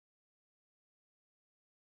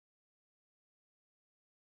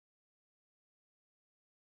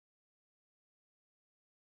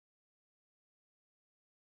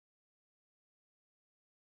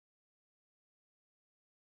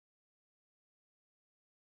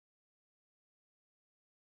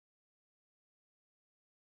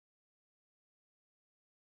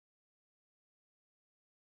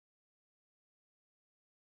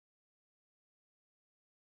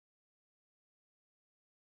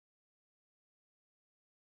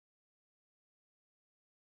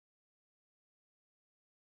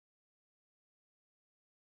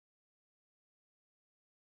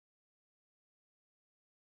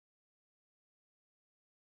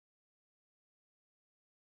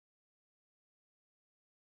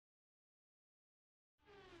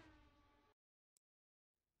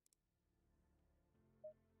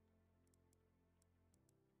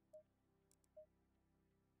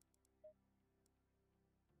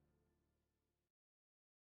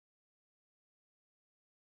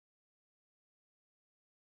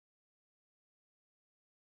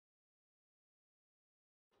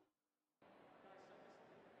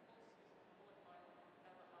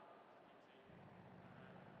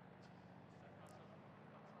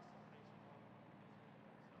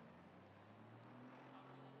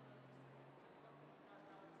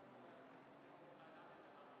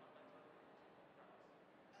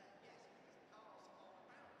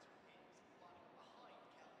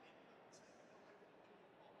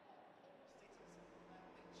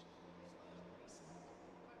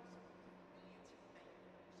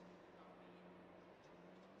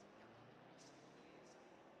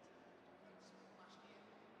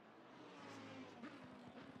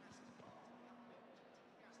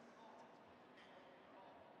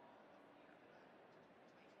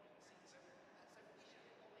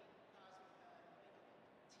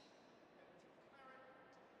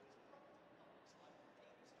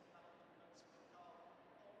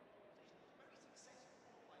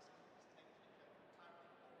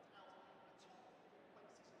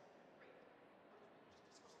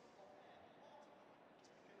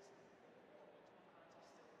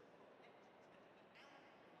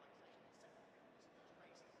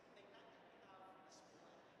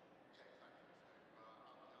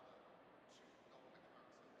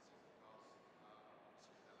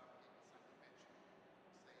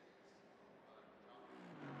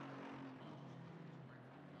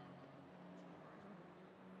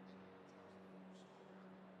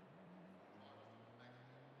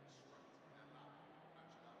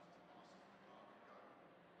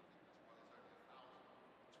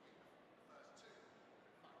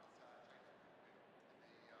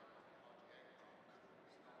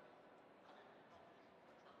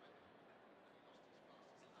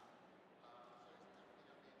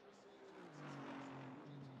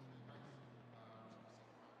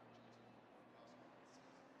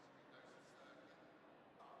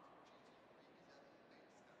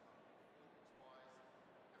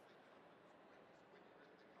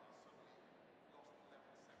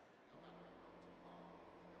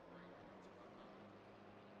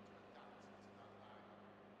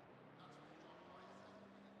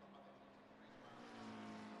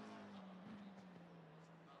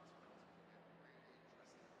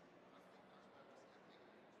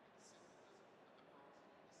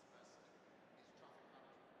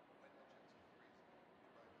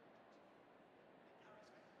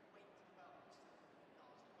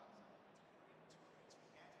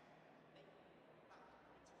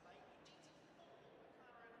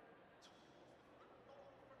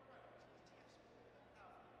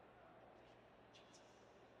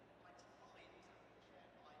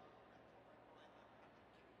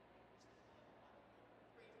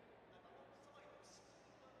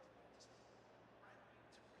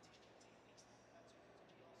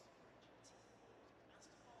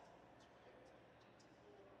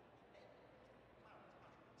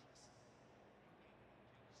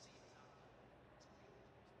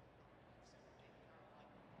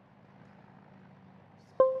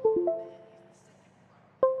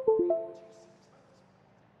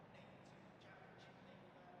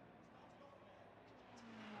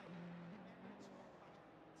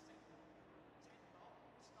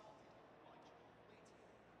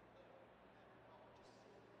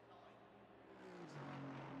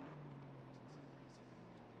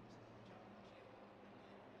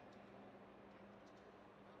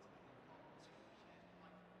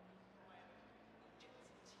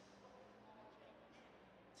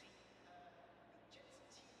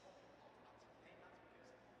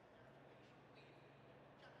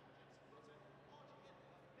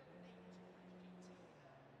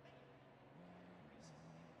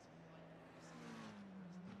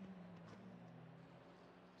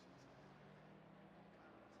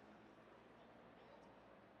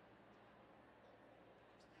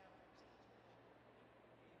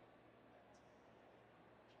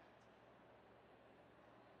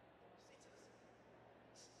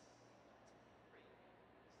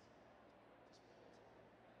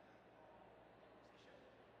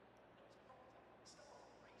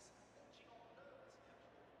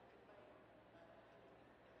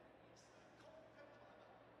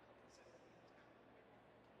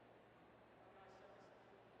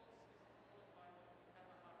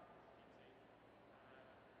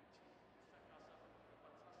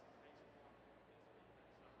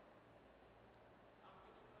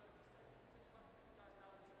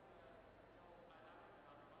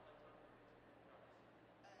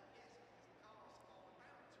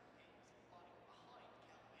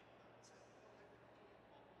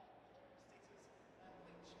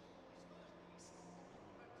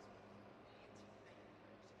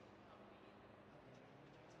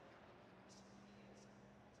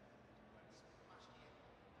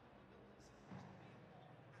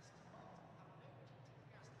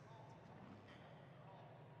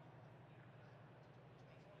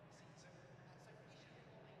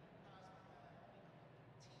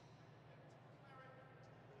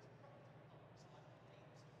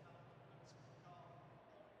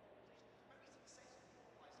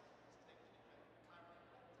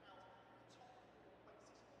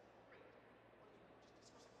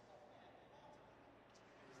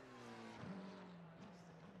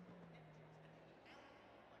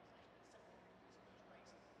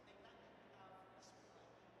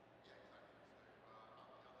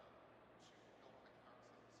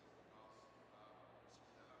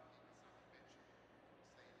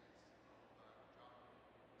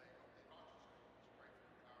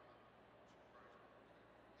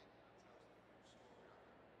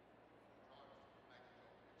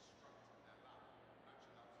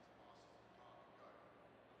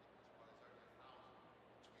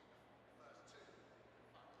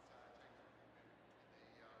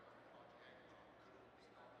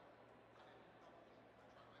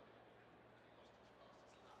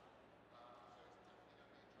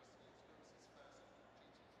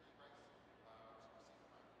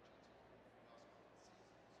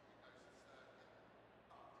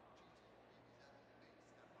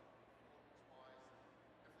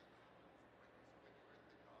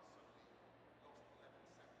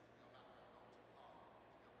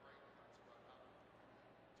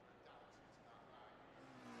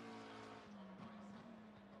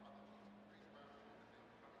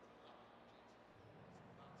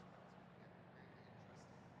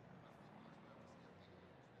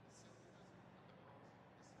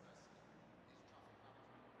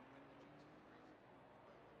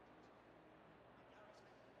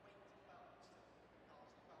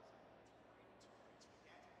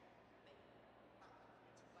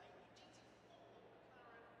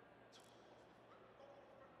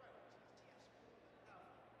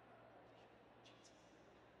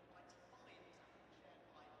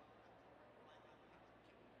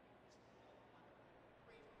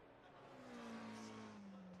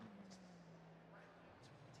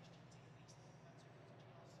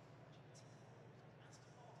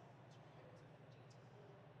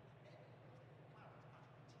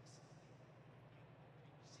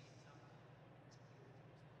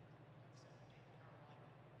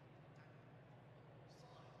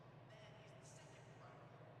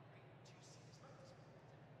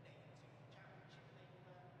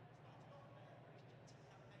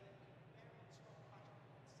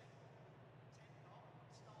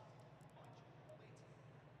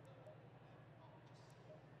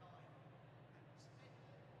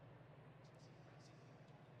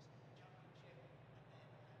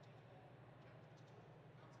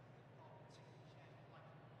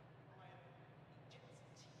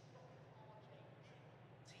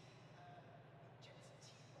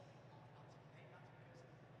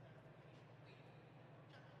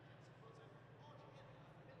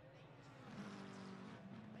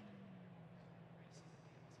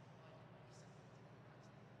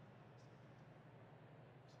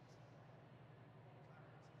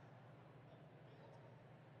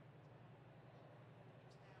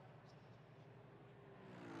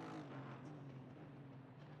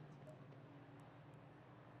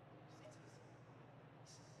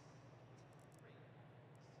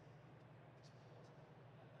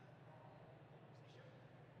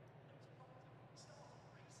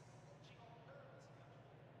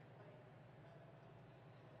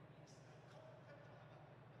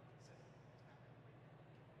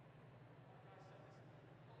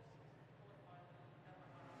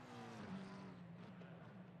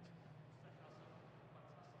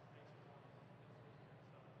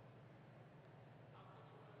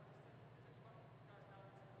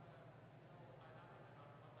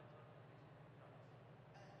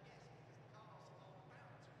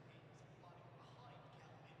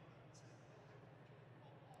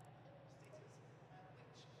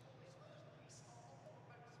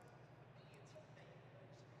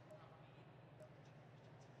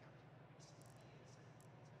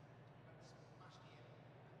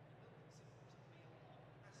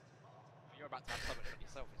about to have so much fun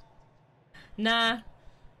yourself. Nah,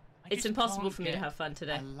 it's impossible for me to have fun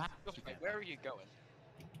today. Where are you going?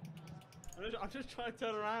 I'm just trying to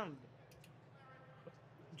turn around.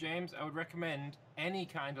 James, I would recommend any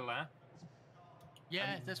kind of lap.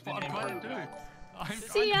 Yeah, that's what I'm trying to do.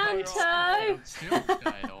 Cianto!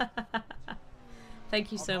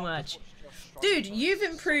 Thank you so much. Dude, you've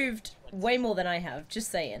improved way more than I have,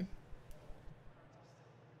 just saying.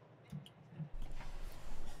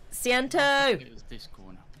 Cianto! It was this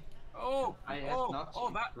corner.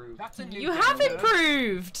 That's a new You have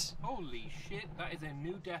improved! Holy shit, that is a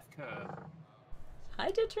new death curve. Hi,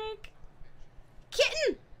 Dietrich.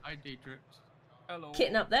 Kitten! Hi, Dietrich. Hello.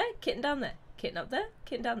 Kitten up there, kitten down there, kitten up there,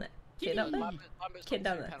 kitten down there, kitten up there, kitten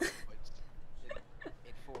down there.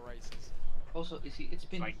 In 4 races. Also, it's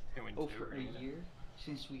been Like 2 and 2, over a year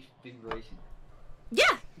since we've been racing.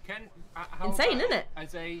 Yeah! How Insane, about isn't it?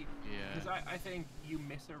 As a, because I think you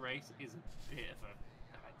miss a race is a bit of a.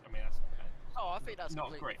 I mean, that's. Oh, I think that's not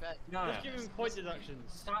completely great. fair. No, Let's give him point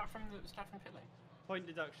deductions. Start from pit lane. Point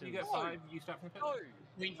deductions. You get 5. You start from pit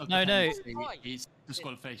lane. No, No. It's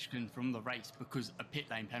disqualification from the race because a pit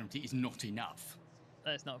lane penalty is not enough.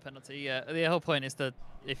 That's not a penalty. Yeah, the whole point is that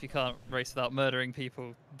if you can't race without murdering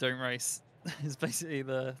people, don't race. Is basically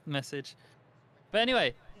the message. But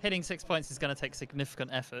anyway, hitting 6 points is going to take significant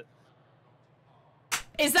effort.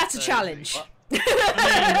 Is that a challenge? I mean,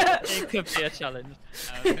 it could be a challenge.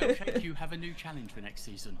 Milkshake, you have a new challenge for next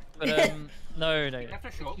season. But no.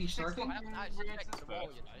 After short, Keep starting. I haven't actually checked them all,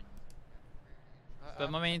 you know. But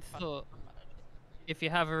my main thought, if you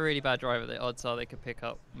have a really bad driver, the odds are they could pick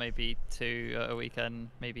up maybe 2 at a weekend,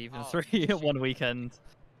 maybe even 3 at one weekend,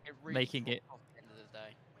 really making it. off at the end of the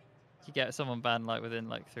day. You get someone banned like within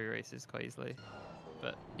like 3 races quite easily.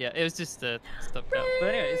 But yeah, it was just a stopgap. But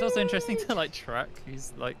anyway, it's also interesting to like track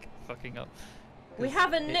who's like fucking up. We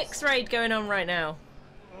have a Nyx raid going on right now.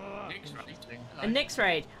 A Nyx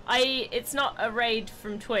raid. It's not a raid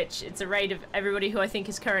from Twitch. It's a raid of everybody who I think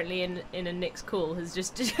is currently in a Nyx call has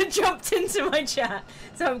just jumped into my chat.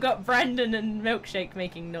 So I've got Brandon and Milkshake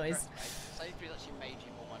making noise. Sainsbury's actually made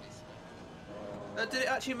you more money today. Did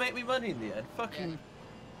it actually make me money in the end? Fucking,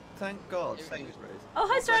 thank God, Sainsbury's. Oh,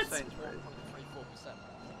 hi, Strats. Sainsbury's. 3-4%.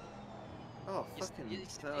 Oh, fucking. You're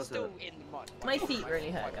still in the money. My feet really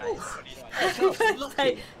hurt, guys.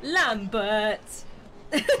 Lucky. Lambert.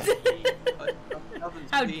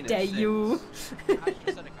 How dare you? You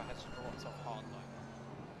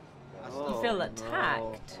feel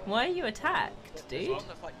attacked. Why are you attacked, dude?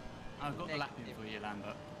 I've got the lapping for you,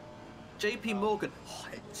 Lambert. JP Morgan. Oh,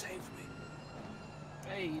 it saved me.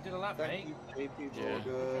 Hey, you did a lap, mate. JP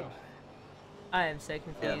Morgan. I am so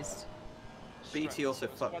confused. BT also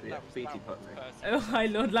fucked me. BT fucked me. Oh, hi,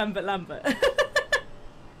 Lord Lambert. The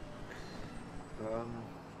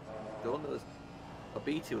one that was.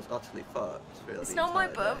 BT was utterly fucked. It's not my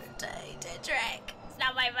birthday, Didrick. It's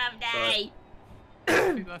not my birthday.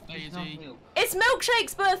 Happy birthday, Izzy. It's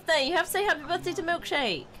Milkshake's birthday. You have to say happy birthday to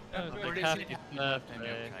Milkshake. Happy birthday.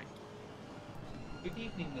 Good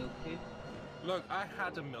evening, Milkshake. Look, I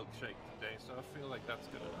had a milkshake today, so I feel like that's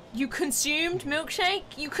good enough. You consumed Milkshake?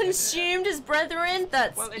 You consumed his brethren?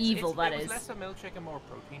 That's evil, that is. It was less a milkshake and more a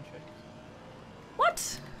protein shake.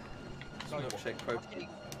 What? Milkshake protein.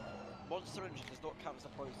 Monster Energy does not count as a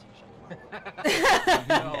protein shake.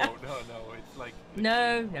 No, it's like...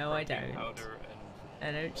 No, I don't. Powder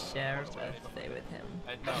I don't share a birthday with him.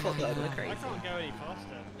 I thought that I can't go any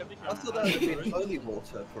faster. I thought that would have been holy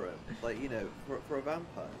water for him. Like, you know, for a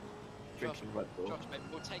vampire. Drinking Red Bull. Josh, mate,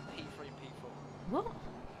 we'll take P3 and P4. What?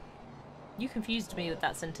 You confused me with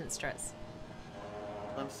that sentence, Stress.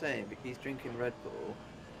 I'm saying, he's drinking Red Bull.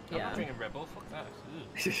 I'm Yeah. not drinking Red Bull, fuck that.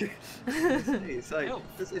 It's like, Help!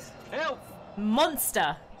 this is Help!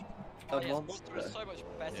 Monster! a Yes, monster. Monster is so much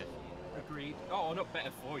better for you. Agreed. Oh, not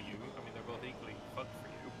better for you. I mean, they're both equally fun for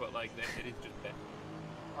you, but like, it is just better.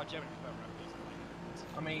 I generally prefer Red Bulls.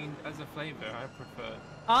 I mean, as a flavour, I prefer...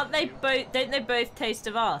 Aren't they both? Don't they both taste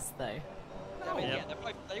of arse though? I mean, Yeah. yeah,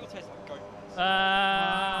 they all taste like goat. Well,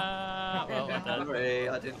 I don't. Sorry,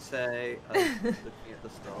 I didn't say. I was looking at the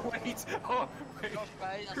star. Wait! Oh, wait! Gosh,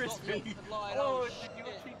 mate, that's not Crispy! the line. Oh, Oh, did you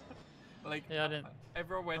shit. actually... Like, Yeah, I didn't.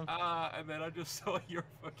 everyone went, ah, and then I just saw your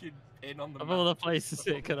fucking pin on the Of map. all the places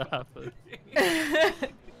it could have happened.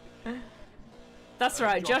 That's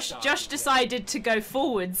right. Josh decided to go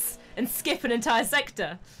forwards and skip an entire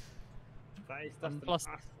sector. That's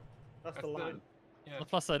the line. Yeah. On the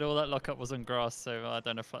plus side, all that lockup was on grass, so I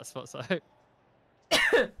don't know flat spots. So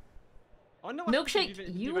I know Milkshake,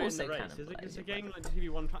 if you do it in also the race. kind of Is play the it, game like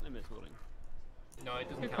TV1 Platinum this morning? No, it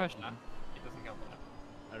doesn't Good count question. that. It doesn't count that.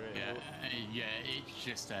 Oh, really? Yeah, it's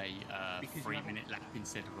just a Because you 3-minute lap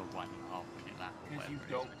instead of a 1.5-minute lap. Or Because you whatever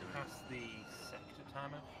it don't is. pass the sector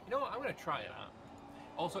timer. You know what? I'm gonna try that.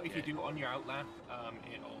 Also, if you do it on your outlap,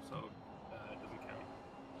 it also doesn't count.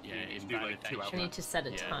 Yeah, you need it's to do like 2 I outlaps. need to set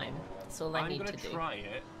a Yeah. time. That's all I I'm need gonna to do. try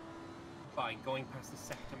it by going past the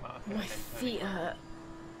sector marker My and then turning feet around. hurt.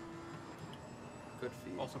 Good for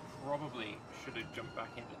you. Also, probably should have jumped back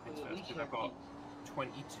into pits Well, at first least because I've got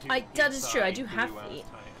 22. That is true, I PSI do have blue hours feet.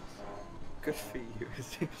 tyres. Good for you.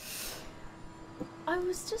 I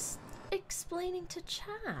was just explaining to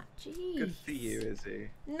chat. Jeez. Good for you, Izzy.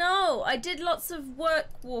 No, I did lots of work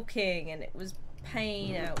walking and it was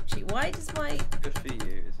pain. Ouchie. Why does my Good for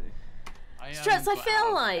you, Izzy. Strats? I got feel out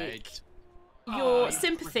of like bed. your yeah.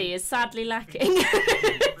 sympathy is sadly lacking.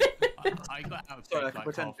 I got out of Sorry, I bed can like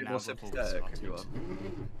pretend half to an be hour more before we sympathetic if you started.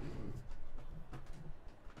 want.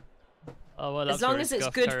 Oh, well, As that's long very as it's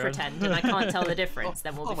scuffed, good carry on. pretend and I can't tell the difference,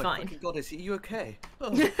 then we'll Oh be my fine. fucking god, Izzy, are you okay? Oh.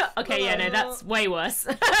 Okay, yeah, no, that's way worse.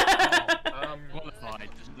 Qualified,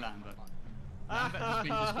 Lambert. Lambert has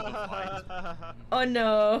been disqualified. Oh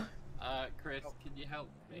no. Chris, can you help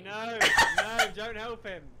me? No, don't help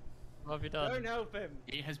him. What have you done? Don't help him.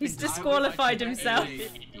 He has He's been disqualified disqualified himself.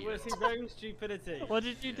 It was his own stupidity. What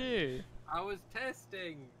did you do? I was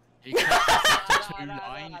testing. He crossed the two No,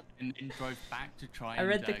 line and then drove back to try and I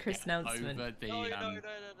read the get Chris announcement. over the No.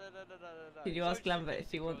 Can you ask Lambert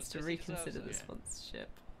if he Don't wants to you think reconsider the it? sponsorship?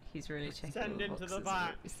 He's really checking Send all the him to the boxes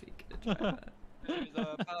back. every seeking a driver. To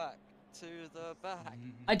the back. To the back.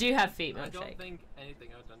 I do have feet, I don't milkshake. think anything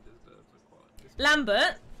I've done deserves a quality.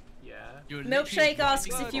 Lambert, Yeah. You're Milkshake literally asks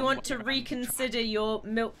driving if you the want wrong to way around the track. reconsider your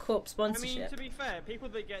Milk Corp I sponsorship. mean, to be fair, people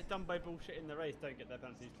that get done by bullshit in the race don't get their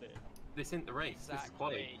penalties cleared. This isn't the race. This is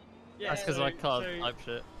quality. Yeah, That's because so- I can't so type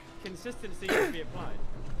shit. Consistency should be applied.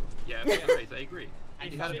 Yeah, for the race, I agree.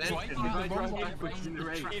 If, You had an if, engine. If I drive backwards in the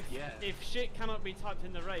race, yeah. if shit cannot be typed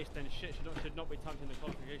in the race, then shit should not be typed in the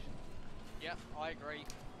qualification. Yep, I agree.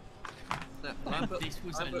 No, This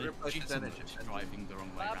was a Lambert replaces legitimate energy. driving the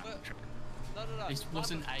wrong way around the Lambert- track. No. This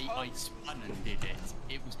wasn't a I spun and did it.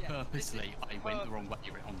 It was Yeah, purposely I went the wrong way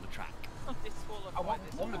on the track. I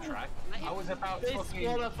wasn't on the track. I was about fucking...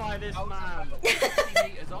 Disqualify this I was man. about 50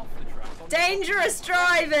 metres off the track. on the- Dangerous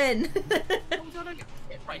driving!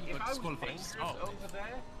 Right, if But I was disqualified. dangerous Oh. over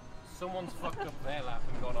there, someone's fucked up their lap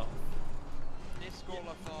and gone off.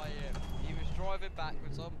 Disqualify him. He was driving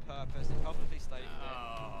backwards on purpose. He publicly stated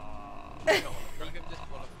it. Leave him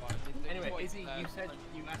disqualified. Anyway, Izzy, you said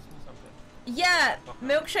you asked me something. Yeah,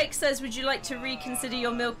 Milkshake says, would you like to reconsider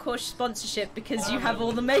your Milk Corp sponsorship because you have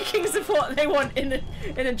all the makings of what they want in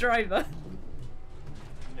a driver?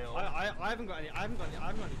 No. I haven't got any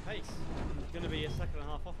pace. It's gonna be a second and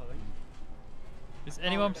a half off, I think. Is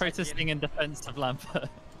anyone protesting in defense of Lambert?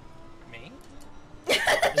 Me?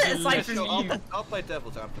 Aside from you. I'll play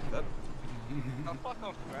devil's advocate. Oh, fuck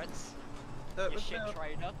off, Reds. No, You shit no.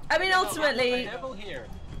 trainer. I mean, ultimately, Devil here.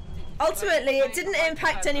 it didn't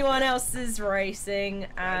impact anyone else's racing,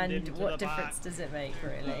 and into what the difference back. does it make,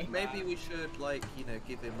 really? Maybe we should, like,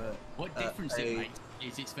 give him What difference it makes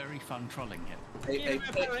is it's very fun trolling him. a Give him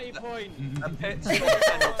a penalty point. pit stop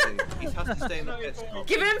penalty. He has to stay in the pit stop.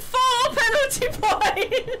 Give him 4 penalty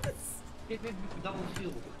points! Give him double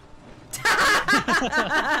fuel.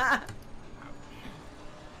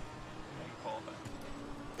 Call that.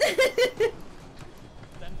 Send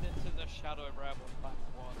into the shadow realm on back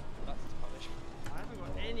one. That's his punishment. I haven't got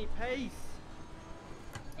any pace.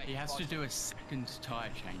 He has to do a second tyre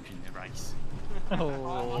change in the race.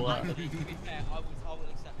 Oh, To be fair, I will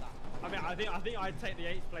accept that. I mean, I think I'd take the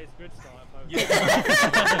 8th place good start. If I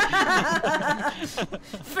was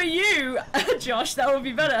For you, Josh, that would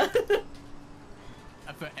be better.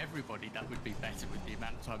 And for everybody, that would be better with the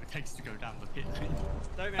amount of time it takes to go down the pit lane.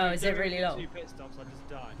 Don't Oh, is it really do long? 2 pit stops, I just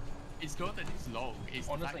die. It's not that it's long, it's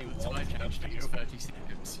Honestly, the fact that the one tyre change step takes for you. 30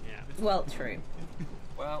 seconds. Yeah. Well, true.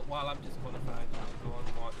 Well, while I'm disqualified, I'll go and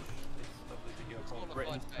watch this lovely video called Disqualified,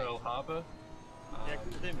 Britain's mate. Pearl Harbor. Yeah,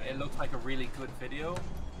 good thing, mate. It looks like a really good video,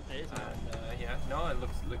 It is. and yeah, no, it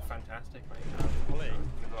looks fantastic. Right Quality.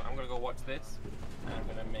 I'm gonna go watch this, and I'm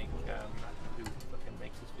gonna make who fucking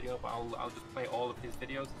makes this video, but I'll just play all of his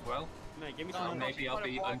videos as well. Mate, give me No, some. I'm more. Maybe I'll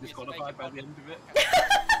be undisqualified by the end of it.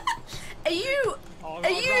 Are you Oh, are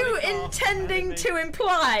I'd you rather car intending than to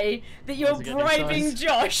imply that you're Once again, new bribing size.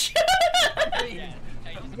 Josh? Yeah,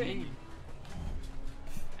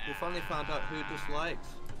 We finally found out who dislikes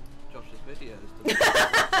Josh's videos.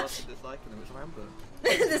 Started disliking them. It's Lambert.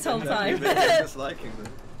 This whole time. Disliking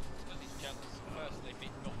them. because he's jealous. Firstly,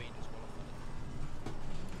 not being disqualified.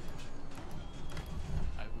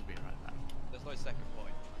 I will be right back. There's no second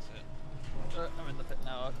point. That's it. I'm in the pit now.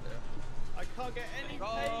 now, okay. I can't get any No!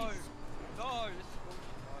 pace. No! This is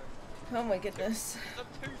bullshit, Oh my goodness. no.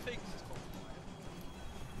 There's two things to talk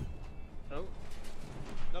Oh.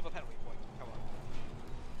 Another penalty point, come on.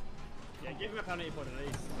 Yeah, give him a penalty point at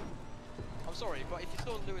least. I'm sorry, but if you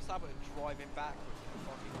saw Lewis Hamilton driving backwards,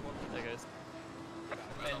 fucking what? There goes.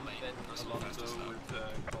 Then Alonso would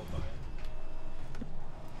call by.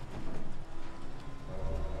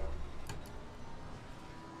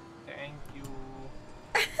 Thank you.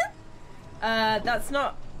 That's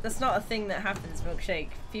not a thing that happens, Milkshake.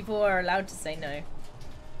 People are allowed to say no.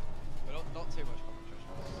 But not too much competition.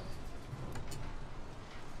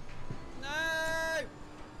 No! I'm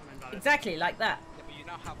invalid. Exactly like that. Yeah, but you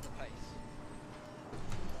now have the pace.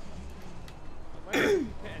 Where is it?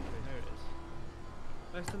 There it is.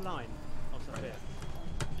 Where's the line? Oh, it's up here.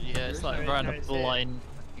 Yeah, it's like no around a it's blind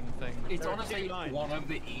fucking thing. It's There are honestly two lines. one of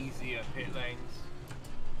the easier pit lanes.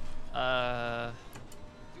 You're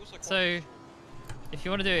also quite So short. if you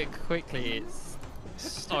want to do it quickly, it's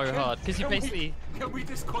so hard because you basically. Can we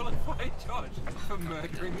disqualify Josh for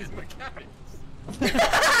murdering his mechanics? Just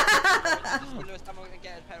for Lewis Hamilton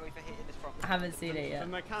getting a penalty for hitting this front. I haven't seen it The yet.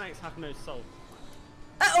 mechanics have no soul.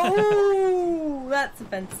 Oh, that's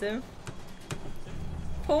offensive.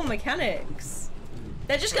 Poor mechanics.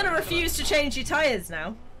 They're just gonna refuse to change your tyres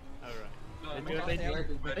now. Oh, right. No, They do,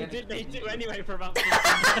 mechanics- they do anyway for about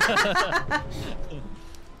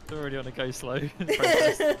They're already on a go slow. Yeah. Alright,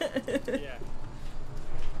 let's try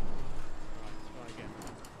again.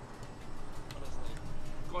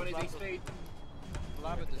 Quality speed.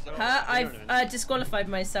 Huh? I've disqualified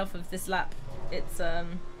myself of this lap. It's a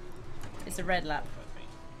red lap.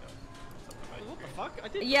 What the fuck? I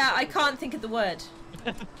did. Yeah, I can't think of the word.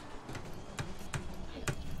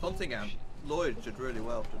 Nottingham. Lloyd did really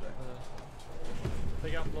well today.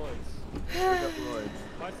 Big up Lloyds. Big up Lloyd.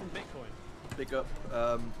 Buy some Bitcoin. Big up,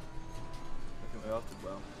 I think we all did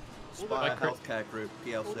well. Spire Healthcare Group,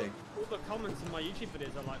 All PLC. the comments in my YouTube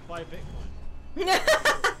videos are like, buy Bitcoin.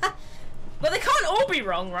 Well, they can't all be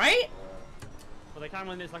wrong, right? Well, they can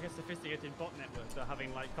when it's like a sophisticated bot network. They're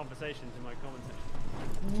having like conversations in my comment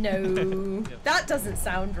section. No, that doesn't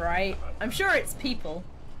sound right. I'm sure it's people.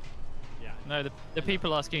 Yeah. No, the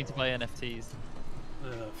people asking you to buy NFTs.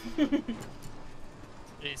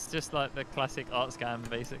 It's just like the classic art scam,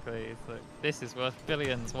 basically. It's like, this is worth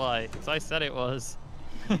billions. Why? Because I said it was.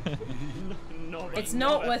 It's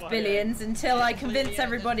not worth billions until I convince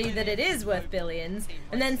everybody that it is worth billions,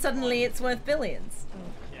 and then suddenly it's worth billions.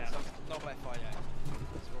 Yeah. Not FIA.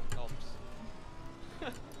 It's all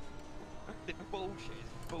knobs. It's bullshit.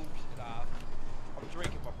 It's bullshit. I'm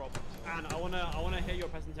drinking my problems. And I wanna hear your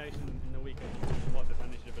presentation in the week of what the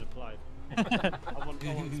penalty should have been applied. I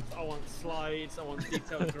want slides. I want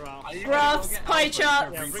detailed graphs. Graphs, pie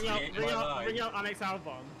charts. Yeah, bring out Annex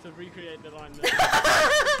Albon to recreate the line.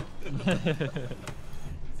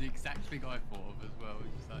 It's the exact thing I thought of as well,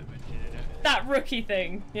 just like mentioning it. That rookie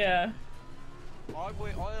thing, yeah. I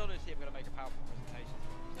honestly am going to make a PowerPoint presentation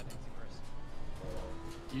and send it to Chris.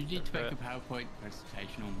 You need to make a PowerPoint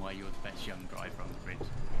presentation on why you're the best young driver on the grid.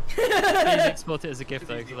 Please export it as a GIF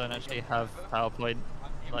though, because I don't actually have PowerPoint.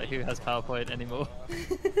 Like, who has PowerPoint anymore? I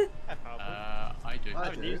do. I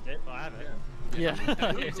haven't used it, but I have it. Yeah.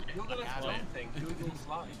 Google something. Google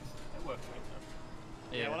Slides. That works right now.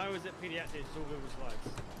 Yeah, when I was at Pediatrics, it's all Google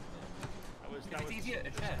Slides. That was easier to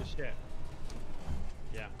just share. the shit.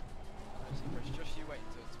 Yeah. Chris, just you wait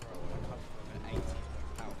until tomorrow when I come from an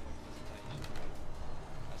 18-minute PowerPoint presentation.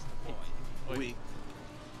 That's the point. Week.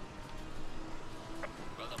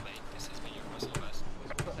 Well done, mate. This has been your muscle best.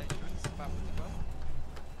 What's the presentation about with the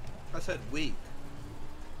I said week.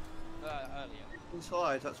 earlier. In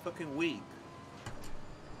slides, that's fucking weak.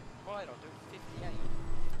 Right, I'll do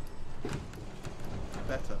 58.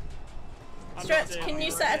 Better. Stretch, can you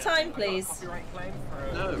set a time, please? Copyright claim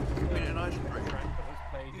for No, I mean an ice a cream. track that was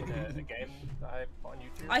played in a game that I put on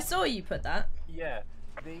YouTube. I saw you put that. Yeah,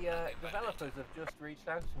 the developers have just reached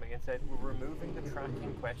out to me and said we're removing the track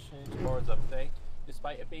in question in tomorrow's update.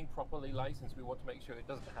 Despite it being properly licensed, we want to make sure it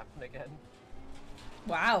doesn't happen again.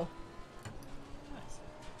 Wow.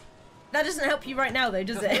 That doesn't help you right now, though,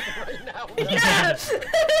 does it? Right now, Yeah. just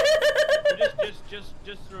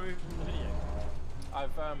remove from the video.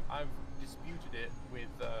 I've disputed it with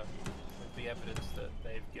the evidence that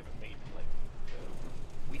they've given me. Like,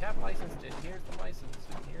 we have licensed it. Here's the license,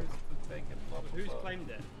 and here's the thing, and blah blah Who's blah. claimed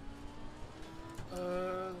it? Let me have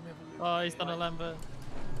a look. Oh, he's done a Lambert.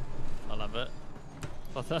 Not Lambert.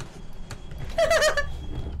 Bottas.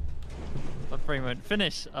 My brain went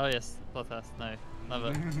finish. Oh yes, Bottas. No,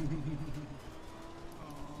 Lambert.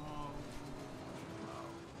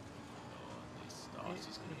 This started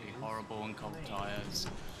horrible on cold tyres.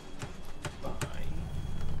 Bye.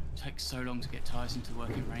 Takes so long to get tyres into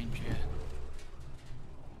working range here.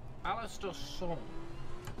 Alistair's son.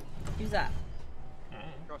 Who's that?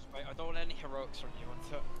 Gosh, mate, I don't want any heroics from you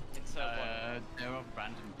until There are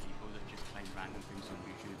random people that just play random things on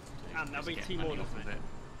YouTube. And there'll be team orders, mate.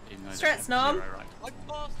 Strats Nom. I'm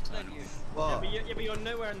faster than you. What? Yeah, but you're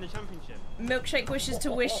nowhere in the championship. Milkshake wishes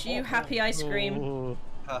to wish you happy ice cream. Oh.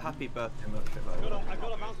 Happy birthday, Milkshake. I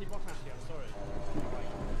got a bouncy block actually, I'm sorry.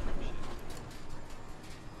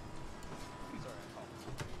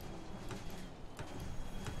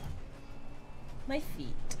 My feet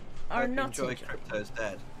are not enjoy injured. Crypto's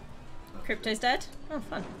Dead. Crypto's dead? Oh,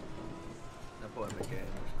 fun. I bought him a game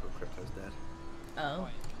which is called Crypto's Dead. Oh.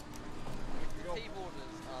 Team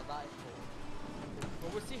orders are that important.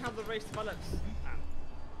 Well, we'll see how the race develops.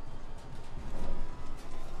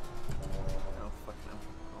 Oh, fuck no.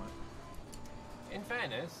 Alright. In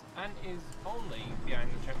fairness, Ant is only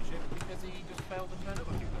behind the championship because he just failed to turn up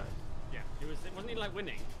a few times. Yeah, wasn't he like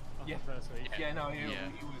winning? Yeah. The first week. Yeah, no, he was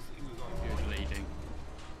on He was leading.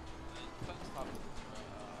 First time,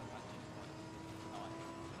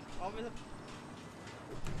 Oh, with a...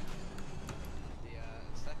 the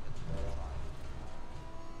second time.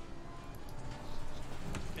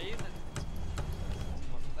 Me and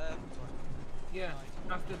Yeah,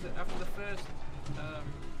 after the first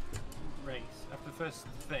race, after the first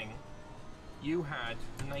thing, you had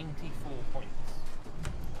 94 points.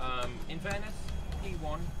 In fairness, he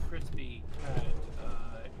won. Crispy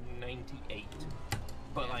had 98,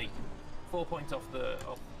 but like 4 points off the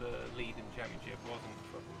lead in championship wasn't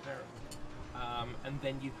fucking terrible. And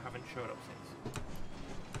then you haven't showed up since.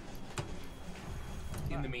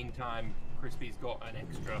 In the meantime, Crispy's got an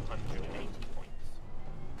extra 180 points.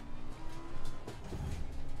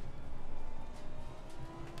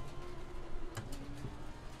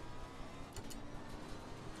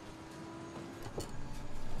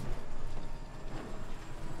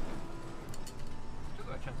 Still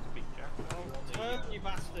got a chance to beat Jack. You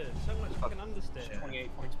bastard! So much fucking understeer.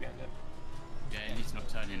 28 points behind him. Yeah, and he's not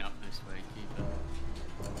turning up this week either.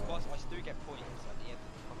 Plus, I still get points at the end of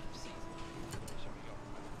the fucking season. Which we got.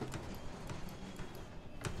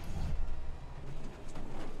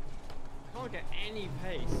 Can't get any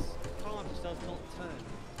pace. Car just does not turn.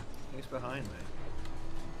 Who's behind me?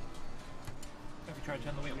 Have you tried to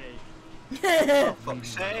turn the wheel? Oh, fuck's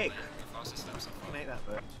sake! The fastest laps so far. Make that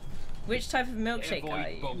bit. Which type of milkshake Avoid are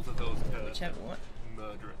you? both of those curves. Whichever one.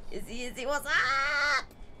 Murderous. Is he, what's up?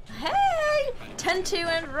 Hey! 10-2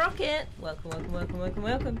 and Rocket! Welcome.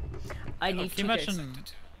 I need Can you triggers.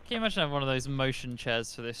 imagine having one of those motion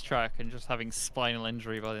chairs for this track and just having spinal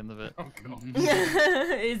injury by the end of it? Oh god.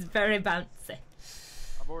 It's very bouncy.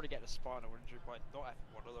 I'm already getting a spinal injury by not having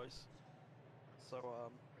one of those. So,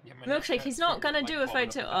 Yeah, my Milkshake, neck he's hurts not from, gonna like, do a bobbing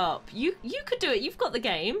photo and up. You could do it. You've got the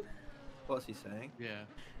game. What's he saying? Yeah.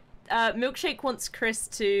 Milkshake wants Chris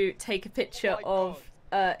to take a picture Oh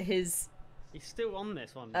my of his He's still on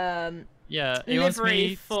this one. Yeah, he wants livery me to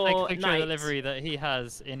take a for picture night. of the livery that he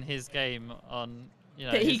has in his game on, you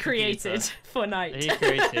know, that he his created computer. for night. That he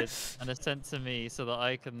created and has sent to me so that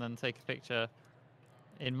I can then take a picture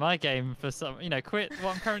in my game for some, you know, quit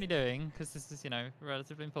what I'm currently doing because this is, you know,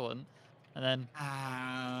 relatively important, and then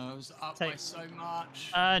I was up by so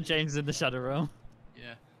much. James in the shadow realm.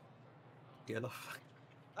 Yeah. Get off.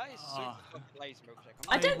 that is super fucking lazy, Milkshake.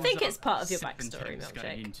 I don't was think up it's part of your 7 backstory, tenths going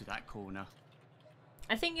Milkshake. into that corner.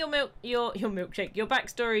 I think your milkshake, your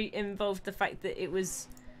backstory involved the fact that it was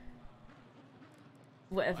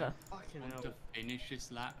whatever. Fucking I want hell. to finish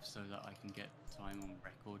this lap so that I can get time on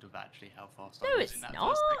record of actually how fast No, I was it's in that not.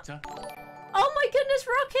 first sector. Oh my goodness,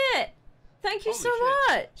 Rocket! Thank you Holy so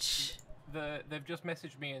shit. much. They've just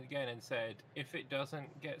messaged me again and said if it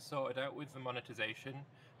doesn't get sorted out with the monetization,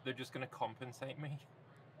 they're just going to compensate me.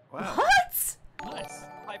 Wow. What? Nice.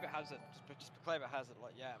 Play it hazard. Just play it hazard.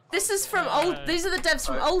 Like, yeah. This is from old. These are the devs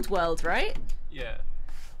from Old World, right? Yeah.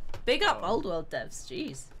 Big up Old World devs.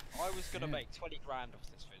 Jeez. I was gonna make 20 grand off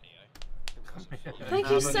this video. Thank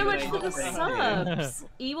you so much for the Thank subs.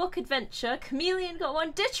 Ewok Adventure. Chameleon got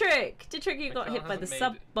one. Dietrich, you got hit by the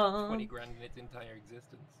sub 20 bomb. grand in its entire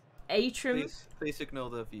existence. Atrim, Please ignore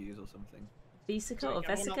the views or something. Vesica or I will not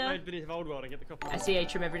Vesica. load videos of Old World and get the copy. I see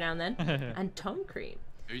Atrim every now and then. And Tom Cream.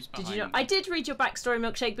 Who's Did behind you know? me? I did read your backstory,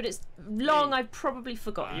 Milkshake, but it's long. Hey. I've probably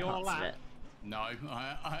forgotten Your parts of lap. it. No,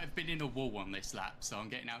 I've been in a wall on this lap, so I'm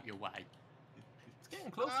getting out your way. It's getting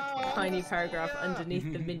closer to 20. Tiny paragraph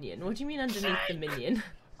underneath the minion. What do you mean underneath the minion?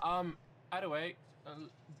 Either way,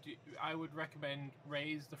 I would recommend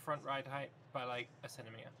raise the front ride height by like a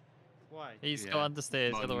centimeter. Why? He's got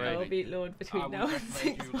understeers, Mine other I'll way. beat Lord between now and recommend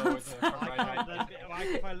 6 you lower months. the front right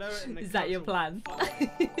If I lower it in the Is that your council- plan?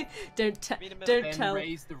 don't Meet in the don't middle. Then tell.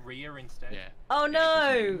 raise the rear instead. Yeah. Oh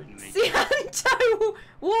no! Cianto!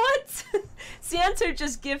 What? Cianto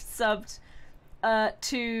just gift subbed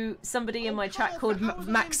to somebody in my chat called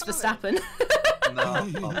Max Verstappen. No. I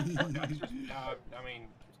mean,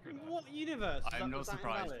 screw that. What universe? Is I'm that- not is that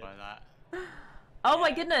surprised invalid? by that. Oh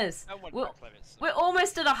my goodness! No one We're, rock limits. we're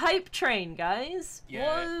almost at a hype train, guys.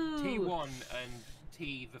 Yeah, Whoa! T1 and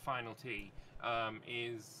T, the final T,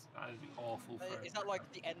 is awful for. Is that like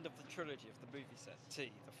the end of the trilogy of the movie set?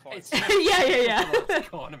 T, the final. It's Yeah.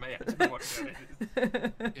 corner, mate. I don't know what it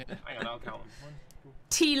is. Yeah. Hang on, I'll count them. 1, 2,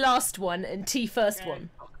 T last one and T first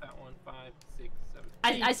one. fuck that one. 5, 6,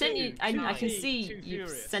 7. I sent you. I can T2, see Too you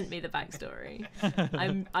Furious. sent me the backstory.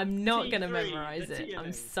 I'm not gonna T3, memorize the it. T I'm in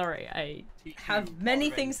it. sorry. I T2, have many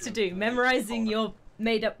things to do. Memorizing your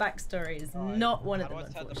made-up backstory is Right. not one How of do them,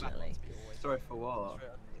 I turn the map on unfortunately. to be always- Sorry for what? Is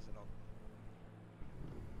it on?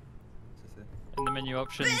 In the menu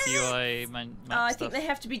options, UI, map I stuff. think they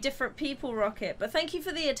have to be different people, Rocket. But thank you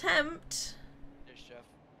for the attempt. Yes, chef.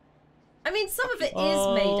 I mean, some of it is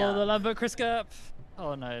Oh, made the up, Lambert Chris Gap.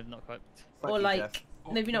 Oh no, not quite. Fuck or you, like Jeff.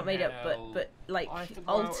 maybe not made up, Fucking but like I have to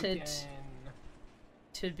go out altered again.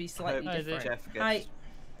 to be slightly I hope different. Jeff gets- Hi.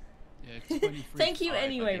 Yeah, 23 Thank you 5, I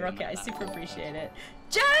anyway, think, Rocket. I that. super appreciate it.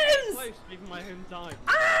 James! Close, leaving my home time.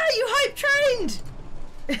 Ah, you hype trained!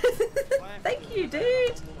 Thank you,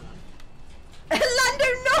 dude. Lando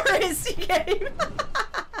Norris, you came.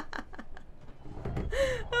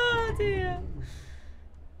 Oh dear.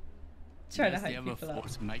 Trying to There's the hype other people thought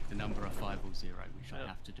up. to make the number a 5 or 0, which I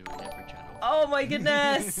have to do in every channel. Oh my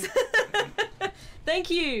goodness. Thank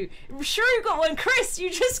you. Sure you got one. Chris, you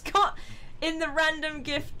just got in the random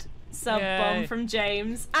gift sub bomb Yay. from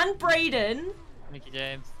James and Brayden Thank you,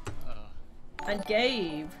 James. and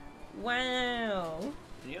Gabe. Wow.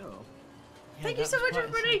 Yeah. Thank you so much,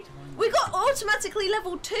 everybody. We got automatically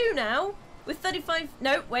level 2 now with 35.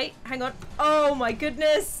 No, wait, hang on. Oh my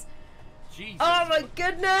goodness. Jesus. Oh my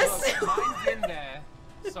goodness. Look, mine's in there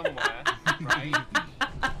somewhere, right?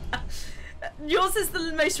 Yours is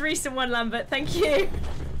the most recent one, Lambert. Thank you.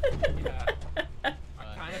 Yeah. I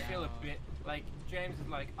kind of feel a bit like James is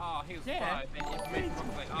like, ah, he was 5, and Mitch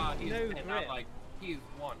was like, ah, he's No 10. I'm grip. like, he's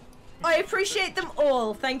 1. I appreciate them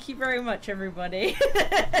all. Thank you very much, everybody.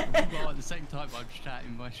 Well, at the same time, I'm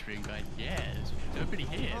chatting my stream going, yeah, there's nobody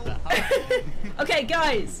here. But hi. Okay,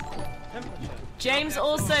 guys. Temperature. James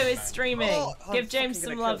also is streaming. Oh, I'm Give James fucking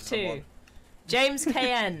some gonna love kill too. someone. James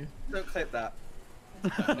KN. Don't clip that.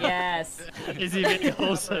 Yes. Is he being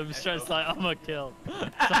awesome? Just like, I'm gonna kill.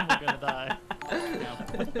 Someone's gonna die. Now,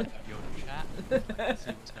 put your chat.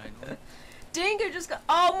 See what's going on. Dingo just got.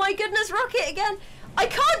 Oh my goodness, Rocket again. I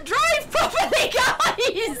can't drive properly, I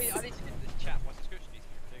guys. need to get this chat. My subscription needs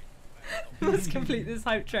to be completed. Let's complete this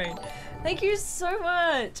hype train. Thank you so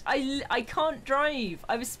much. I can't drive.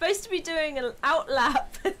 I was supposed to be doing an outlap,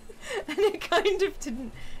 and it kind of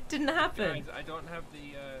didn't happen. Guys, I don't have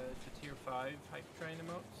the tier 5 hype train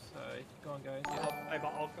emotes. Go on, guys. Hey,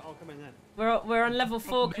 but I'll come in then. We're on level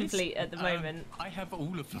 4 Problem is, complete at the moment. I have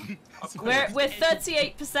all of them. We're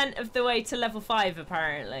 38% of the way to level 5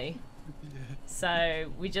 apparently.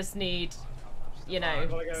 So we just need, you know,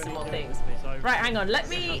 some more things. Right, hang on. Let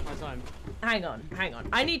me. My time. Hang on.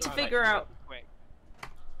 I need to figure out.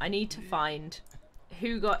 I need to find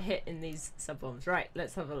who got hit in these sub bombs. Right,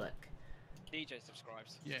 let's have a look. DJ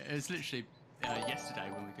subscribes. Yeah, it was literally yesterday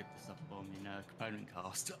when we did the sub bomb in component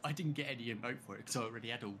cast. I didn't get any emote for it because I already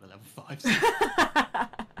had all the level 5s.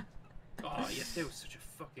 Oh, yes, it was such a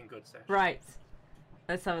fucking good session. Right.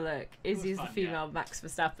 Let's have a look. Izzy's the fun, female Max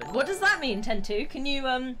Verstappen. What does that mean, Ten2? Can you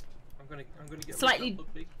I'm gonna get Slightly myself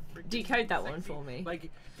a big freaking decode that one sexy- for me?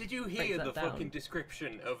 Like, did you Break hear that the down. fucking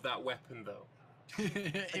description of that weapon though?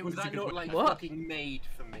 It Was was a that good not one. like What? fucking made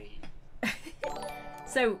for me?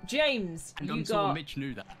 So James, And you I'm sure got. Mitch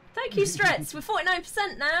knew that. Thank you, Stretz. We're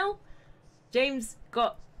 49% now. James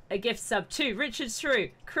got a gift sub too. Richard Shrew,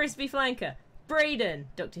 Crispy Flanker, Brayden,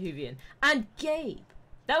 Dr. Hoovian, and Gabe.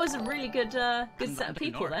 That was a really good good And set of Lando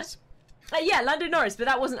people Norris. there. Yeah, Lando Norris, but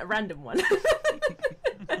that wasn't a random one.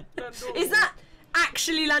 Is that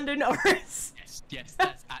actually Lando Norris? Yes,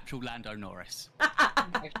 that's actual Lando Norris.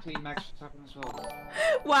 Actually, Max Verstappen as well.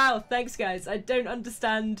 Wow, thanks guys. I don't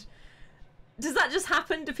understand. Does that just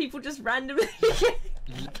happen? Do people just randomly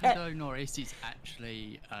Lando Norris is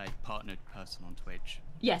actually a partnered person on Twitch.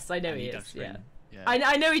 Yes, I know And he does is. stream. Yeah. Yeah.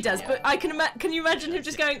 I know he does, Yeah. but I can you imagine him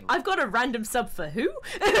just Yeah, going, sure. I've got a random sub for who?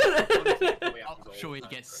 I'm sure he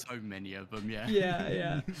gets so many of them, yeah. Yeah,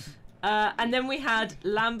 yeah. And then we had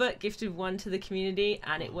Lambert gifted 1 to the community,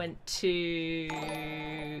 and it went to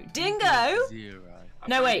Dingo. 0.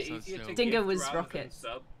 No, wait. It's easier to Dingo gift was rather than Rocket.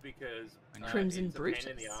 Sub because Crimson it's a pain in Brutus.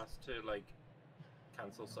 the ass to like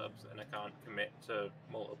cancel subs, and I can't commit to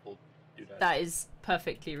multiple doodads. That is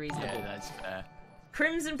perfectly reasonable. Yeah, that's fair.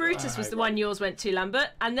 Crimson Brutus was the one yours went to, Lambert.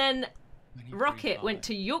 And then Mini Rocket Free went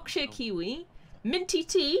to Fire. Yorkshire Kiwi. Minty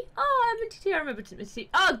T. Oh, Minty T, I remember Minty T.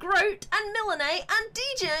 Ah, Groat and Millenay and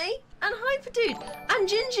DJ and Hyperdude and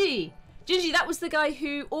Gingy. Gingy, that was the guy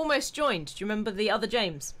who almost joined. Do you remember the other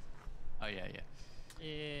James? Oh yeah, yeah.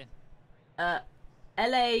 Yeah.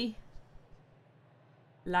 LA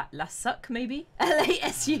La Suck maybe?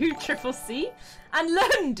 LASU triple C and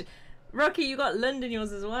Lund. Rocky, you got Lund in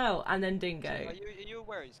yours as well, and then Dingo. Are you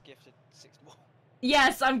aware he's gifted 6 more?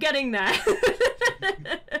 Yes, I'm getting there.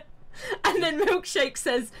 And then Milkshake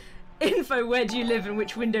says, "Info, where do you live and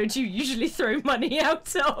which window do you usually throw money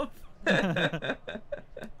out of?" As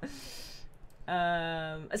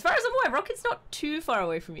far as I'm aware, Rocket's not too far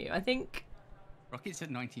away from you. I think Rocket's at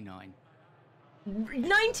 99.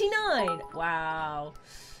 99. Wow.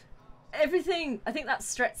 Everything. I think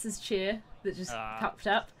that's Stretz's cheer that just popped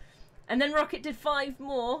up. And then Rocket did 5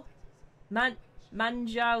 more.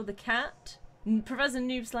 Manjao the cat, Professor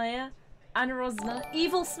Noob Slayer, Anna Rosner,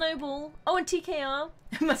 Evil Snowball. Oh, and TKR.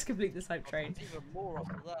 Must complete this hype train. Even more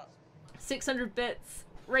after that. 600 bits.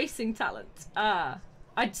 Racing talent. I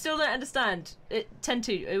still don't understand. Tend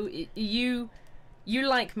to. You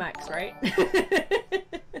like Max, right?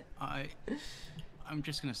 I'm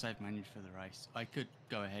just gonna save manage for the race. I could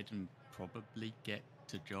go ahead and probably get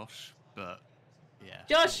to Josh, but yeah.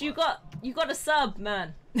 Josh, you got a sub,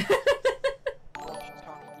 man.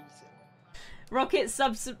 Rocket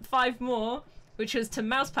subs 5 more, which was to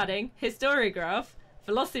Mouse Padding, Historiograph,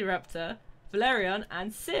 Velociraptor, Valerian,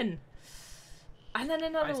 and Sin. And then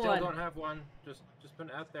another I still one. don't have one. Just put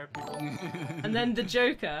it out there, people. And then the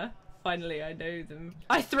Joker. Finally, I know them.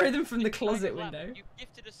 I throw them from the closet Lamb, window. You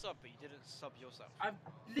gifted a sub, but you didn't sub yourself.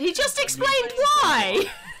 He just explained why!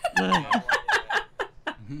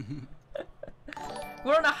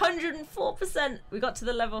 We're on 104%. We got to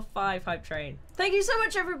the level 5 hype train. Thank you so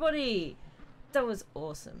much, everybody. That was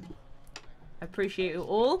awesome. I appreciate you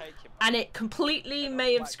all. And it completely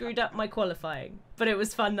may have screwed up my qualifying, but it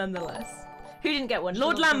was fun nonetheless. Who didn't get one?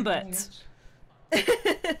 Lord Lambert.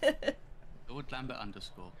 Lord Lambert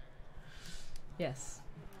 _ Yes.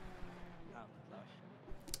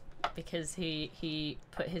 Because he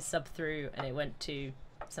put his sub through and it went to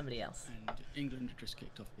somebody else. And England just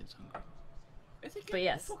kicked off against Hungary. But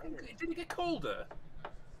yes. Did it get colder?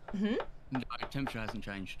 Mm-hmm. No, temperature hasn't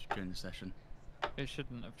changed during the session. It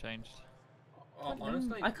shouldn't have changed.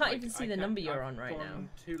 Honestly, I can't even see the number you're on right now. I've done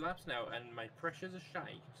 2 laps now, and my pressures are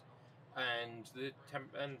shite, and the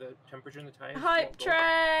temperature in the tires. Hype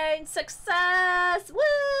train success!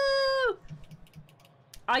 Woo!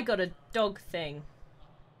 I got a dog thing.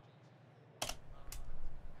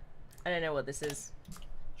 I don't know what this is.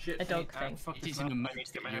 Shit, a dog thing. It is an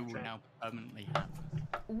emote that you will now permanently have.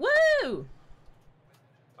 Woo!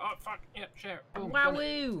 Oh fuck! Yeah, share. Boom,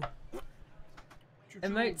 Wowoo!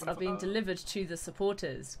 Emotes are being delivered to the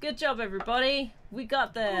supporters. Good job, everybody. We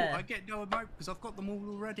got there. Oh, I get no emote because I've got them all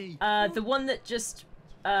already. The one that just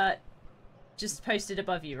posted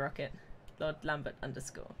above you, Rocket. Lord Lambert _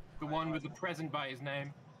 The one with the present by his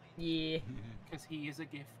name. Yeah. Because he is a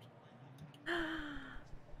gift.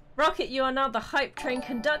 Rocket, you are now the hype train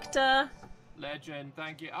conductor. Legend,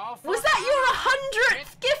 thank you. Oh, Was that your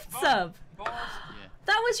 100th gift sub? Boss. Yeah.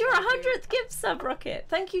 That was your 100th gift sub, Rocket.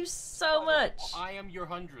 Thank you so much. I am your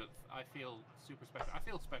 100th. I feel super special. I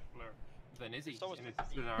feel specialer than Izzy. So in this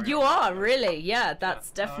scenario. You are, really. Yeah,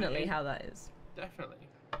 that's definitely how that is. Definitely.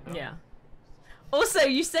 Yeah. Also,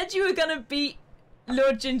 you said you were going to beat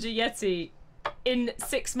Lord Ginger Yeti in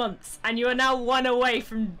 6 months, and you are now 1 away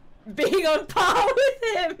from being on par with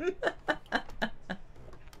him. 20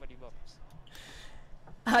 months.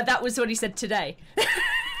 That was what he said today.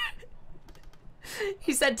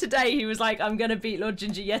 He said today, he was like, I'm going to beat Lord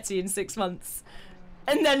Ginger Yeti in 6 months.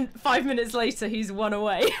 And then 5 minutes later, he's 1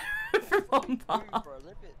 away from on par.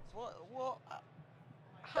 What?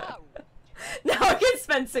 How? Now I can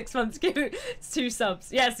spend 6 months giving 2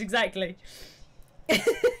 subs. Yes, exactly.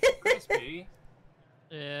 Crispy.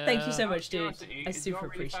 Yeah. Thank you so much, dude. Curiosity, I is your super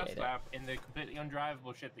really fast appreciate it. lap in the completely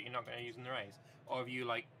undrivable shit that you're not going to use in the race, or have you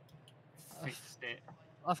like fixed it?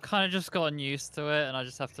 I've kind of just gotten used to it, and I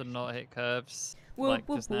just have to not hit curbs like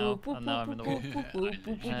just now, and now I'm in the wall.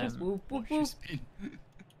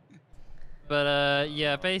 But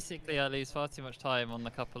yeah, basically I lose far too much time on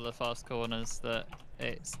the couple of fast corners that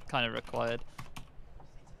it's kind of required.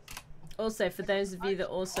 Also, for those of you that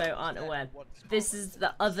also aren't aware, this is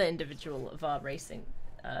the other individual of our racing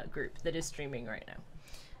group that is streaming right now.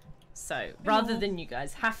 So, rather than you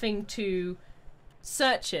guys having to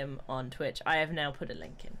search him on Twitch, I have now put a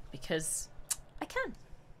link in, because I can.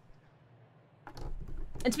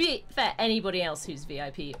 And to be fair, anybody else who's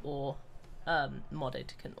VIP or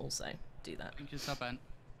modded can also do that. Thank you, Suban.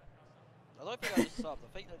 I don't think I just subbed. I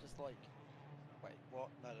think they're just like, wait, what?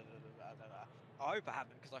 No. I hope I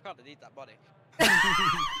haven't, because I kind of need that money.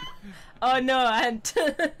 Oh no, and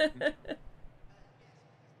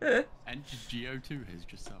And Geo2 has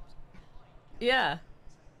just subbed. yeah.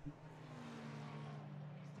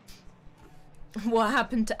 What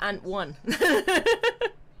happened to Ant 1?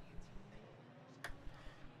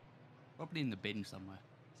 Probably in the bin somewhere.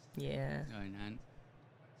 Yeah. Going Ant.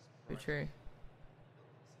 True.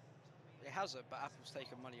 It hasn't, but Apple's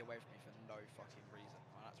taken money away from me for no fucking reason.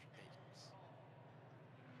 Well, that's ridiculous.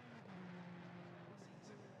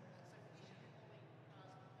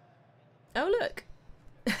 Oh look.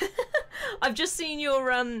 I've just seen your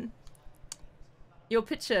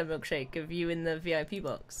picture, Milkshake, of you in the VIP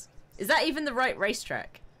box. Is that even the right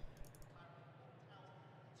racetrack?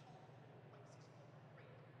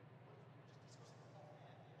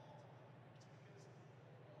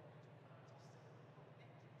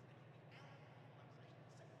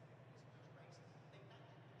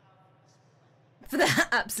 For that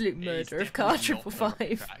absolute murder of car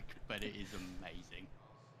 555. Track, but it is amazing.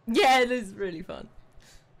 Yeah, it is really fun.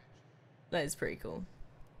 That is pretty cool.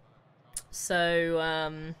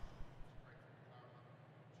 So,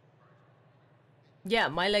 yeah,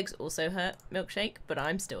 my legs also hurt, Milkshake, but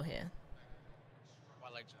I'm still here. My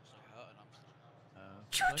legs also hurt and I'm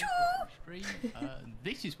still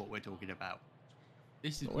This is what we're talking about.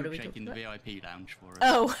 This is What are we Milkshake in the talking VIP lounge for us.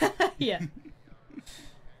 Oh, yeah.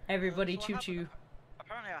 Everybody choo-choo.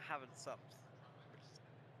 Apparently I haven't subbed.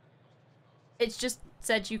 It's just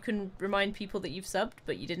said you can remind people that you've subbed,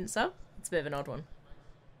 but you didn't sub. It's a bit of an odd one.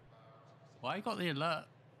 Well, I got the alert.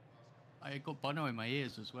 I got Bono in my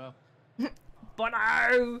ears as well.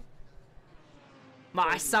 Bono!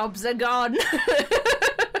 My subs are gone! Oh,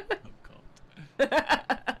 God.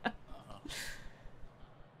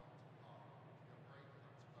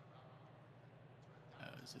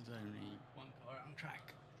 This is only one car on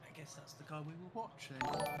track. I guess that's the car we were watching.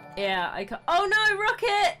 Yeah, I can't. Oh no,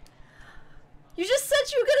 Rocket! You just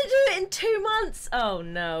said you were gonna do it in 2 months! Oh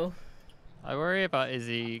no. I worry about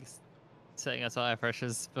Izzy setting our tire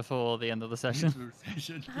pressures before the end of the session.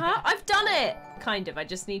 Huh? I've done it! Kind of, I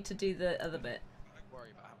just need to do the other bit. Don't worry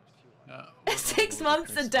about how much fuel. 6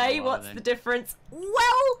 months a day, what's the difference?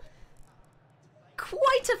 Well,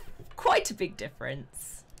 quite a big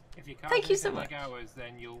difference. If you can't Thank you do so 10 much. hours,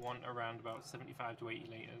 then you'll want around about 75 to 80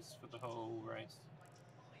 litres for the whole race.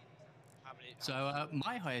 So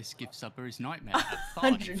my highest gift supper is Nightmare at 5.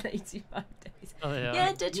 185 days. Oh, yeah.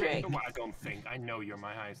 Yeah, did trick. Well, I don't think. I know you're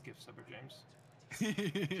my highest gift supper, James.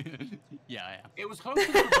 Yeah, I am. It was closer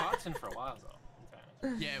to Barton for a while,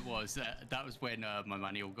 though. Yeah, it was. That was when my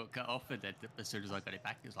money all got cut off, and then as soon as I got it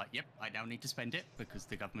back, it was like, yep, I now need to spend it because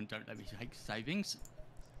the government don't let me take savings.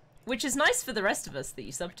 Which is nice for the rest of us that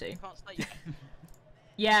you sub to. You can't stay.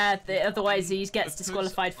 Yeah, otherwise he gets Because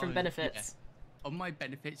disqualified from benefits. On my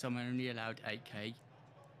benefits, I'm only allowed 8k.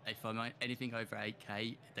 If I'm anything over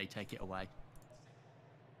 8k, they take it away.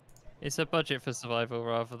 It's a budget for survival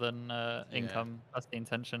rather than income. That's the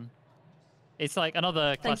intention. It's like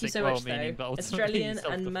another Thank you classic so role much, meaning, though. but Australian and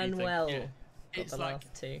self-defeating. Manuel Yeah. got It's the like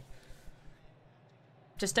last two.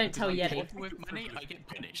 Just don't tell I Yeti. get with money, I get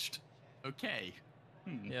punished. Okay.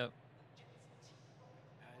 Yep.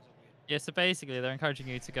 Yeah, so basically they're encouraging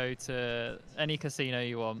you to go to any casino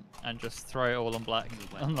you want and just throw it all on black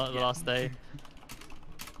on the last day.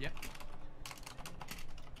 Yep.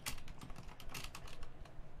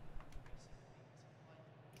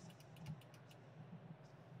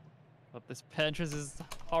 But this pit entrance is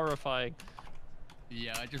horrifying.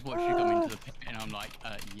 Yeah, I just watched you come into the pit and I'm like,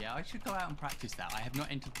 yeah, I should go out and practice that. I have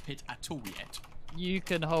not entered the pit at all yet. You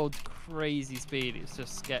can hold crazy speed, it's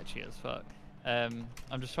just sketchy as fuck. I'm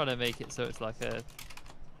just trying to make it so it's like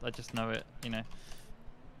I just know it, you know.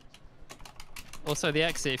 Also the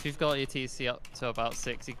exit, if you've got your TC up to about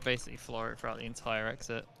 6, you can basically floor it throughout the entire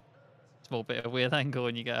exit. Small bit of weird angle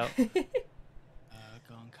when you get out.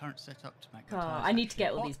 Go on current setup to make Oh, the tires I need to actually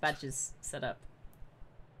get all hot. these badges set up.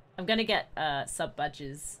 I'm gonna get sub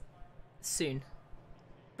badges soon,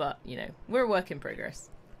 but you know, we're a work in progress.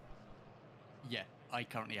 Yeah, I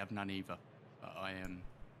currently have none either, but I am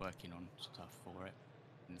working on stuff for it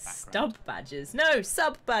in the background. Stub badges? No,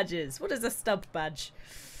 sub badges. What is a stub badge?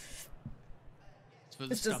 It's for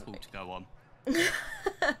the This doesn't stubble to go on.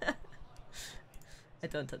 I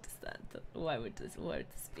don't understand. Why would this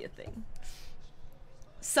be a thing?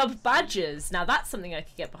 Sub badges. Now that's something I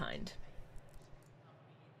could get behind.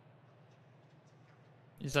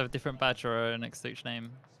 You just have a different badge or next to each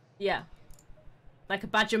name. Yeah. Like a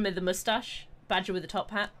badger with a mustache. Badger with a top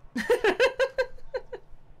hat.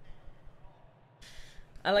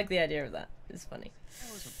 I like the idea of that. It's funny.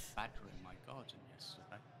 There was a badger in my garden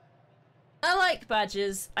yesterday. I like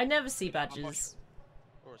badgers. I never see badgers.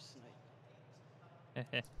 Or a snake.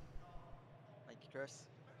 Thank you, Chris.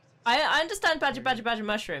 I understand badger,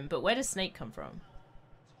 mushroom, but where does snake come from?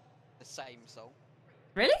 The same soul.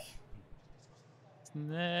 Really?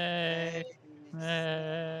 Snake.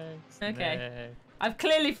 Snake. Okay. I've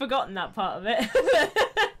clearly forgotten that part of it.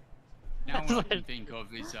 Now what I can think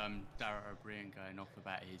of is Dara O'Brien going off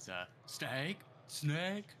about his snake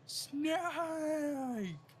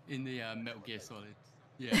in the Metal Gear Solid.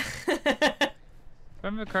 Yeah. If I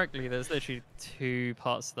remember correctly, there's literally 2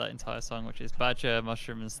 parts to that entire song, which is badger,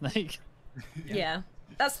 mushroom, and snake. Yeah.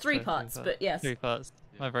 That's 3 So, parts, but yes. 3 parts.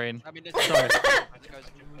 My brain. I mean, Sorry.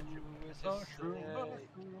 there's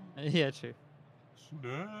Yeah, true.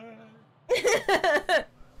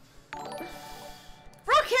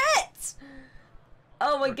 Rocket!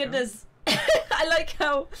 Oh my goodness. I like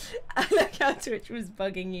how Twitch was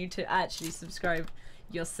bugging you to actually subscribe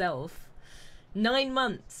yourself. 9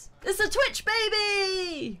 months. It's a Twitch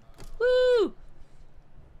baby! Woo!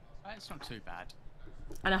 It's not too bad.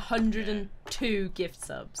 And 102 gift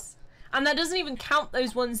subs. And that doesn't even count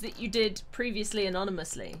those ones that you did previously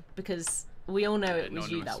anonymously, because we all know it was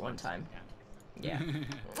you that one time. Yeah.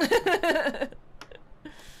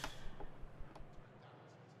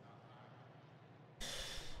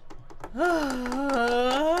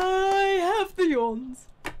 I have the yawns.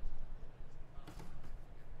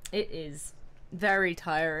 It is very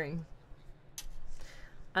tiring.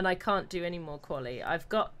 And I can't do any more quali. I've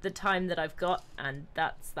got the time that I've got, and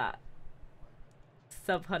that's that.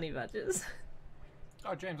 Sub honey badgers.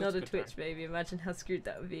 Oh, James, Not that's a good Twitch time. baby. Imagine how screwed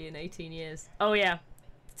that would be in 18 years. Oh yeah.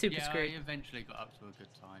 Super Yeah, screwed. I eventually got up to a good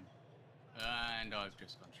time. And I've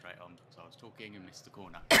just gone straight on because I was talking and missed the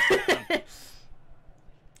corner.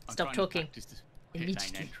 Stop talking. Pit Immediately.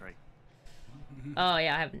 lane entry. Oh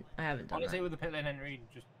yeah, I haven't done Honestly, that. with the pit lane entry,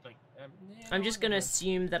 just like... yeah, I'm just gonna no.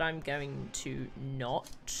 assume that I'm going to not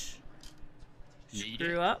Need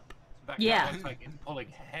screw it. up. That Yeah. guy looks like it's pulling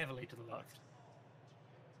heavily to the left.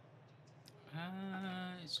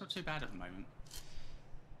 It's not too bad at the moment.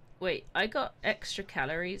 Wait, I got extra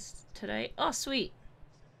calories today. Oh sweet.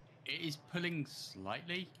 It is pulling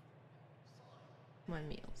slightly. My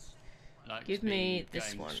meals. Like Give to be me this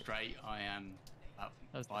going one. straight. I am up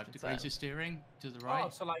That's 5 different degrees style. of steering to the right. Oh,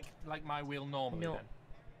 so like my wheel normally No. then.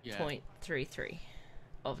 Yeah. 0.33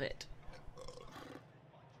 of it.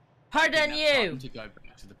 I didn't Pardon have you! time to go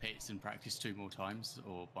back to the pits and practice 2 more times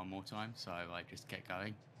or 1 more time, so I just kept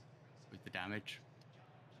going with the damage.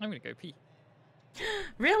 I'm gonna go pee.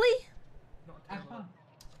 Really? Have fun.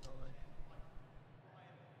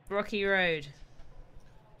 Rocky Road.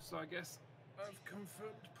 So I guess I've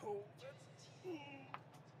confirmed Paul.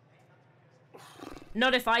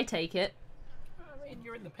 Not if I take it. I mean,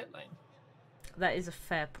 you're in the pit lane. That is a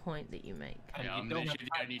fair point that you make. And Yeah, you I'm don't literally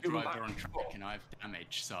have the only to do driver that on track before. and I have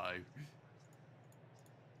damage, so...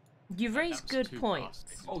 You've raised That was good too points.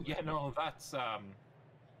 fast. Oh yeah, no, that's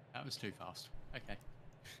That was too fast. Okay.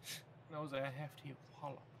 that was a hefty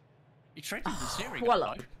wallop. You traded the steering.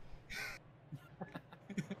 wallop.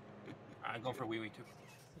 though. I'm going for a wee too.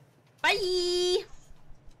 Bye!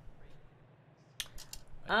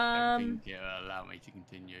 I don't think it'll allow me to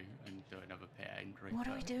continue and do another pit entry. What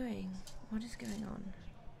are we so doing? What is going on?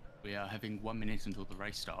 We are having 1 minute until the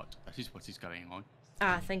race starts. That is what is going on.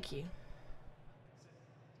 Ah, thank you.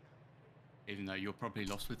 Even though you're probably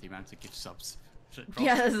lost with the amount of gift subs. that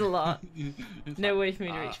Yeah, dropped. there's a lot. It's No like, way for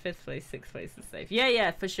me to reach 5th place, 6th place is safe.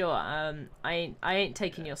 Yeah, for sure. I ain't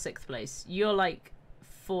taking your 6th place. You're like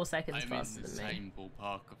 4 seconds I'm faster in the than me. same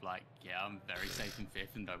ballpark of like, yeah, I'm very safe in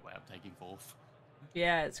 5th and no way I'm taking 4th.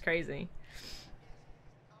 Yeah, it's crazy.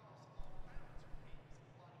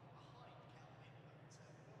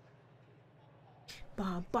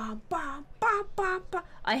 Ba, ba, ba, ba, ba, ba.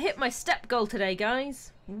 I hit my step goal today,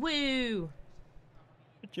 guys. Woo!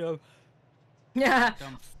 Good job. Yeah.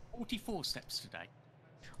 Done 44 steps today.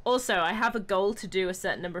 Also, I have a goal to do a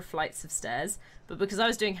certain number of flights of stairs, but because I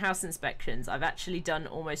was doing house inspections, I've actually done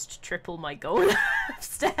almost triple my goal of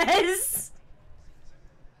stairs.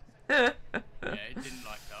 Yeah, it didn't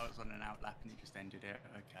like that. I was on an outlap and it just ended it.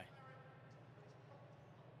 Okay.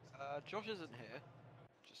 Josh isn't here.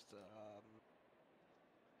 Just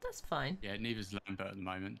That's fine. Yeah, neither's Lambert at the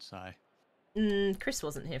moment, so. Chris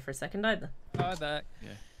wasn't here for a second either. Hi back. Yeah.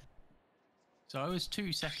 So I was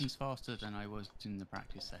 2 seconds faster than I was in the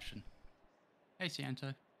practice session. Hey,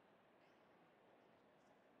 Cianto.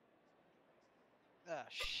 Ah,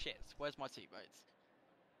 shit. Where's my teammates?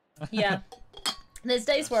 Yeah. There's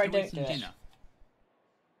days where I Still don't do eating it. dinner.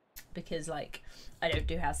 Because, like, I don't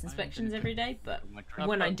do house inspections every day, but My drink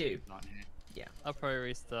when I is do. not here. Yeah. I'll probably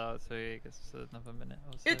restart, so I guess it's another minute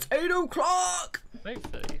or so. It's 8 o'clock!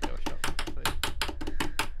 Hopefully, it'll show up.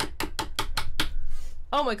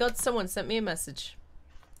 Oh my god, someone sent me a message.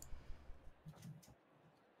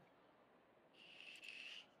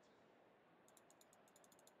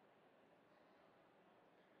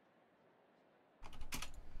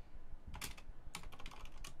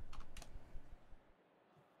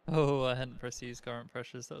 Oh, I hadn't pressed use current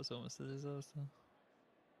pressures. That was almost a disaster.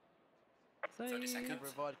 30 seconds.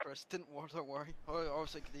 Revive Chris. Don't worry. I was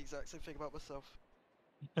thinking the exact same thing about myself.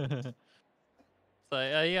 So,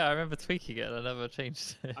 yeah, I remember tweaking it and I never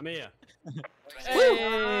changed it. I'm here.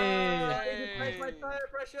 Hey! My tire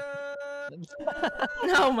pressure!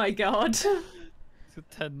 Oh my god. 10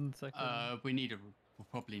 seconds. We'll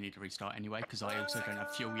probably need to restart anyway, because I also don't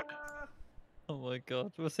have fuel yet. Oh my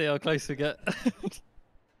god. We'll see how close we get.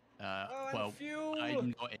 Well, fuel!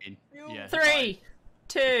 I'm not in. Yeah. 3,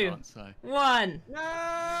 2, So. 1. No!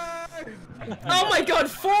 Oh my god,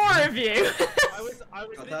 4 of you! I was Oh,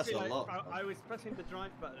 that's literally a lot. I was pressing the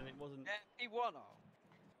drive button and it wasn't. He won.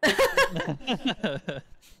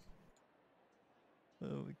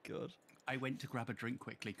 Oh my god. I went to grab a drink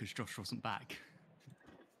quickly because Josh wasn't back.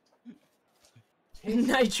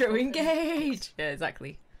 Nitro engage! Yeah,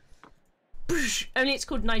 exactly. Only it's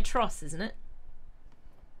called nitros, isn't it?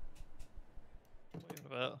 What are you on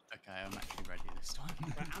about? Okay, I'm actually ready this time.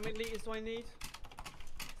 Right, how many litres do I need?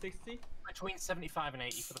 60? Between 75 and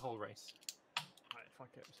 80 for the whole race. Right, fuck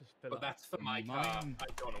it, let's just fill But up. that's for my car. I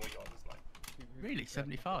don't know what yours is like. Really?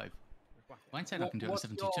 75? Mine said I can do it at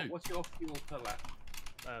 72. What's your fuel per lap?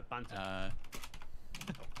 Banter.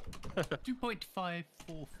 2.544.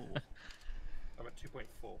 I'm at 2.45.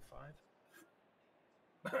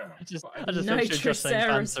 I just But picture Josh saying Nitroceros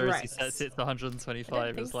banter as he Rex. sets it to 125. I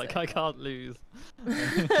don't It's think like, so. I can't lose.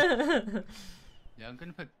 Yeah, I'm going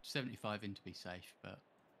to put 75 in to be safe, but...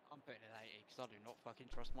 I'm putting it at 80 because I do not fucking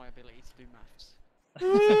trust my ability to do maths.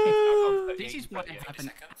 This is why I 80 have an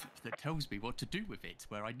seconds. app that tells me what to do with it,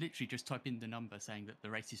 where I literally just type in the number saying that the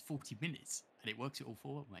race is 40 minutes, and it works it all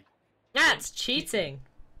for me. That's cheating.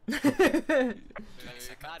 30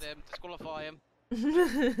 Add him, disqualify him.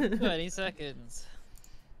 20 seconds.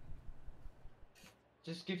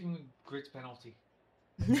 Just give him a grid penalty.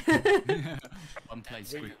 One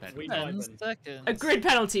place group bed. 10 seconds. A grid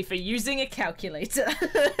penalty for using a calculator.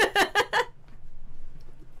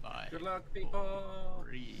 5, Good luck, people.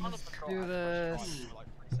 3, Do this.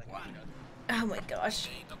 Oh my gosh.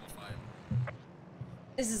 double five.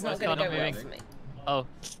 This is Why not is going to it go not well moving? for me. Oh.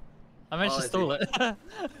 I managed to Oh, stall it.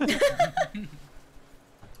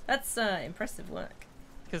 That's impressive work.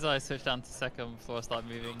 Because I switched down to second before I started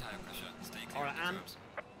moving. Tire pressure. Stay clear Alright, of and curves.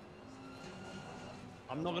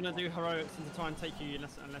 I'm not gonna do heroics and to try and take you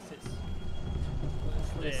unless it's.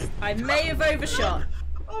 I may have overshot.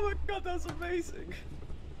 Oh my god, that's amazing.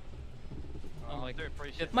 Oh my god.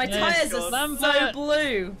 My Yes, tyres are so Lambert.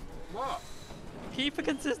 blue. What? Keep a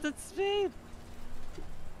consistent speed.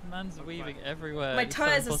 Man's weaving everywhere. My It's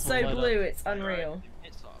tyres are impossible so to line up. blue, it's unreal.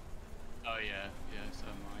 It's up. Oh yeah, so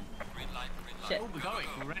am Green light, green light. Shit. I. Oh, we're going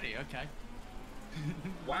already, okay.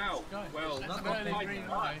 Wow. Go. Well, Let's that's go, not my green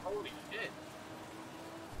car. light. Holy shit.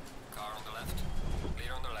 Car on the left.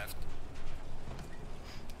 Clear on the left.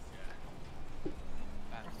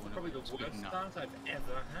 Probably the worst start I've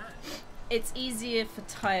ever had. It's easier for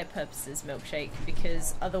tyre purposes, Milkshake,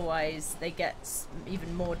 because otherwise they get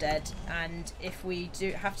even more dead, and if we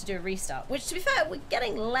do have to do a restart, which to be fair, we're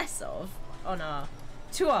getting less of on our,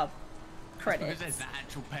 to our Because credit. there's an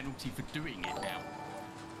actual penalty for doing it now.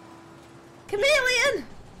 Chameleon!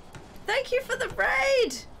 Thank you for the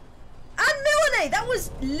raid! And Milane! That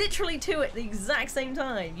was literally 2 at the exact same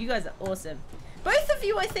time. You guys are awesome. Both of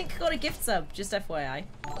you, I think, got a gift sub, just FYI.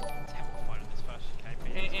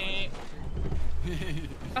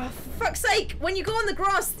 Oh, for fuck's sake! When you go on the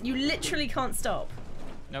grass, you literally can't stop.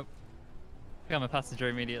 Nope. Become a passenger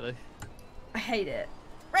immediately. I hate it.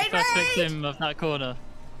 Raid, First raid! victim of that corner.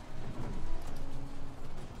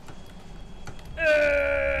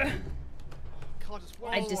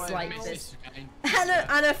 I dislike missed this. again.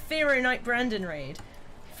 And a Pharaoh Knight Brandon raid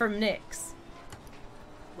from Nyx.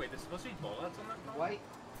 Wait, there's supposed to be bullets on that car? Wait.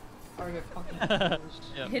 Are the fucking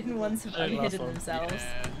Yeah. Hidden ones have Don't last unhidden long. themselves.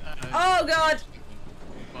 Yeah, Oh god!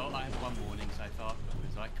 Well, I had one warning so far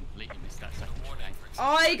because I completely missed that second chicane.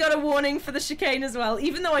 I got a warning for the chicane as well,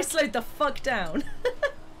 even though I slowed the fuck down.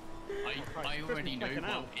 I already knew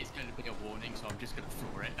well, it's going to be a warning, so I'm just going to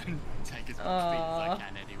floor it and take as much speed as I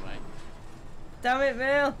can anyway. Damn it,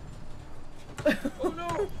 Bill! Oh no!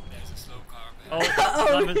 There's a slow car Oh,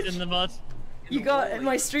 behind. Lammers in the mud. You got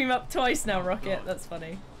my stream up twice now, Rocket. That's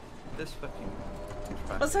funny. This fucking.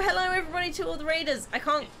 Also, hello everybody to all the raiders. I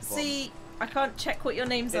can't see. I can't check what your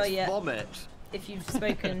names are It's yet. vomit. If you've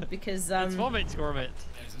spoken, because It's vomit, Gromit.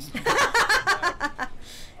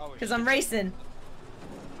 because I'm racing.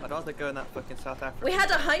 I'd rather go in that fucking South Africa. We had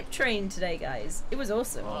a hype train today, guys. It was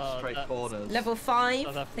awesome. Oh, straight that's- corners. Level 5. South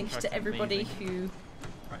African Thanks track's to everybody amazing. who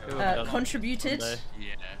Done it contributed. someday.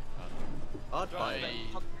 Yeah. I'd buy Right,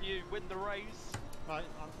 it. help you win the race. Right,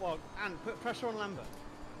 well, and put pressure on Lambert.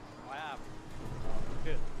 I am.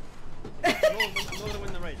 Good. I'm not gonna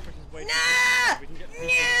win the race. Pressure's way too Nah! big. We can get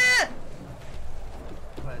Yeah!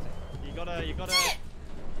 Where is it? You gotta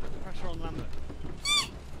put the pressure on Lambert.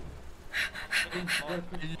 Hello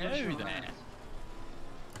there.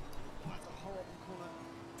 That's a horrible corner.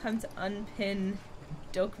 Time to unpin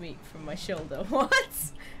dog meat from my shoulder. What?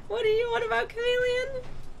 What are you on about, Chameleon?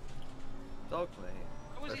 Dog meat.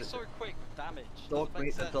 How was he so quick with damage? Dog Doesn't make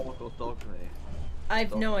meat, the sense. dog or dog meat? I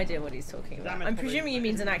have no idea what he's talking about. Damn it, I'm probably presuming he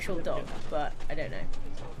means an actual dog, but I don't know.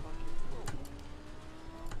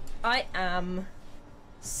 I am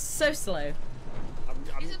so slow.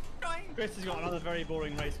 Chris has got another very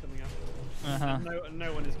boring race coming up. Uh-huh.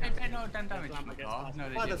 No one is Hey, counting. no, don't damage Lambert my gets car. past. No,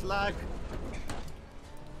 they Why does didn't. lag?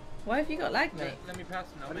 Why have you got lag, mate? Let me pass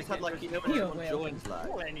now. I just had like, you know when You're someone way joins lag?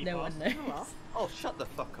 Not any No one faster. knows. Oh, shut the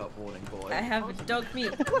fuck up, warning boy. I have a dog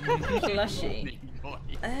meat plushie. Oh.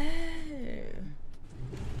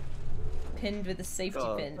 Pinned with a safety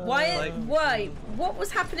God. pin. Like- Why? What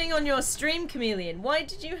was happening on your stream, Chameleon? Why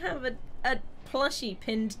did you have a plushie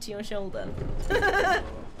pinned to your shoulder? I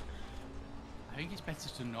think it's better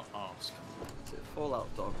to not ask. Is it Fallout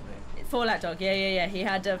dog meat? Fallout dog, yeah. He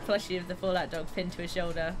had a plushie of the Fallout dog pinned to his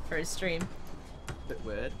shoulder for his stream. Bit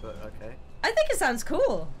weird, but okay. I think it sounds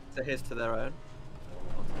cool. So here's to their own.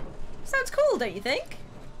 Sounds cool, don't you think?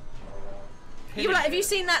 You like? Have you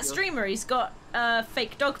seen that streamer? He's got a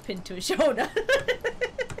fake dog pinned to his shoulder.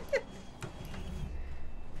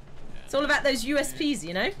 It's all about those USPs,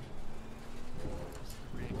 you know.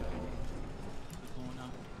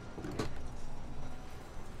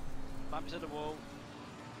 Bump to the wall.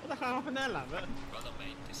 What the hell happened there, Lambert? Well done,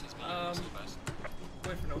 mate. This is me. This is the best.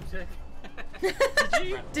 Wait for no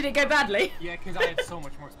check. Did it go badly? Yeah, because I had so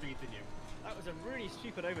much more speed than you. That was a really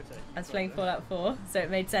stupid overtake. I was playing Fallout 4, so it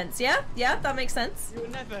made sense. Yeah, that makes sense. You were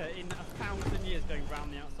never in 1,000 years going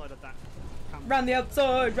round the outside of that. Camp. Round the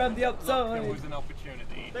outside, round the Look, there outside. was an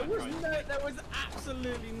opportunity. There I was tried. there was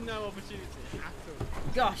absolutely no opportunity at all.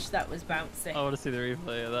 Gosh, that was bouncy. I want to see the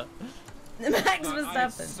replay of that. Max Look, I had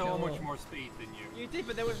Verstappen. so much more speed than you. You did,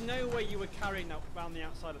 but there was no way you were carrying that round the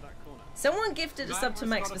outside of that corner. Someone gifted a sub to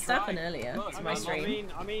Max Gotta Verstappen try. earlier Look, to my stream.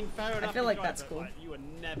 I mean, fair enough. feel you like tried, that's but, cool. Like, you were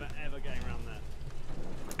never ever going around there.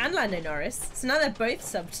 And Lando Norris. So now they're both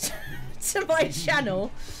subbed to my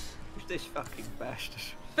channel Who's this fucking bastard?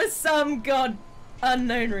 for some god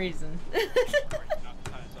unknown reason.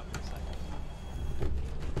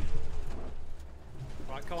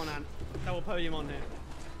 Right, come on, Anne. Double podium on here.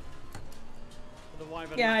 For the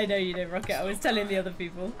Wyvern. Yeah, I know you did, Rocket. I was telling the other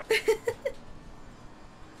people.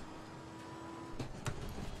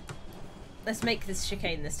 Let's make this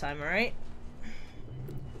chicane this time, alright?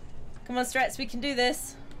 Come on, Strats, we can do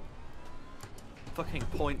this. Fucking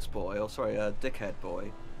points boy, or sorry, dickhead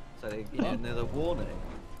boy. So they, you know, another warning.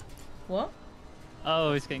 What?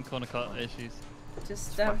 Oh, he's getting corner cut issues.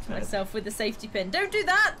 Just stabbed myself with the safety pin. Don't do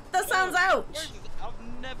that! That sounds ouch! I've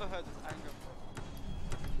never heard this anger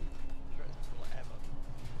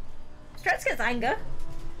from Strats gets anger.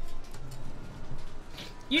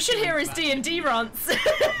 You should hear his D&D rants.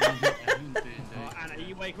 Oh, Anna, are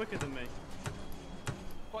you way quicker than me?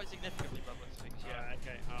 quite significantly, but Yeah,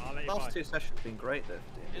 okay. I'll let you Last by. 2 sessions have been great though.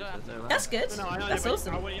 You don't have There's to- no That's good. No, I know, That's but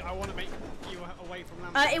awesome. I want to make you away from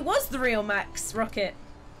Lambert. It was the real Max Rocket.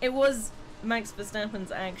 It was Max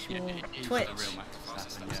Verstappen's actual Twitch.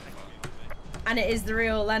 And it is the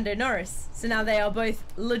real Lando Norris. So now they are both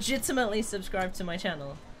legitimately subscribed to my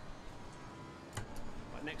channel.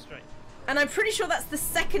 Right, next straight. And I'm pretty sure that's the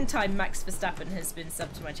second time Max Verstappen has been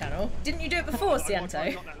subbed to my channel. Didn't you do it before,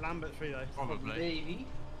 Cianto? Not that Lambert tree though. Probably. Maybe.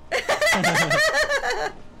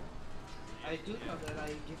 I do know that I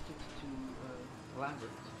gifted to Lambert.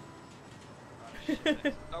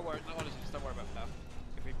 Don't worry, honestly, just don't worry about that.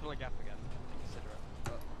 If we pull a gap again, consider it.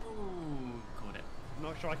 But... Ooh, caught it. I'm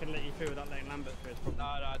not sure I can let you through without letting Lambert through.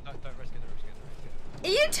 No, don't risk it, don't risk it, don't risk it.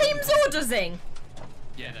 Are you teams ordersing?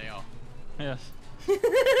 Yeah, they are. Yes.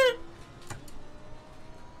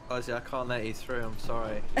 Ozzy, I can't let you through. I'm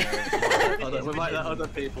sorry. We might let other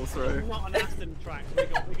people through. It's not an Aston track. So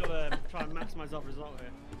we got to try and maximise our result here.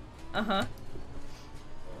 Uh-huh.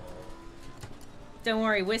 Don't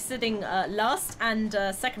worry, we're sitting last and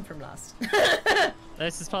second from last.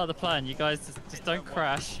 This is part of the plan. You guys just don't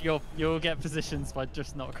crash. You'll get positions by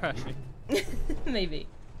just not crashing. Maybe.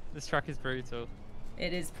 This track is brutal.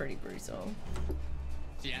 It is pretty brutal.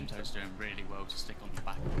 Cianto's doing really well to stick on the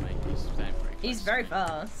back of me. He's staying pretty close. He's very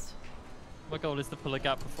fast. My goal is to pull a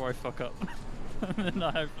gap before I fuck up. And then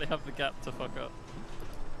I hopefully have the gap to fuck up.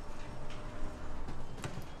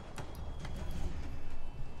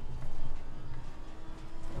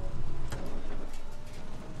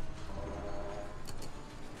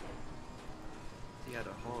 He had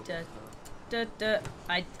a horrible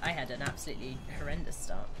I had an absolutely horrendous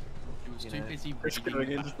start. He was too busy just reading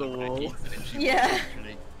going into the back wall. pages than she was Yeah.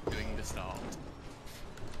 actually doing the start.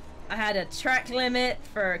 I had a track limit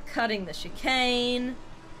for cutting the chicane.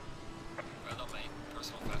 Well done, mate.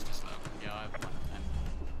 Personal fastest lap. Yeah, I've won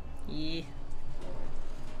 10. Yeah.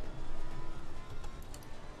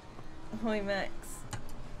 Ahoy, Max.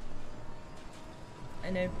 I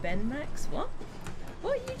know Ben Max. What?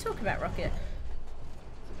 What are you talking about, Rocket?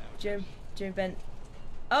 Joe Ben.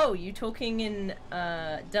 Oh, you talking in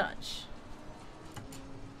Dutch?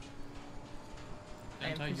 I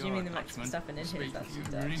am presuming the Max stuff in his that's in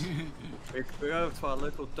Dutch. We go over to our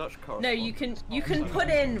local Dutch correspondent. No, you can put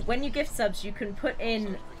in when you gift subs. You can put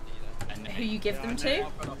in who you give them to.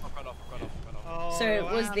 Oh, So it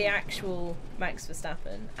was the actual Max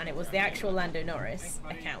Verstappen, and it was the actual Lando Norris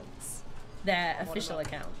accounts, their official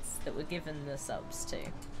accounts that were given the subs to.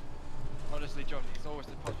 Honestly, John, it's always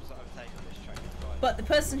the possible that I've taken on this track. But the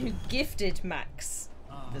person who gifted Max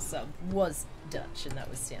the sub was Dutch, and that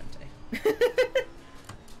was Cianto.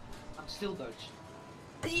 I'm still Dutch.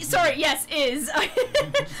 Sorry, yes, is.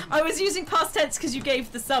 I was using past tense because you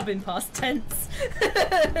gave the sub in past tense.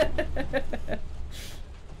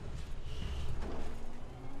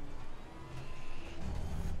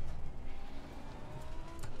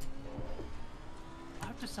 I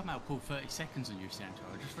have to somehow pull 30 seconds on you, Santo.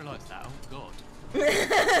 I just realised that. Oh, God.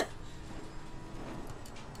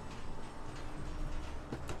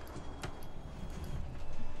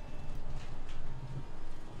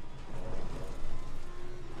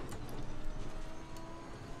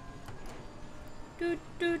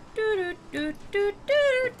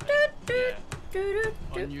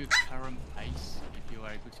 On your current pace, if you're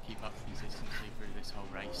able to keep up consistency through this whole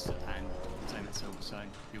race and same as Silverstone,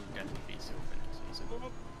 you'll definitely be silver next season.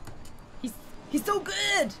 He's so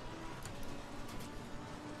good.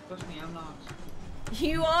 Trust me, I'm not.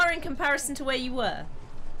 You are in comparison to where you were.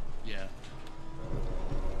 Yeah.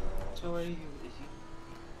 So are you, is he?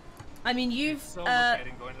 I mean, you've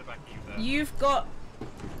got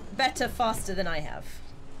better faster than I have.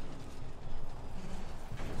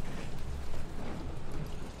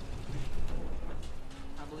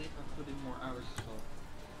 I believe I put in more hours as well.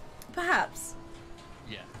 Perhaps.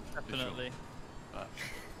 Yeah, Definitely. Sure. But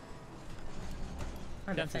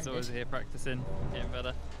I'm Chances always offended. here practicing, getting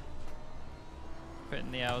better.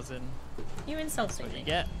 Putting the hours in. You're insulting What me. you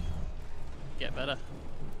get better.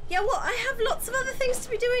 Yeah, well, I have lots of other things to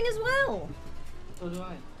be doing as well. So do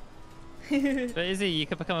I. But Izzy, you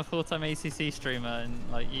could become a full-time ACC streamer and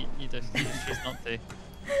like you just choose not to.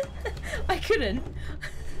 I couldn't.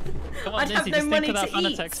 Come on, I'd have Izzy, no just money think of that to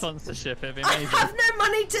eat. Fanatec sponsorship, it'd be I amazing. have no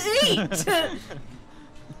money to eat.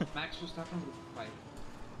 Max Verstappen with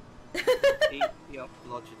 5. Eat up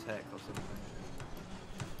Logitech or something.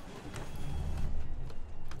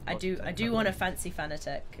 I do want a fancy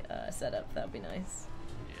Fanatec setup. That'd be nice.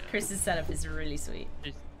 yeah. Chris's setup is really sweet.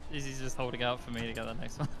 Izzy's just holding out for me to get the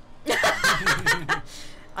next one.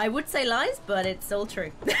 I would say lies, but it's all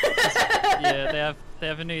true. Yeah, they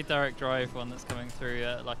have a new direct drive one that's coming through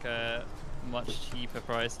at like a much cheaper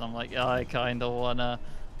price, and I'm like, yeah, I kinda wanna.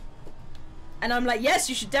 And I'm like, yes,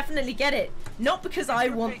 you should definitely get it. Not because I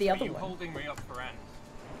Your want pace, the but other you one. holding me up for ends.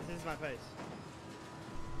 This is my face.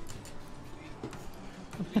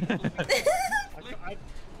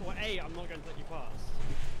 Well, A, I'm not going to let you pass.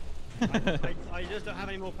 I just don't have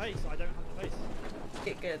any more pace. I don't have the pace.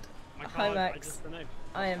 Okay, good. I Hi, can't, I Max. just don't know.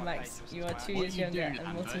 I am Max. You are 2 What years are you younger doing, and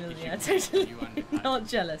Amber? multi-millionaire. If you Totally you understand. not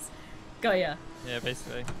jealous. Got ya. Yeah,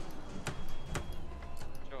 basically.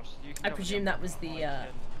 Josh, you can I cover presume the that was other the one.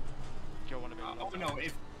 Joe wanna be Oh no, if at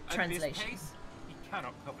this translation. pace,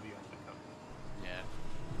 cannot cover the undercut.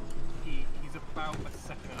 Yeah. He's about a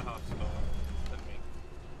second and a half slower than me.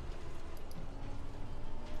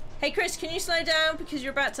 Hey Chris, can you slow down because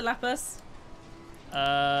you're about to lap us?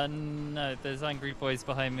 No, there's angry boys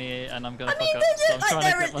behind me, and I'm gonna I fuck mean, up. they So look I'm like trying to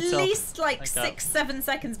they're get at myself least like back up. 6-7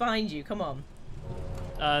 seconds behind you. Come on.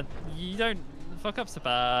 You don't fuck ups are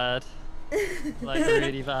bad, like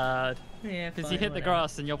really bad. Yeah, Because fine, you hit the whatever.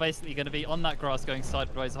 grass, and you're basically going to be on that grass going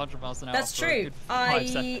sideways 100 miles an hour. That's for a true. good 5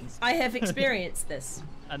 seconds. I have experienced this.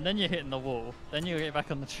 And then you're hitting the wall. Then you get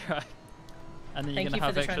back on the track. And then you're Thank going you to for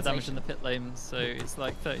have the extra damage in translation. the pit lane, so it's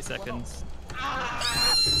like 30 seconds.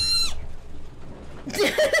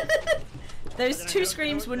 Those two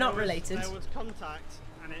screams were not related. There was contact,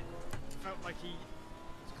 and it felt like he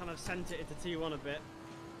kind of sent it into T1 a bit,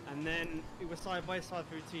 and then it was side by side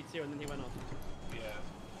through T2, and then he went off. Yeah,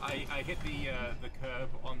 I hit the curb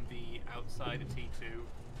on the outside of T2,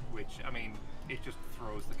 which, I mean, it just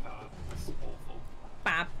throws the car. It's awful.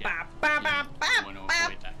 Ba Yeah. ba ba ba You ba want to ba.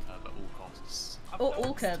 avoid that curve at all costs.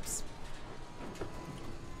 All curbs.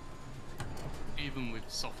 Even with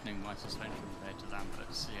softening my suspension compared to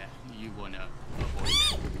Lambert's, yeah, you want to avoid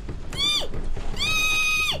it.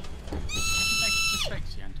 Make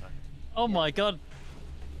mistakes, Yanto. Oh my god.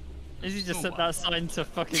 Izzy just Oh, sent that sign to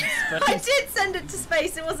fucking I space. did send it to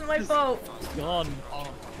space. It wasn't my fault. Gone.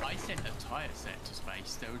 Oh, I sent a tyre set to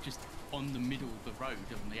space. They were just on the middle of the road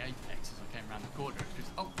on the apex as I came around the corner. It was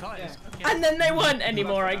just, oh, tyres. Okay. And then they weren't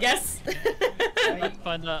anymore, I guess.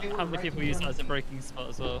 Find out how many people use that as a braking spot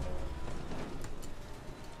as well.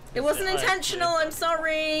 It wasn't I intentional. actually- I'm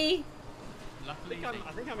sorry. Luckily, I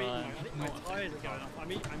think I'm eating. I think my Not tyres are going off.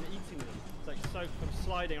 I'm eating them. It's like so. I'm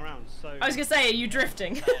sliding around. So I was gonna say, are you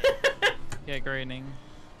drifting? Yeah, greening.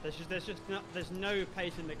 there's no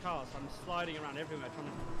pace in the car, so I'm sliding around everywhere trying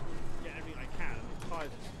to get everything I can. And the tyres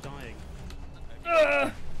are just dying.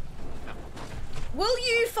 Ugh. Will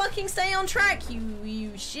you fucking stay on track, you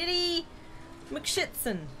shitty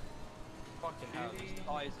McShitson? Fucking hell, these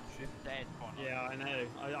tyres are just dead, Connor. Yeah, I know.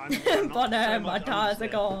 I'm not But so my much tires are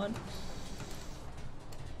understeer. gone.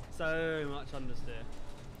 So much understeer.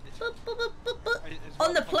 Boop, boop, boop, boop, boop. It's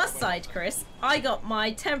On the one plus fucking side, way. Chris, I got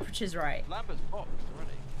my temperatures right. Lambert's boxed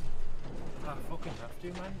already. I fucking have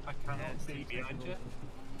to, man. I cannot see behind you.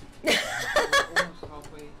 We're almost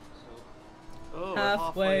halfway, so Oh, we're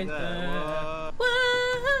Halfway halfway there. there. Whoa.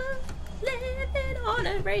 Whoa, living on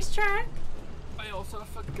a racetrack. I also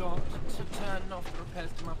forgot to turn off the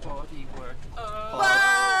repairs to my body work.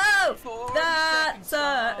 Whoa, 40 that's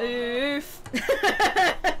seconds a oof.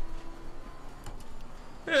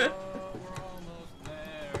 Oh, we're almost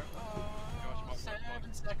there. Oh, 7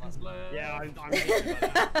 seconds left. Yeah, I'm hating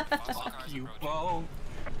that. Fuck you both.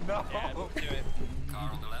 No. Yeah, We'll do it.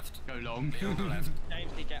 Car on the left. go long. Clear on the left.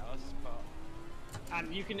 James did get us, but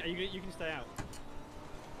And you can stay out.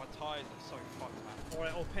 my tyres are so fucked,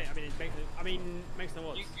 man. Or pit. I mean, makes no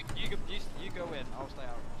odds. You go in. I'll stay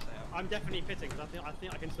out. I'll stay out. I'm definitely pitting because I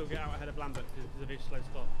think I can still get out ahead of Lambert because of his slow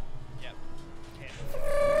stop. Yep.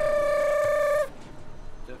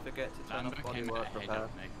 Don't forget to turn Lambert off came bodywork ahead repair.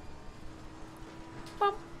 of me.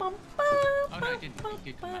 Bum, bum, Oh bum, no, he didn't.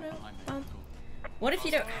 He did come out bum, behind me. bum. Cool. What if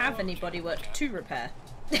you don't have any bodywork to repair?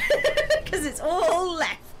 Because it's all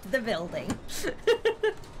left the building. The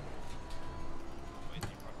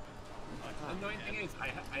annoying thing is, I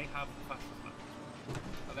have the fastest lap.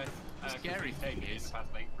 Unless, The scary thing in is- the past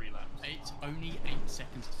like 3 laps. It's only 8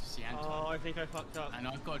 seconds to Sianto, Oh, I think I fucked up. and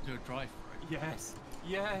I've got to do a drive for it. Yes,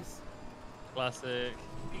 yes. Classic.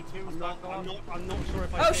 P2 was I'm back on. not sure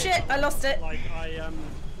if I. Oh did, shit, but, I lost it. Like I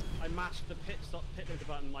mashed the pit limiter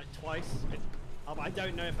button like twice. I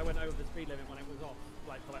don't know if I went over the speed limit when it was off,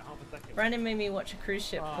 like for like half a second. Brandon made me watch a cruise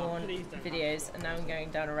ship Oh, porn please don't videos, and now I'm going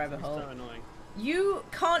down a rabbit It's hole. so annoying. You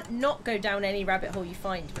can't not go down any rabbit hole you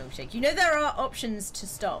find, Milkshake. You know there are options to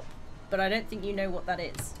stop, but I don't think you know what that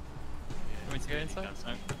is. Want me to go inside?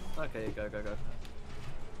 No. Okay, go.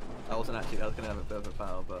 I was gonna have a bit of a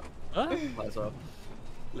battle, but Ah. might as well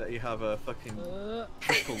let you have a fucking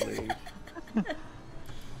triple lead.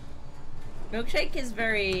 Milkshake is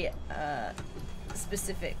very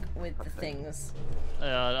specific with the things.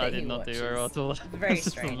 Yeah, I that he did not do very well at all. watches. Very It's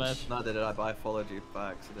just a strange. mess. Neither did I, but I followed you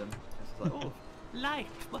by accident. It's like, oh,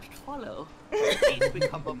 like must follow.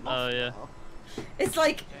 Become a Oh, yeah. It's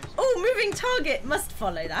like, oh, moving target must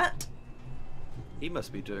follow that. He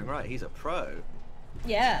must be doing right. He's a pro.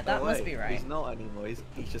 Yeah, No that must way, be right. He's not anymore. He's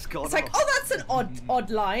just gone It's like, off. oh, that's an odd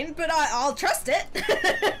line, but I'll trust it.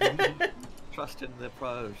 Trust in the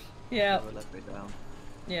pros. Yeah. Never let me down.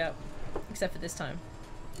 Yeah, except for this time.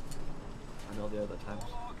 And all the other times.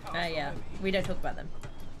 Yeah, we don't talk about them.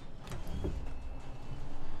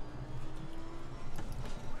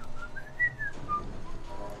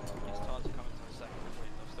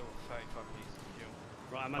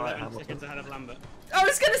 Right, I'm Right, 11 seconds ahead of Lambert. I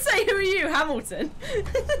was gonna say, who are you, Hamilton?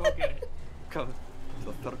 Okay. Come to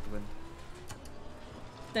the third win.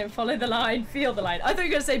 Don't follow the line, feel the line. I thought you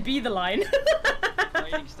were gonna say be the line.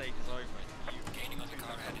 Training stage is over. You Gaining on the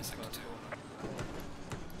car ahead in sector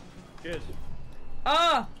 2. Good.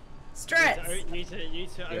 Oh, Stretch. You need to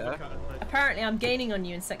Yeah. overcut. Apparently, I'm gaining on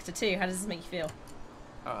you in sector 2. How does this make you feel?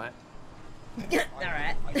 Alright.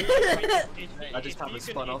 Alright. I just haven't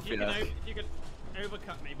spun off yet. If you can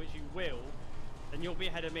overcut me, which you will, then you'll be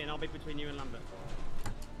ahead of me and I'll be between you and Lambert.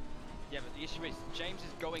 Yeah, but the issue is James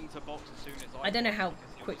is going to box as soon as I don't know how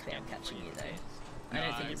quickly I'm catching you, though. I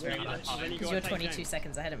don't think it's very much, because you're 22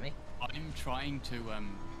 seconds ahead of me. I'm trying to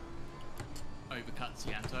overcut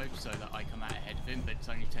Cianto so that I come out ahead of him, but it's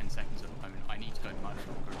only 10 seconds at the moment. I need to go much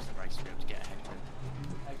longer as the race to be able to get ahead of him.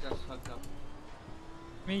 I just hooked up.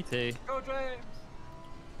 Me too. Go James!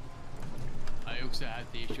 I also have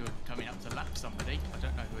the issue of coming up to lap somebody. I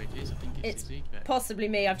don't know who it is. I think it's Izzy, but Possibly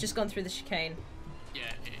me. I've just gone through the chicane. yeah,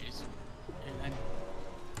 it is. And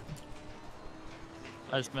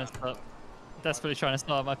I just messed up. Desperately trying to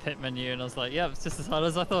start my pit menu, and I was like, yeah, it's just as hard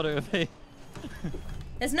as I thought it would be.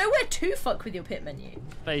 There's nowhere to fuck with your pit menu.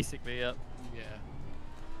 Basically, yep. yeah.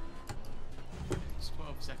 It's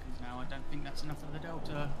 12 seconds now. I don't think that's enough of the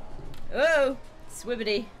delta. Oh,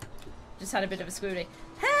 swibbity. Just had a bit of a squibbity.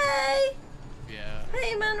 Hey! Yeah.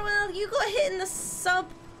 Hey, Manuel, you got hit in the sub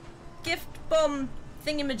gift bomb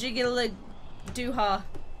thingamajiggle dooha.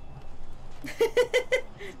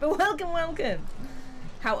 But welcome, welcome.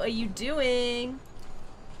 How are you doing?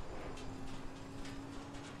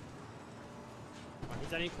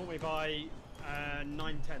 He's only caught me by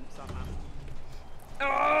 9/10 somehow.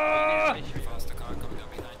 Oh! Faster car coming up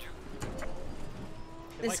behind you.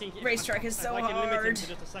 This racetrack is so if I can limit him hard. to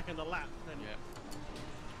just a second a lap, then Yeah.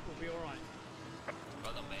 we'll be alright.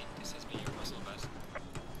 Well done, mate. This has been your personal best.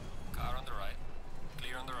 Car on the right.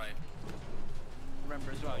 Clear on the right.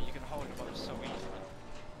 Remember as well, you can hold the boat so easily.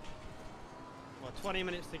 Well, 20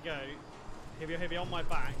 minutes to go. He'll be on my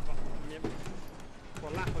back, but for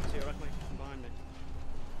a lap or two, I reckon he'll come behind me.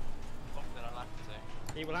 What did I laugh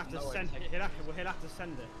to? He will have to No, send. take it. He'll have to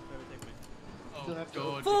send it. Whoever take me. Still have to-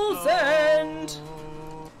 God. Full send!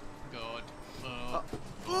 Oh, God.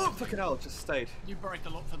 Oh, fucking hell, just stayed. You break a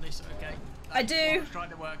lot for this, okay? I That's what do. I was trying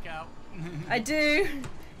to work out. I do.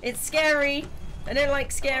 It's scary. I don't like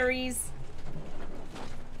scaries.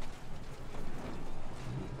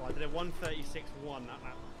 Well, I did a 1:36.1 that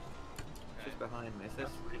lap. She's behind me. Is this?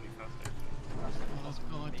 Really fast. Oh,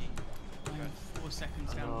 God. I'm 4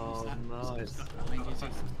 seconds down. Oh, What's that? nice. Stuck behind Izzy.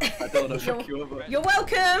 I don't want to fuck you over. You're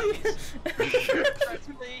welcome!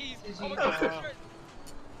 Please! Oh my god!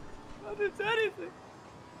 I didn't say anything.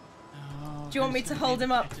 Oh, Do you want me who's to gonna hold be him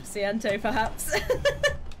the up, better- Cianto, perhaps?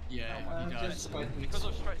 Yeah, he does. just fight me. Because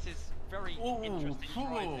of Stretch's very Oh, interesting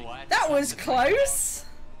driving. That was close!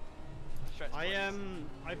 Stretch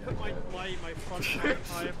I put my front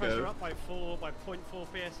tire pressure up by 0.4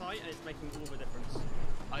 psi, and it's making all the difference.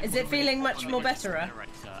 I Is was it feeling already much on more the better?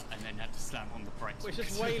 accelerator and then had to slam on the brakes. Which is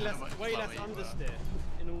because way of less how much way less slower you were. understeer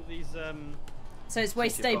in all these So it's way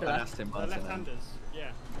You've got an stabler. Aston Martin then. left-handers.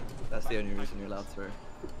 Yeah. That's the only reason you're allowed through.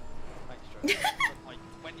 Thanks, Stretch. Like,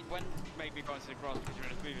 when maybe going to the grass because you're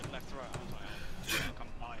in a smooth left to right, I was like, oh, I'm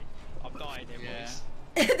dying. I've died here, Yeah.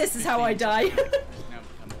 boys. This is how I die. It's now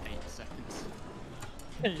become 8 seconds.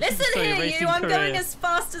 Listen Saw your here, racing you! I'm going career. as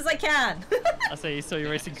fast as I can! I say you saw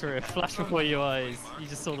your racing career flash before your eyes. You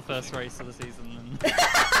just saw the first race of the season. And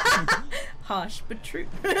Harsh, but true.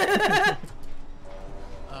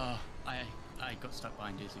 I got stuck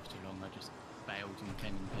behind Izzy for too long. I just bailed and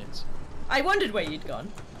came in pits. I wondered where you'd gone.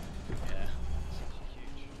 Yeah.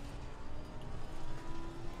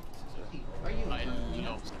 Are you? I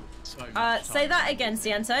lost so much Say time. that again,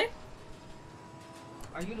 Cianto.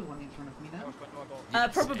 Are you the one in front of me now?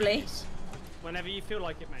 Yes, Probably. it is. Whenever you feel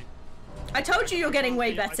like it, mate. I told you you're getting way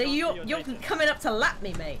I can't better. see You're your you're data. coming up to lap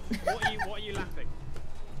me, mate. What are you lapping?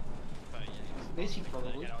 Daisy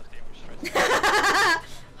probably. Yeah, I was getting with Stretch.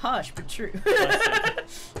 Harsh, but true.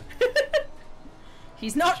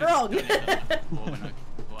 He's not wrong. When I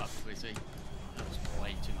caught up with Izzy, that was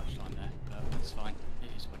way too much time there, but it's fine. It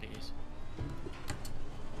is what it is.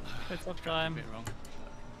 it's off A time. bit wrong, but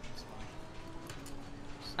it's fine.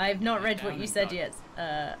 I've not read Down what you and said go. yet,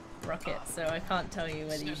 Rocket, so I can't tell you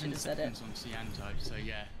whether you should have said it. 7 seconds on Cianto, so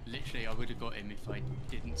yeah, literally I would have got him if I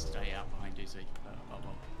didn't stay out behind Izzy. But, oh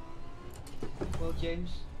well. Well, James.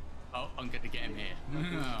 Oh, I'm going to get him here.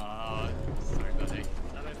 Oh, sorry, buddy.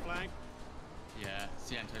 Yellow flag. Yeah,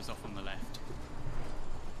 Cianto's off on the left.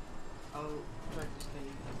 I'll try to stay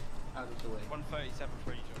out of the way. 137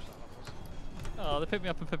 for you, Josh, that was. Oh, they picked me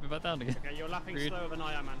up and put me back down again. Okay, you're lapping Rude. slower than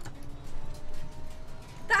I am, man.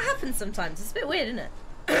 That happens sometimes. It's a bit weird, isn't it?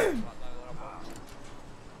 You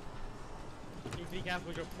need to be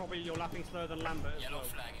careful. You're lapping slower than Lambert as Yellow well.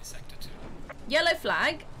 flag in sector 2. Yellow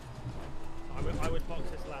flag. I would box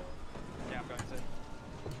this lap. Yeah, I'm going to.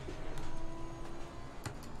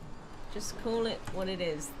 Just call it what it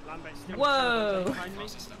is. Lambert's still Whoa. behind me.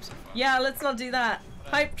 Fastest lap so far. Yeah, let's not do that.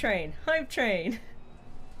 Hype train. Hype train.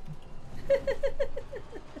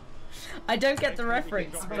 I don't get the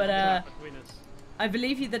reference, but I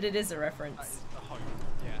believe you that it is a reference. The hope.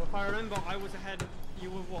 Yeah. Well, if I remember, I was ahead. You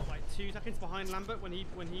were what, like 2 seconds behind Lambert when he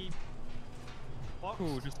boxed?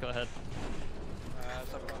 Ooh, just got ahead.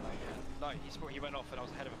 Something like that, yeah. No, he went off and I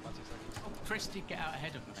was ahead of him by 2 seconds. Oh, Chris did get out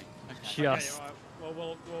ahead of me. Okay. Just. Okay, alright.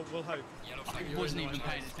 Well, we'll hope. Yellow I flag. wasn't even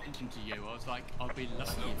paying attention to you. I was like, I'll be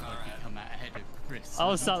lucky if I could come out ahead of Chris. I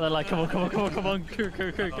was sat there like, come on, come on, come on, come on, go,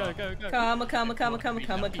 go, go, go, go, go. Come on.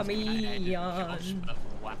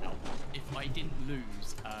 Wow. If I didn't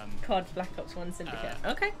lose, COD Black Ops 1 Syndicate.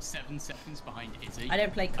 Okay. 7 seconds behind Izzy, I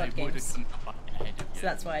don't play COD I would games. have come up ahead of you. So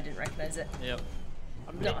that's why I didn't recognise it. Yep.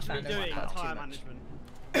 I'm Not a fan literally of doing that tyre too much. management.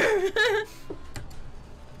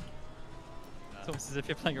 It's almost as if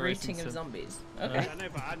you're playing a racing Routing of sim. zombies. Yeah, Okay. I know,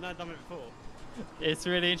 but I've not done it before. It's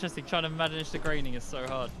really interesting. Trying to manage the graining is so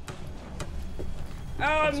hard.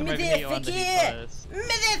 Oh, So maybe Neo underneath players.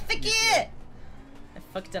 Motherfucker! I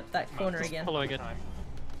fucked up that corner Just again. following a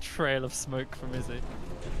trail of smoke from Izzy.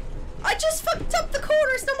 I just fucked up the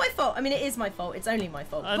corner. It's not my fault. I mean, it is my fault. It's only my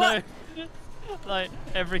fault. I But know. Like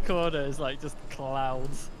every corner is like just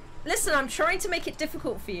clouds. listen, I'm trying to make it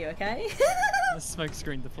difficult for you, okay? The smoke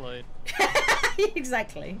screen deployed.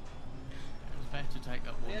 Exactly. It was better to take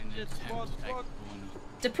up one Yeah, than to just attempt to take squad. one.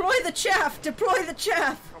 Deploy the chaff. Deploy the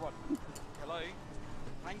chaff. Come on. Hello?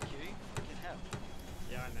 Thank you. Fucking hell.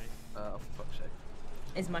 Yeah, I know. Oh, for fuck's sake.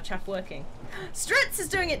 Is my chaff working? Stretz is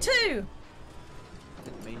doing it too. I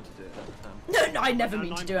didn't mean to do it at the time. No, I never Now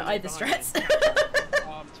mean to 9 do it either, points behind Stretz.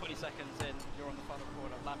 20 seconds in, you're on the final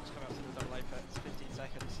corner. Lamb's coming up to the double apex. 15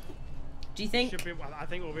 seconds. Do you think? Should be, well, I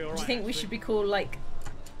think we'll be alright. Do you think we actually. should be called like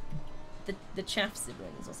the chaff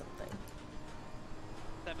siblings or something?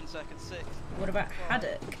 7 seconds, 6. What about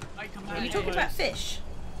haddock? Hey, come Are on, you talking boys. about fish?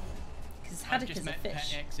 Because I've haddock just is a met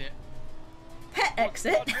fish. Pet exit. Pet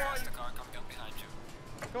exit. There's the car coming up behind you.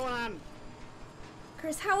 Go on, Anne.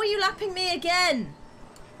 Chris, how are you lapping me again?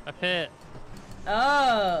 Up here.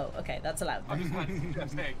 Oh, okay, that's allowed. I just had to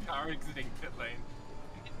say car exiting pit lane.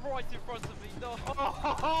 Right in front of me. No.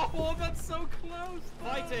 Oh, that's so close.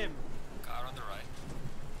 Fight him. Car on the right.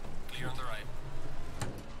 Clear on the right.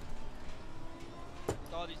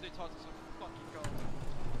 Oh, these new titles are fucking gold.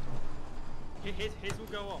 His will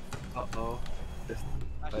go off. Uh-oh. This...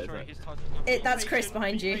 Actually, Wait, sorry, wait. his titles That's Be Chris patient,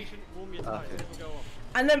 behind be you. patient, warm your tires, Okay. his will go off.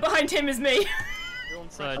 And then behind him is me. You're on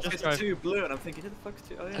So pressure. just It's drive. too blue, and I'm thinking, who the fuck's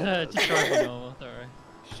too... Oh, yeah. Just driving normal. Don't worry.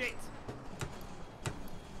 Shit.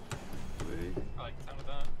 I like the sound of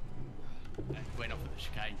that. Went off at the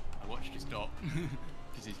chicane. I watched it stop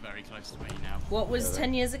because he's very close to me now. What was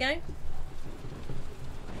 10 years ago?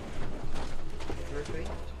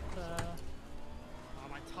 Oh,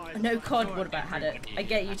 my tires. No, are COD, so what about haddock? I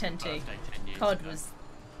get you 10 too. COD was...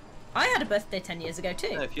 I had a birthday 10 years ago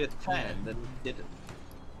too. No, if you're 10, then you didn't.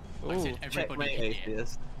 I Ooh. said everybody Checkmate, hit it.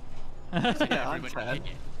 atheist. I said Yeah, I'm everybody 10. hit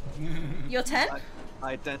it. You're 10?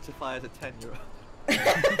 I identify as a 10-year-old.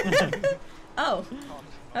 Oh,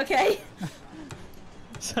 okay.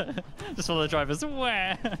 Just one of the drivers.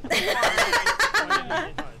 Where?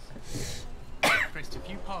 Chris, have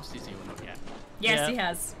you passed Izzy or not yet? Yes, Yeah. he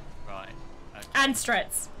has. Right. Okay. And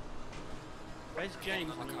Stretz. Where's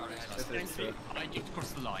James? Another car ahead. James, have I just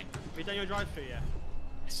crossed the line. you done your drive-through yet?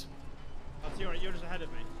 Yes. Oh, so you're just ahead of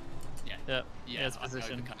me. Yeah. Yep. Yeah, Yeah, it's I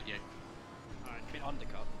position. overcut you. Alright. I mean,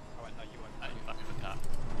 undercut. Oh, wait, no, you won't. I overcut.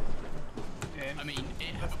 In. I mean,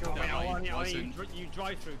 it Let's go. happened. I wasn't. You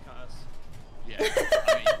drive-through cut us. Yeah. I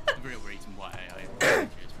mean, the real reason why I overcut you is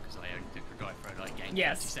because I only took a drive for like gained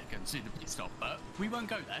Yes. 30 seconds in the pit stop, but we won't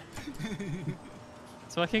go there.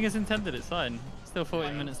 It's working as intended. It's fine. Still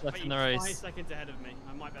 14 minutes left in the But he's 5 race. seconds ahead of me.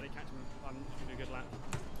 I might be able to catch him. I'm gonna do a good lap.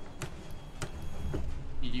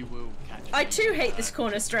 You will catch I me, too hate this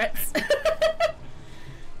corner, Stretz.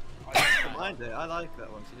 I don't mind it. I like that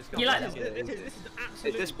one. So just You like that? that This is It's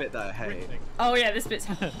absolute this bit that I hate. ripping. Oh yeah, this bit's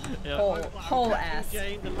Yeah. whole ass.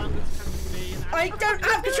 Jane, the Lambert's catching me. And I don't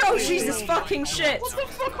have control, Jesus fucking shit. What the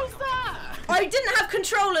fuck was that? I didn't have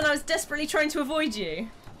control and I was desperately trying to avoid you.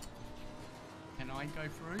 Can I go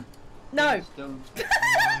through? No. Don't.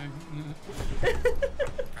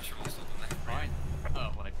 Pressure also on the left. Right.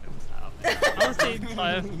 Oh, well, I filled that up. Honestly,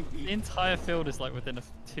 the entire field is like within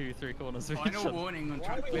 2-3 corners of each Final other. warning on Why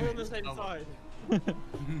track are we all on the limits. same Oh, side?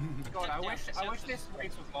 God, I wish this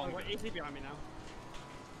race was Oh, longer. wait, easily behind me now.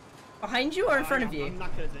 Behind you or in front of you? I'm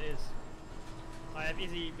knackered as it is. I have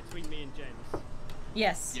Izzy between me and James.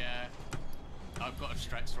 Yes. Yeah. I've got a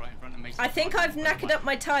stretch right in front of me. I think I've knackered up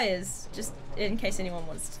my tyres, just in case anyone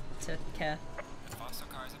wants to care. Faster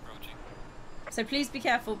car is approaching. So please be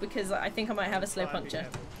careful because I think I might have a slow puncture.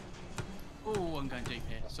 Oh, I'm going deep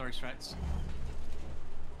here. Sorry, Strats.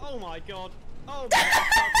 Oh my god. Oh my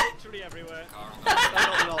god, literally everywhere.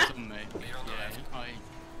 Not on me. Clear on the Yeah, left. I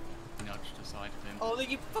nudged aside of him. Oh, look,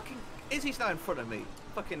 you fucking... Izzy's now in front of me.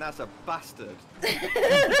 Fucking that's a bastard.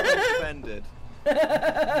 Offended.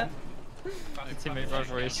 Teammate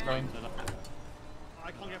rivalry is strong.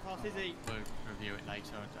 I can't get past Izzy. We'll review it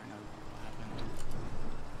later. I don't know what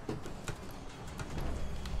happened.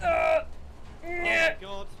 Oh my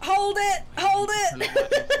god. Hold it! Hold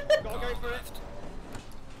it! Gotta go for it.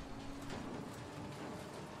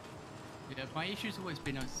 Yeah, my issue's always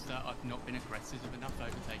been that I've not been aggressive enough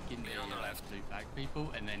overtaking Clear on the left. blue flag people,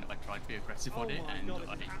 and then I tried to be aggressive Oh on it, my and god,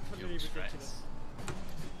 I it's didn't absolutely feel stress. ridiculous.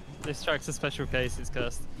 This track's a special case, it's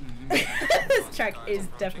cursed. This track is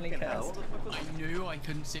definitely Fucking hell, cursed. what the fuck was- I knew I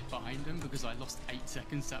couldn't sit behind him because I lost 8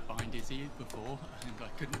 seconds sat behind Izzy before, and I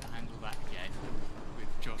couldn't handle that again. With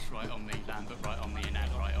Josh right on me, Lambert right on me, and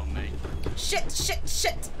Ant right on me. Shit, shit,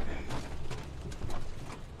 shit!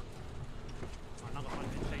 Another one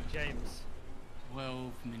did say James.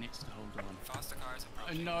 12 minutes to hold on. Faster car is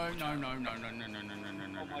approaching. No. Oh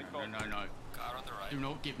my God. Car on the right. Do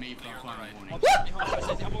not give me Clear the on the final right. warning.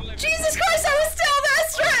 What? Jesus Christ, I was still there,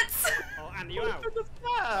 Strats! Oh, and you out.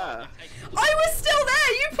 Ah! I was still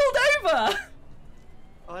there, you pulled over!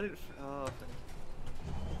 Oh, I didn't... Oh,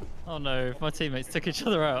 Oh no, my teammates took each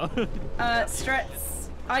other out. Strats,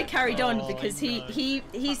 I carried on because he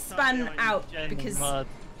span out because Mud.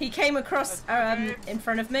 he came across in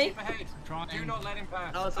front of me. Keep ahead. Do not let him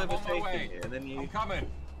pass. I was I'm on my overtaking way. you, and then you I'm coming.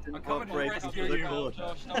 I'm didn't coming to break rescue into the you.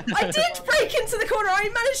 corner. I did break into the corner, I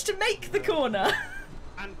managed to make the corner.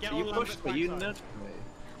 And get You on pushed me, Lambert's you backside.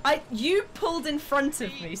 nudged me. You pulled in front of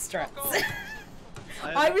me, Strats.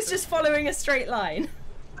 I was just following a straight line.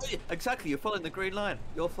 Exactly, you're following the green line.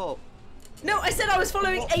 Your fault. No, I said I was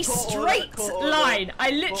following a straight line. I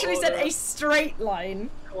literally said a straight line.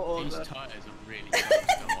 These tyres are really starting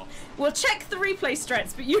to go off. Well, check the replay,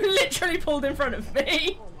 Strats, but you literally pulled in front of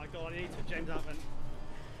me. Oh my god, I need to James out then.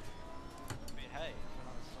 I mean, hey,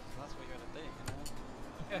 that's what you're gonna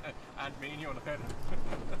do, you know? And me and you on the pedal.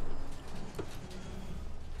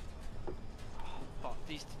 But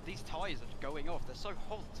these tyres are going off. They're so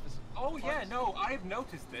hot. Oh yeah, no, I've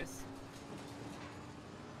noticed this.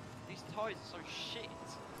 These tyres are so shit.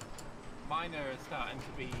 Mine are starting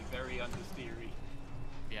to be very understeery.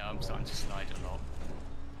 Yeah, I'm starting to slide a lot.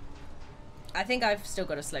 I think I've still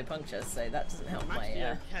got a slow puncture, so that doesn't help I'm my. actually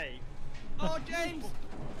okay. Oh, James!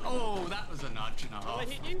 Oh, that was a nudge and a Did I half.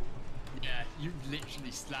 hit you? Yeah, you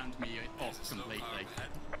literally slammed me There's off a slow car completely. ahead.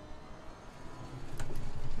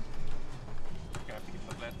 Gonna have to get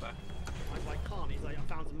the lead back. I can't. He's like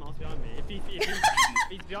 1,000 miles behind me. If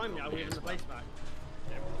he's behind me, I will give him the place back.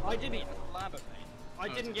 I didn't. Lambert, mate. I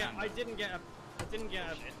Oh, didn't it's get. a I didn't get a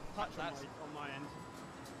touch on my end.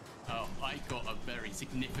 Oh, I got a very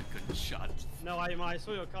significant shot. No, I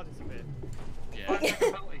saw your card disappear. Yeah.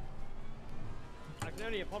 I can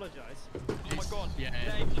only apologise. Oh my god. Yeah.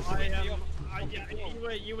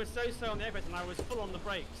 You were so on the airplane, and I was full on the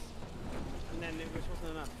brakes, and then it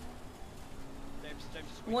wasn't enough. James,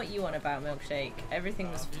 What you on about, Milkshake?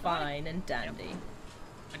 Everything was fine and dandy.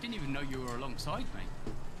 I didn't even know you were alongside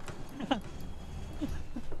me.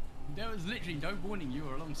 There was literally no warning you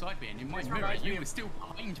were alongside me, and in my This mirror, reminds me you of- were still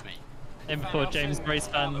behind me. In before James Grace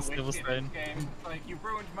banned Silverstone. Like, you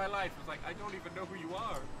ruined my life. It's like, I don't even know who you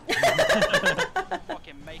are.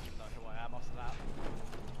 fucking make him know who I am after that.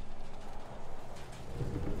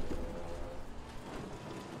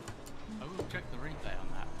 I will check the replay on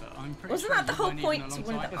that, but I'm pretty Wasn't sure that the you whole weren't even point to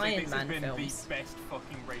one of alongside the me. I think Iron this Man has been films? the best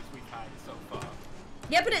fucking race we've had so far.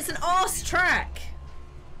 Yeah, but it's an arse track.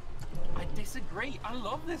 I disagree. I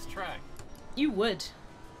love this track. You would.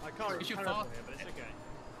 I can't It's your remember fault. here, but it's okay.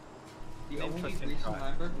 The only Interesting reason track.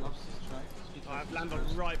 Lambert loves this track is because I have he's Lambert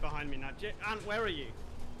first. right behind me now. Ant, where are you?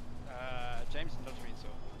 James nudged me, so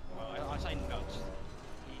well, I say nudged.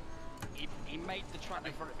 He made the track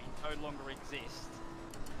in front of me no longer exist.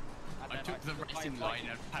 And I then took the racing line,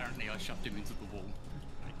 and apparently I shoved him into the wall.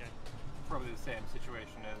 Okay. Probably the same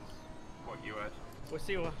situation as what you had. We'll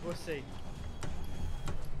see. We'll see.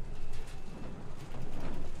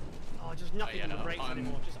 Oh, Oh, just nothing on the brakes I'm-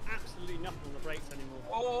 anymore. Just absolutely nothing on the brakes anymore.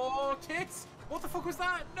 Oh, tits! What the fuck was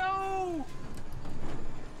that? No!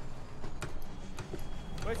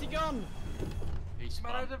 Where's he gone? He's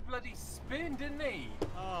Man fun. had a bloody spin, didn't he?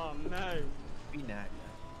 Oh no. Be now.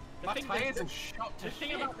 My tyres are shot to The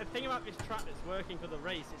shit. thing about this track that's working for the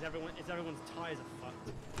race is everyone's tyres are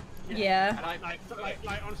fucked. Yeah. And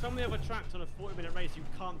Like on some of the other tracks on a 40-minute race, you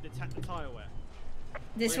can't detect the tyre wear.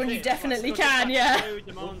 This Whereas one you this, definitely it's just, can, like, yeah. So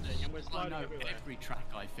demanding, and we're I sliding know everywhere. every track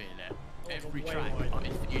I feel it. Oh, Every way track wide. I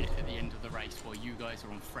feel it at the end of the race while you guys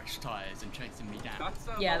are on fresh tyres and chasing me down. That's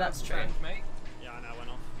a Yeah, lot that's of true. sand, mate. Yeah, I know, I went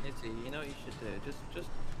off. Izzy, you know what you should do?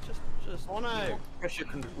 Just Oh no! press your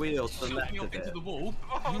wheels to the left Shooting a off into bit. the wall.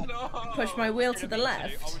 Oh no! Push my wheel to the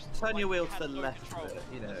left. Turn your wheel to the left a bit,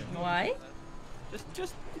 you know. Why?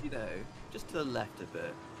 Just you know, just to the left a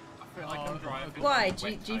bit. I feel like I'm driving. Why? on Do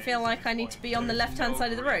you wet feel tyres like at I this need to point. be on the There's left-hand no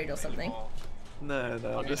side of the road or grip something? anymore.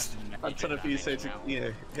 No, I'm just I'm trying to be so to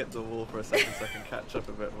hit the wall for a second so I can catch up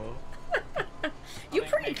a bit more. You're I think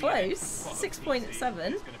pretty maybe close. quality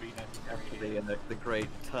 6.7. is gonna be necessary. The great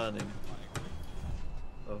turning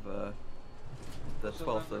of the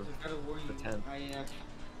 12th of the 10th. I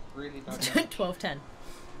really bad damage. 12:10.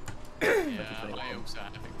 Yeah, I also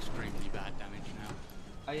have extremely bad damage now.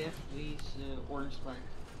 I have these orange spike.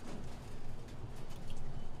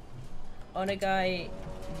 Onagai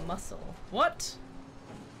muscle. What?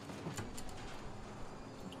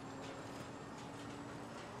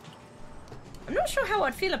 I'm not sure how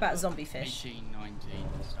I'd feel about zombie fish. 18, 19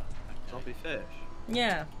 and stuff. Okay. Zombie fish.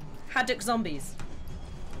 Yeah. Haddock zombies.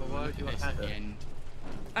 Well, why would you want This at the haddock? end.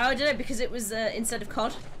 Oh, I don't know, because it was instead of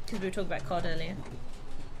cod, because we were talking about cod earlier.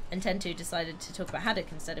 And Tentu decided to talk about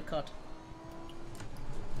haddock instead of cod.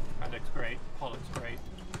 Haddock's great. Pollock's great.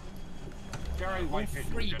 Jerry All Whitefish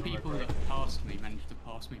in three general are people great. that passed me managed to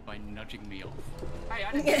pass me by nudging me off. Hey,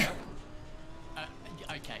 I didn't do that.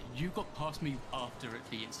 Okay, you got past me after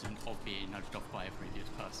the incident of being nudged off by a previous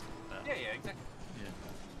person. But, Yeah, exactly.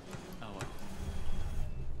 yeah. Oh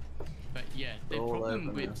well. But yeah, the All problem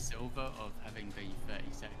over with now. Silver of having the 30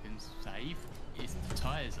 seconds save is the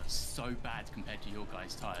tyres are so bad compared to your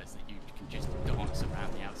guys' tyres that you can just dance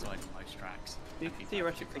around the outside of most tracks. You and could be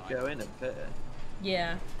perfectly theoretically fine. go in and pit it.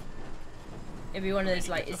 Yeah. It'd be one of those,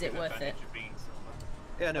 like, is it worth it?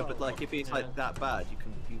 Yeah, no, but like if it's like that bad, you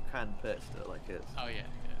can pit still. Like it's. Oh yeah,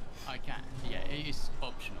 I can. Yeah, it is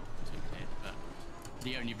optional to pit, but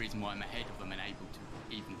the only reason why I'm ahead of them and able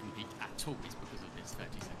to even compete at all is because of this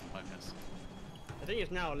 30-second bonus. The thing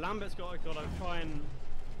is now, Lambert's got to try and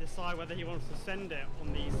decide whether he wants to send it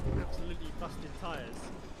on these absolutely busted tyres.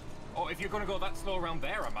 Oh, if you're gonna go that slow around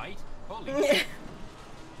there, I might. Holy shit.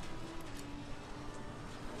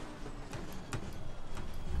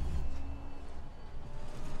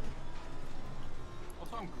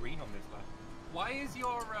 Also, I'm green on this lap. Why is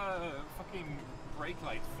your fucking brake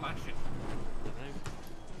light flashing?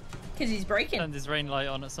 Because he's braking. Turned his rain light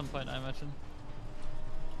on at some point, I imagine.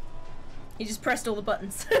 He just pressed all the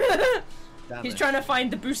buttons. Damn He's it. trying to find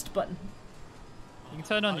the boost button. You can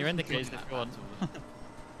turn on your I wasn't indicators doing if that you want. at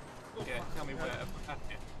all. Yeah, tell me where to put that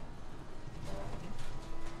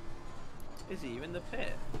in. Is he you in the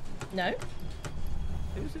pit? No.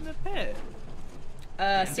 Who's in the pit?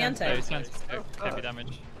 Cianto. So, Santos took Oh, heavy fuck.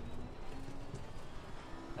 damage.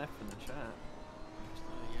 F in the chat. So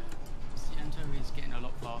yeah, Cianto is getting a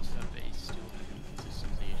lot faster, but he's still having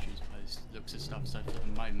consistency issues close looks at stuff. So for the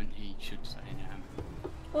moment, he should stay in hand.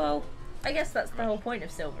 Well, I guess that's the whole point of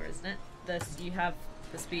Silver, isn't it? You have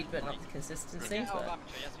the speed but not the consistency. Yeah, But... amateur,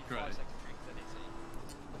 he has to be 5 Right. seconds quicker than he.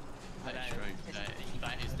 That is true.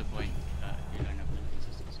 That is the point that you don't have the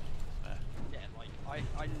consistency. Yeah, like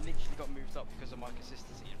I literally got moved up because of my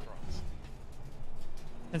consistency in France.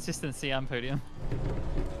 Consistency and podium.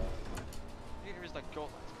 Neither is like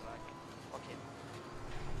gauntlets because I can fucking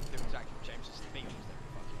do exactly what James does to me almost every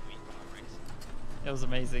fucking week when I race. It was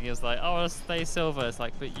amazing. It was like, oh, I'll stay silver. It's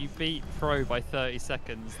like, but you beat pro by 30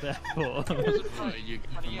 seconds, therefore. You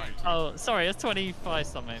get promoted. Oh, sorry, it's 25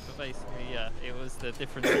 something, but basically, yeah, it was the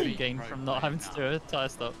difference that you gained Pro from not by having to now. do a tyre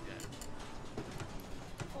stop.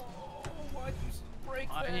 Oh, why'd you break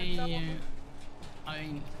I that? mean,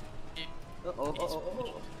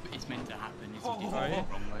 it's meant to happen. It's Oh, did it right.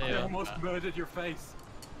 the wrong way. I Yeah. almost murdered your face.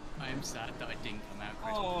 I am sad that I didn't come out.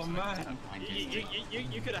 Oh, Christmas, so I man. didn't find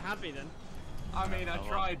it. You could have had me then. I mean, I Oh, well.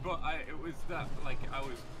 tried, but it was that, like,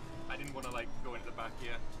 I didn't want to, like, go into the back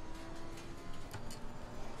here.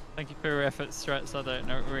 Thank you for your efforts, Strats. I don't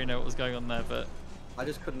really know what was going on there, but I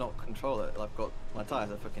just could not control it. I've got my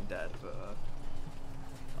tires are fucking dead, but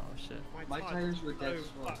oh shit. My tires were dead as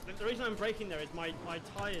well. The reason I'm braking there is my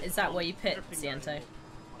tyres. Is that aren't where you pit, gripping Cianto? very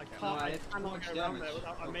I can't. No, I it's too cannot much go around damage. there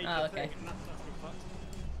without a major Oh, okay. thing, and that's been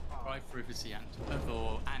fucked. Drive through for the ant.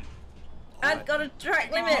 Or ant. And got a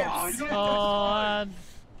track limit. Oh,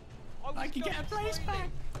 and I can get a place back!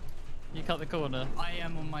 you cut the corner. I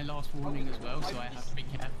am on my last warning as well, so I have to be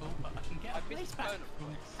careful, but I can get a I've been place back. burned from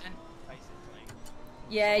ant. basically.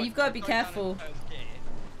 Yeah, Like, you've got to be go down careful. in first gear,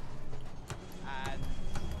 and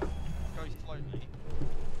go slowly,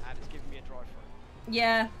 and it's giving me a drive through.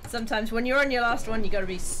 Yeah, sometimes when you're on your last one, you got to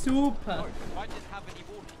be super. No, I didn't have any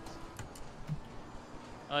warnings.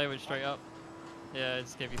 I went straight up. Yeah, it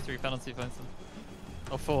just gave you 3 penalty points.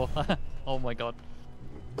 Or 4. Oh my god.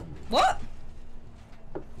 What?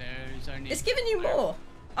 There's only. It's giving you more.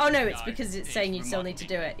 Oh no, it's No, because it's it's saying you still need to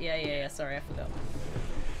do reminding it. Yeah. Sorry, I forgot.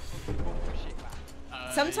 Shit,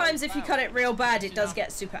 man. Sometimes if you cut it real bad, it does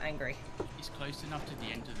get super angry. It's close enough to the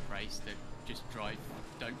end of the race that just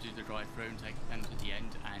don't do the drive through and take the penalty at the end.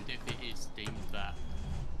 And if it is deemed that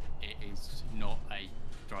it is not a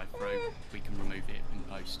drive through, we can remove it in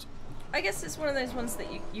post. I guess it's one of those ones that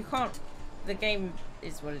you can't. The game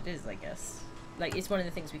is what it is, I guess. Like, it's one of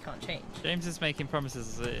the things we can't change. James is making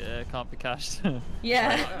promises that can't be cashed.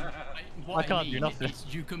 Yeah. What I can't do mean nothing. is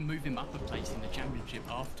you can move him up a place in the championship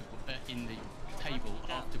after, in the table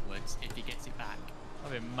afterwards if he gets it back.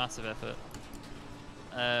 That'd be a massive effort.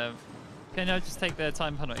 Can I just take the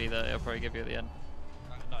time penalty that it'll probably give you at the end?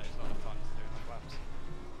 No, it's not enough time to do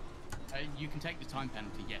enough laps. You can take the time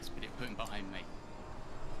penalty, yes, but it put him behind me.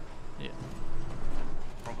 Yeah.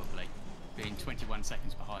 Probably. Being 21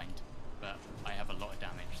 seconds behind. But I have a lot of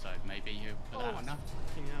damage, so maybe you put that enough.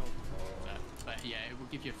 Fucking hell. But yeah, it will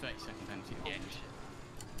give you a 30-second penalty at the end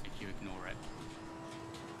if you ignore it.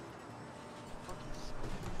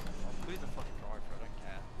 I'll do the fucking drive through, I don't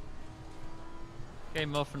care.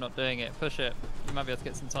 Game more for not doing it. Push it. You might be able to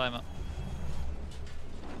get some time up.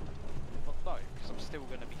 Well, no, because I'm still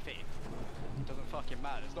going to be fifth. It doesn't fucking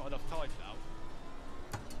matter, there's not enough time now.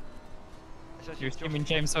 You're assuming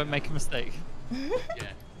James won't make a mistake.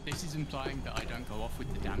 Yeah, this is implying that I don't go off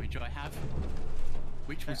with the damage I have,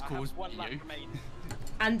 which was caused by you.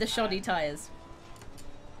 And the shoddy tyres.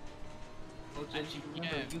 Oh, just Actually,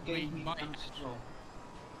 remember, yeah, you we gave me might- damage as well.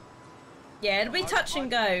 Yeah, it'll be touch and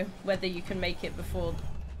go whether you can make it before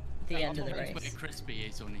the end of the That's where race. Crispy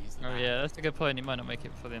is on his Oh lap. yeah, that's a good point. He might not make it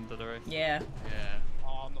before the end of the race. Yeah. Yeah.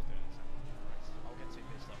 Oh, I'm not doing this. I'll get too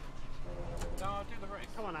pissed off. No, I'll do the race.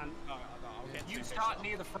 Come on, Ant. No, I'll get too You pissed start off.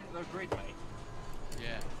 near the front of the grid, mate.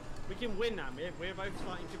 Yeah. We can win, Ant. We're both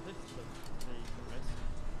starting to play the race.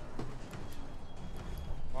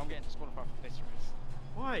 Well, I'm getting disqualified from this race.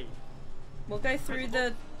 Why? We'll go through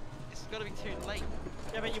the. It's gonna be too late.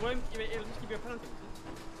 Yeah, but you won't. It'll just give you a penalty.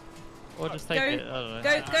 Or just take Go, it. I don't know.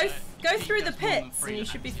 go He through the does more than pits 3 and you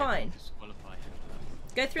should be laps, fine. it'll disqualify him.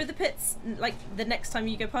 Go through the pits like the next time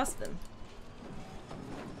you go past them.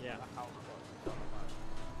 Yeah. Well,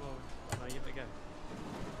 no, give it a go.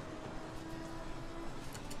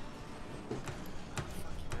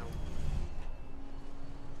 Fucking hell.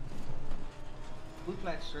 Blue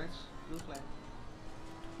flag, Stretch. Blue flag.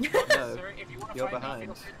 No, Sorry, if you want to you're fight behind. me,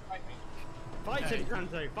 feel free to fight me. Fight him,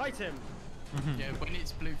 Granto. Fight him. Yeah, when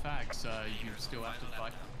it's blue flags, you still have to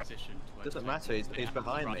fight for position. To Doesn't overtake. matter. He's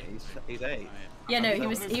behind me. He's 8. Yeah, no,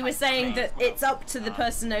 I'm he was saying that it's up to the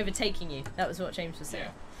person overtaking you. That was what James was saying.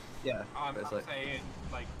 Yeah. I'm but it's like, saying,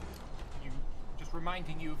 like, you just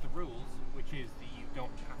reminding you of the rules, which is that you don't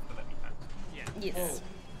have to let me pass. Yeah. Yes.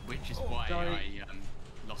 Which is why I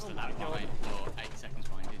lost a lap behind, or 8 seconds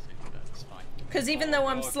behind Izzy, but that's fine. Because even though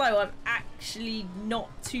I'm slow, I'm actually not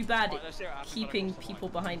too bad Right, let's see what at happens keeping when I cross the people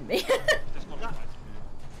line. behind me. Disqualified.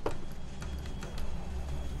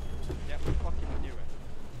 Yeah, we fucking knew it.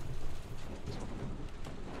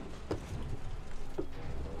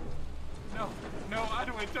 No, no,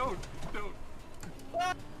 Adwin, don't.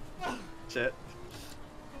 shit.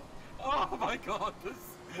 Oh my god, this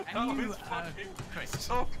Can you, was fucking Chris,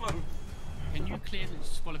 so close. can you clear the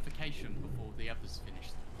disqualification before the others finish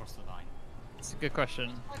across the line? It's a good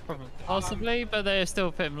question. Probably, possibly, but they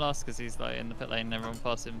still put him last because he's like in the pit lane and everyone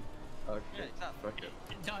past him. Okay. Yeah, exactly. Fuck it.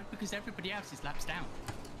 No, because everybody else is laps down.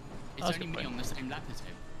 It's That's a only good me point. on the same lap as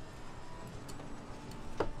him.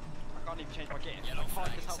 I can't even change my gear. Yellow I'm flag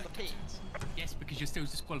finding in out the second. pits. Yes, because you're still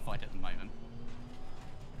disqualified at the moment.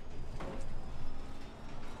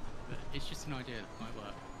 But it's just an idea that might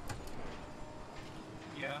work.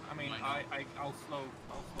 Yeah, I mean, Might not. I'll slow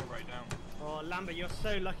right down. Oh, Lambert, you're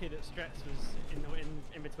so lucky that Stretch was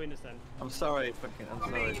in between us then. I'm sorry, I'm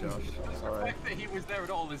sorry, Josh. I'm The sorry. fact that he was there at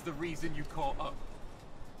all is the reason you caught up.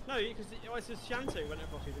 No, because it was just Shanto went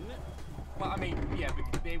across you, didn't it? Well, I mean, yeah,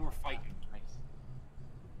 because they were fighting. Nice.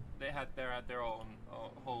 had their own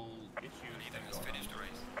whole issues. Neither has finished the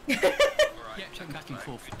race. Alright, Yeah, check back and flag.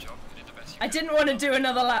 forth. Good job. You did the best you I could. didn't want to do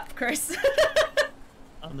another lap, Chris.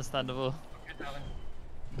 Understandable. Okay, darling.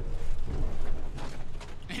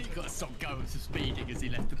 He got to stop going to speeding as he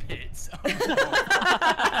left the pits.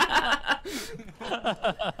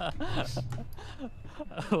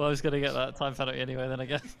 Well, I was gonna get that time penalty anyway, then I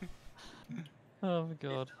guess. Oh my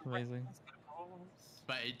god, amazing.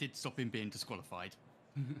 But it did stop him being disqualified.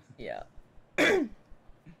 Yeah. I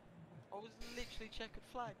was literally checkered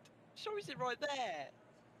flagged. Shows it right there.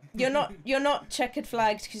 You're not checkered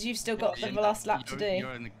flagged because you've still got the last lap to do.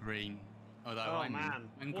 You're in the green. Although Oh, I'm man.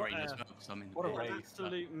 in What green a- as well, because I'm in the what a green. race.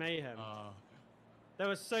 Absolute mayhem. Oh. There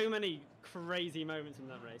were so many crazy moments in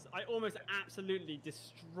that race. I almost absolutely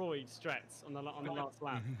destroyed Stretz on the last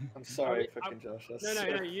lap. I'm sorry, I- fucking Josh. That's No,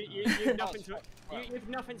 so- you've nothing to you've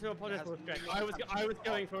nothing to apologise for, Stretz. I was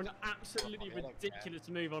going for an absolutely ridiculous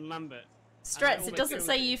move on Lambert. Strets, it doesn't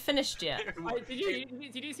say you finished yet.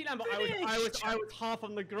 Did you see Lambert? I was half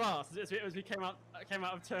on the grass as we came out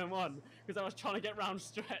of turn 1 because I was trying to get round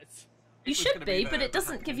Stretz. You should be, but it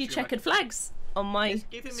doesn't give you checkered flags on my It's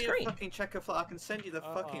giving me screen. a fucking checker flag. I can send you the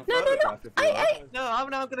fucking No, no, no, photograph if you I- like. No, I'm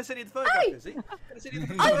gonna send you the photograph, Izzy. I'm gonna send you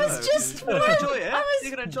the I photograph. was just You're gonna enjoy it. I was-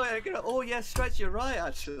 You're gonna enjoy it. You're gonna, oh yeah, Stretch, you're right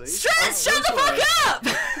actually. Stretch, shut the fuck up!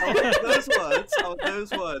 I want those words. I want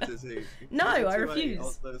those words, Izzy. No, I Too late, refuse. I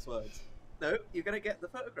want those words. No, you're gonna get the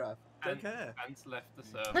photograph. Don't care. Ants left the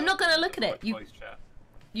server. I'm not gonna look at it. Voice chat.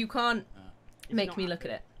 You can't It's make not me look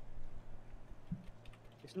at it.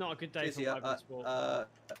 It's not a good day Izzy, for live sport.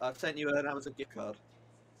 I've sent you an Amazon gift card.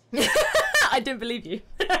 I don't believe you.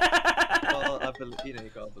 Well, you know, you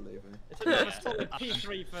gotta believe me. It's another solid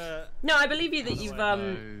P3 for. No, I believe you that No.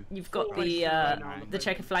 you've got Four races right now on the the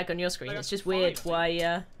checkered flag on your screen. I It's got just weird 5,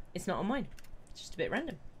 why it's not on mine. It's just a bit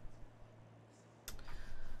random.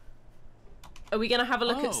 Are we gonna have a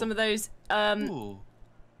look at Oh. some of those Ooh.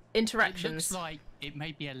 It interactions? looks like it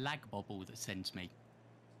may be a lag bobble that sends me.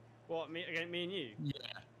 What, me and you? Yeah.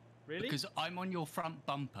 Really? Because I'm on your front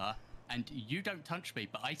bumper and you don't touch me,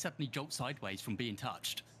 but I suddenly jolt sideways from being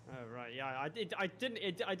touched. Oh right, yeah,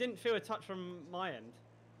 I didn't feel a touch from my end.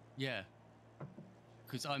 Yeah.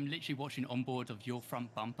 Because I'm literally watching on board of your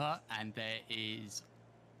front bumper and there is...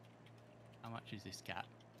 How much is this gap?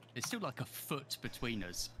 There's still like a foot between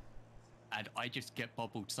us. And I just get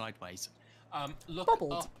bobbled sideways. Look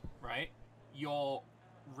Bobbled. up, right? Your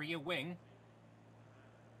rear wing,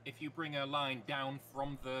 if you bring a line down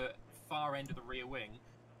from the far end of the rear wing,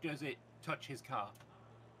 does it touch his car?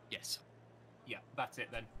 Yes. Yeah, that's it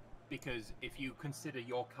then. Because if you consider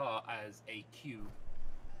your car as a cube,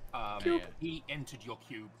 Cube. he entered your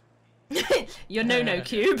cube. Your no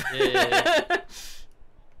cube. Yeah.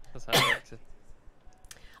 That's how it works.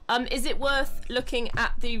 Is it worth looking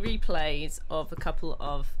at the replays of a couple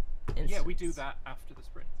of instances? Yeah, we do that after the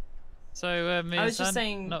sprint. So, me I and was just Sam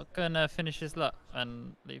saying- not gonna finish his lap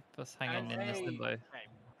and leave us hanging in this Hey. limbo.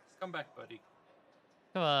 Come back, buddy.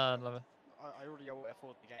 Come on, lover. I already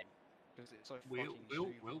afford the game because it's so We'll fucking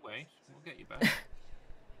stupid. wait. We'll get you back.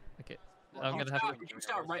 Okay. Well, I'm you gonna have to. You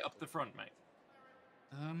start right up the front, mate.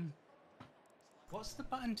 What's the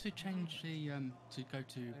button to change the to go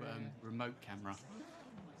to remote camera?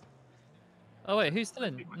 Oh wait, who's still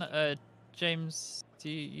in? No, James, do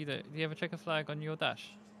you have a checker flag on your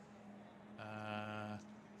dash? I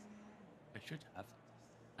should have,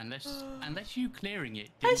 unless you clearing it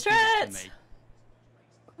Hi, didn't give it to Strats!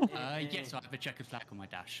 me. Yes, I have a checkered flag on my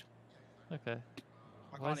dash. Okay.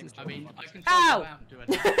 I Why is can't it I even mean, I can Ow! go out and do a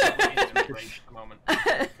Race at the moment.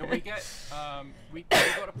 Can we get we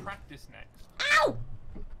got to practice next? Ow!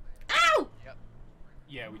 Ow!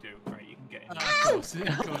 Yeah, we do. Right, you can get in. Of course.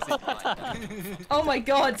 Oh my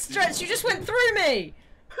god, Stretch, you just went through me!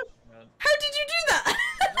 How did you do that?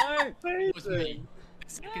 It was me.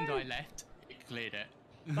 The second I left, it cleared it.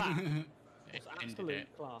 That It It's ended absolute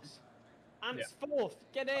it. class. And fourth,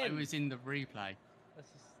 get I in. was in the replay. Let's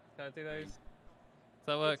just can I do those? Does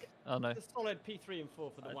that work? Oh no. It's a solid P3 and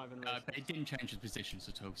 4 for the Wyvern race. But it didn't change the positions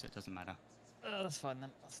at all, so it doesn't matter. That's fine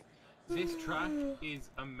then. This track is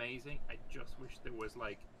amazing. I just wish there was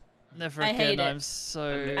like. Never I again. hate it. I'm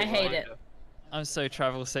so. I hate it. I'm so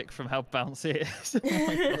travel sick from how bouncy it is.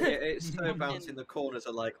 It's so bouncing. The corners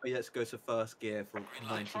are like, oh yeah, let's go to first gear for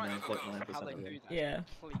I'm trying to figure out how they 99.9% of do it. that. Yeah.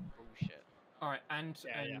 Complete bullshit. All right, and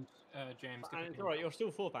Yeah, James. And it's alright, you're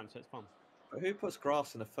still 4th, so it's fun. But who puts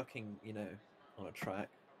grass in a fucking, on a track?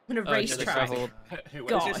 On a Oh, racetrack. travel.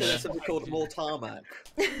 God. It's just something called more tarmac.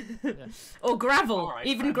 Or gravel. Alright,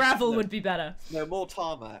 Even fine. gravel No. would be better. No, more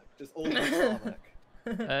tarmac. Just all more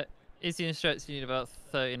tarmac. Izzy and Stretch, you need about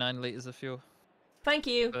 39 litres of fuel. Thank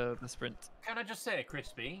you. for the sprint. Can I just say,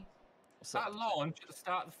 Crispy, What's that up? launch at the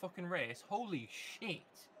start of the fucking race, holy shit.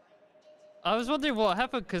 I was wondering what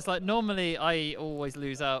happened because like normally I always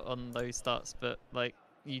lose out on those starts, but like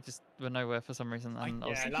you just were nowhere for some reason. And I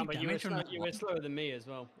was Yeah, like, Lambert, you were, damage on that you were one. slower than me as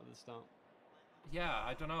well at the start. Yeah,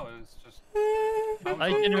 I don't know, it was just... I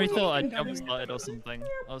genuinely thought I jump started or something.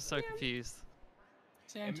 I was so confused.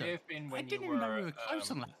 It may have been when I didn't you even know were, we were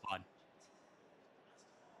close on that one.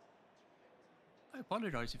 I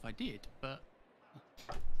apologise if I did, but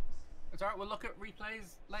It's alright, we'll look at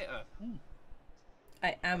replays later.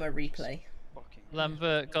 I am a replay. Fucking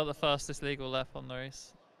Lambert got the fastest legal lap on the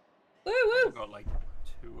race. Woo I've woo! got like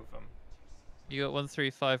 2 of them. You got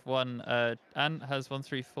 1351. Ant has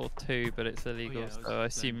 1342, but it's illegal, yeah, I was so I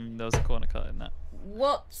saying. assume there was a corner cut in that.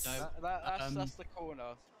 What? that's the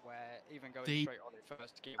corner where even going the- straight on it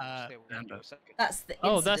first gear will still Lambert. go second. That's the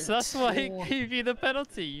Oh, incident. that's why it gave you the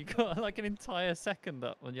penalty. You got like an entire second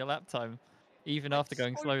up on your lap time, even after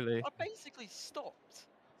going slowly. I basically stopped.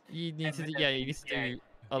 You need to, And yeah, then- you need to yeah, do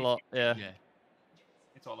a lot, yeah. yeah,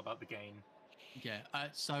 It's all about the gain. yeah.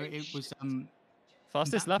 So it was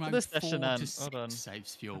Fastest lap of mode the session, 4 to Ant. 6 Hold on.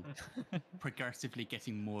 saves fuel, progressively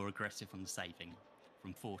getting more aggressive on the saving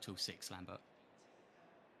from 4 till 6. Lambert.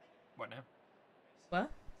 What now? What?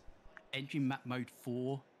 Engine map mode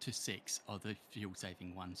 4 to 6 are the fuel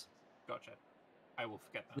saving ones, Gotcha. I will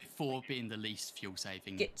forget that. with 4 being the least fuel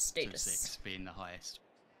saving, Get to status. 6 being the highest.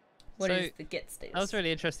 What So, is the get status? That was a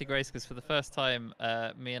really interesting race because for the first time,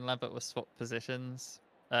 me and Lambert were swapped positions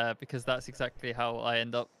because that's exactly how I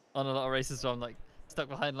end up on a lot of races where I'm like stuck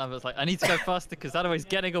behind Lambert. Like, I need to go faster because that always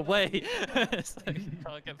getting away. So you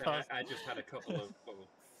can't get past. I just had a couple of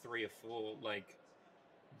 3 or 4 like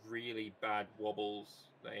really bad wobbles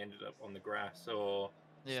that ended up on the grass or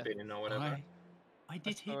Yeah. spinning or whatever. I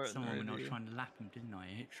did saw it hit in the someone when I was review. trying to lap him, didn't I? I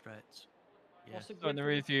hit strats. Yeah. What's the So in the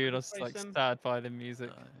grid for review, I the was race like then? sad by the music.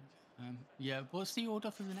 Yeah. What's the order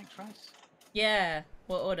for the next race? Yeah.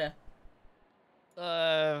 What order?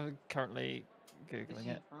 Currently googling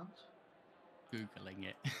it. Googling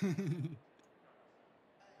it.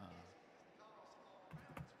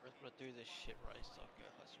 We're gonna do this shit race so I can go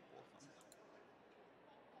have some more fun.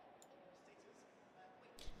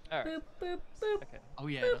 All right. Boop boop boop. Okay. Oh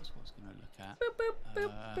yeah, that's what I was going to look at. Boop boop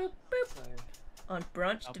boop boop boop. So, On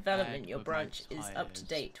branch Up development, ahead your with branch my is up to tyres.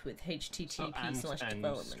 date with So Ant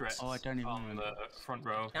http/development. Stretch Oh, I don't even on remember. the front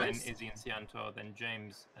row, Nice. then Izzy and Cianto, then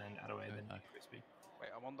James and Adaway, then Okay. Crispy. Wait,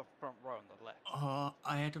 I'm on the front row on the left.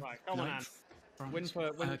 I had a Right, come on, like, Ant. front- Win for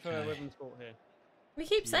okay. Ribbon Sport here. We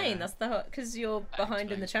keep saying Yeah. that's the because you're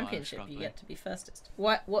behind in the explains why I'm championship. You struggling. get to be fastest.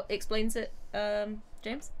 What explains it,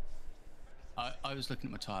 James? I was looking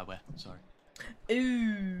at my tyre wear. Sorry.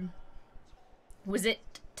 Ooh. Was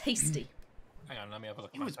it tasty? Hang on, let me have a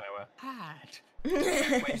look at It my was tyre wear. bad.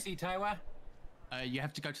 Where do you see tyre wear? You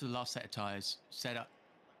have to go to the last set of tyres, setup,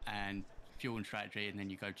 and fuel and strategy, and then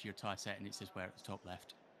you go to your tyre set, and it says where at the top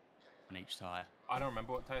left on each tyre. I don't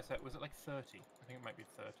remember what tyre set. Was it like 30? I think it might be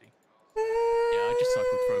 30. Yeah, I just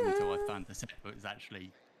cycled through them until I found the set, but it was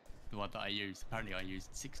actually the one that I used. Apparently, I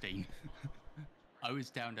used 16. I was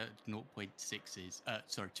down at 0.6s.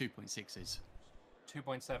 Sorry, 2.6s.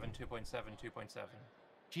 2.7, 2.7, 2.7.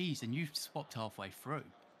 Jeez, and you swapped halfway through.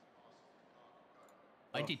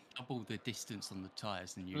 I Oh. did double the distance on the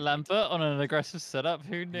tyres than you did. Lambert on an aggressive setup.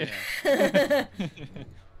 Who knew? Yeah.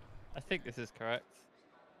 I think this is correct.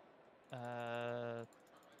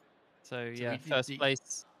 So we yeah, did first the-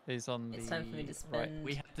 place is on It's the time for me to right. spend.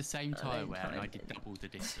 We had the same I tyre don't wear, and I find did it. double the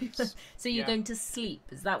distance. So you're Yeah. going to sleep?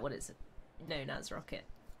 Is that what it's known as, Rocket?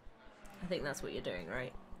 I think that's what you're doing,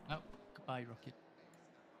 right? Oh, goodbye, Rocket.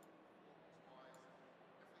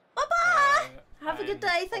 Bye-bye! Have a good and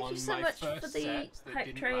day. Thank on you so my much for first the set that hype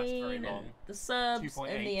didn't last very train long, and the subs 2.8,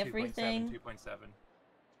 and the 2.7, everything. 2.7.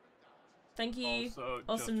 Thank you. Also,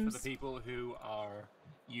 Awesome. just for the people who are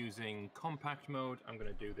using compact mode, I'm going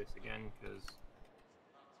to do this again because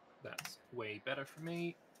that's way better for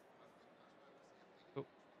me. Oh.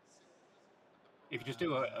 If you just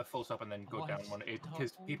do a full stop and then go What? down one,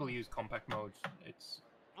 because people use compact mode, it's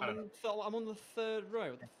I don't know. I'm on the third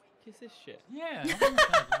row. What the fuck is this shit? Yeah, I'm on the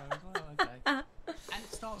third row as well, okay. And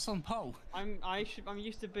it starts on pole. I'm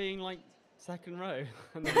used to being like second row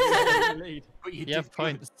and then in the lead. But you You have did good.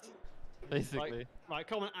 points, basically. Right,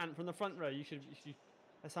 come on, Ant from the front row. You should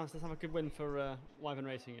let's have a good win for live and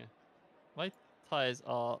racing here. My tyres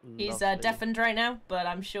are He's lovely. deafened right now, but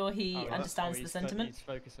I'm sure he Oh, understands the he's sentiment. He's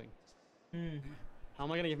focusing. Mm. How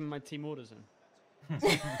am I going to give him my team orders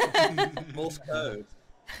then? Morse code.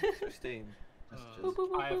 16 messages. Boop,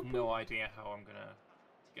 boop, boop, I have boop, no idea how I'm going to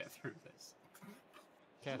get through this.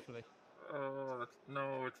 Carefully. Oh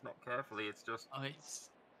no, it's not carefully. It's just It's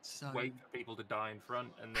so... wait for people to die in front,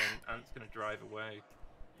 and then Ant's gonna drive away.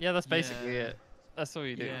 Yeah, that's basically it. That's all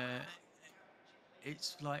you do. Yeah.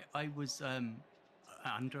 It's like I was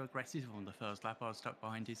under aggressive on the first lap. I was stuck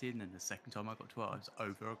behind his in, and the second time I got to it, I was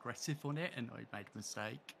over aggressive on it, and I made a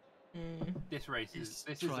mistake. This race is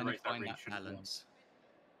the trying race to find really that should have won. balance.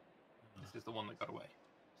 This is the one that got away.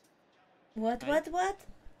 What?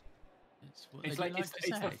 It's what It's they like like it's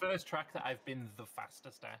to the say. first track that I've been the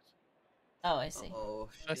fastest at. Oh, I see. Oh,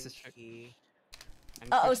 This is true. shaky. And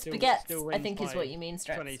Oh, Chris still spaghetti, I wins think is by what you mean,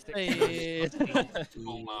 Strats. 26. Hey.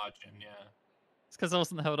 Full margin, yeah. It's because I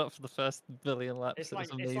wasn't held up for the first billion laps. It's It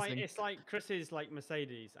was like amazing. it's like Chris's like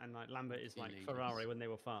Mercedes and like Lambert is like Really Ferrari is. when they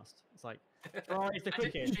were fast. It's like Ferrari's the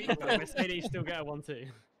quickest, but like, Mercedes still get a 1-2.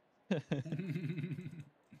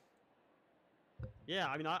 Yeah,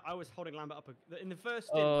 I mean, I was holding Lambert up in the first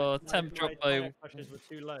stint. Oh, my temp drop by- tyre pressures were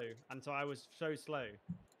too low, and so I was so slow,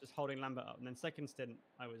 just holding Lambert up. And then second stint,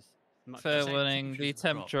 I was much Fair Say warning, the temperatures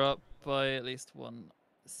temp drop. drop by at least one.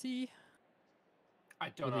 See? I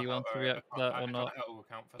don't Whether you know want to how, react to that or I don't know not. how to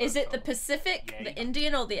account for Is that, it the so- Pacific, Yay. the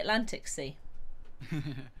Indian, or the Atlantic Sea?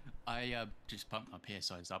 I just pumped my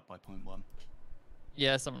PSIs up by 0.1.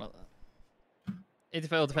 Yeah, something like that.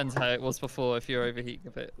 It all depends how it was before. If you're overheating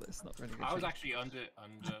a bit, it's not really good. I was thing. actually under.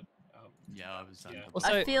 Yeah, I was. Yeah.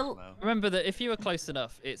 Also, I feel- Well, remember that if you were close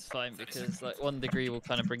enough, it's fine because like 1 degree will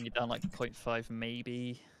kind of bring you down like 0.5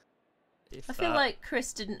 maybe. If I feel that. like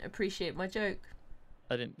Chris didn't appreciate my joke.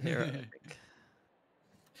 I didn't hear it. I think.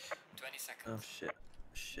 20 Oh seconds.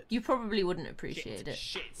 shit. You probably wouldn't appreciate it.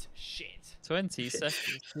 Shit. 20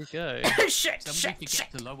 seconds to go. Shit, somebody could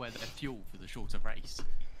get to lower their fuel for the shorter race.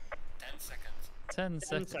 10 seconds. 10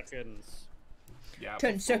 10 seconds. seconds. Yeah.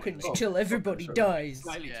 10 but seconds Oh, till everybody sorry. dies.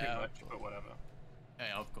 Slightly Yeah. too much, but whatever. Hey,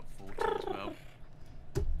 I've got 40 as well.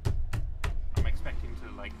 I'm expecting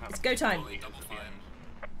to like have. It's go time. fully Double at the fire. end.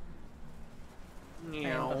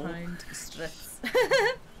 I'm behind Strats.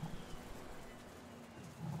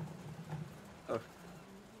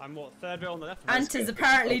 I'm what, third wheel on the left? Ant has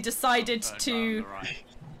apparently decided Third to round,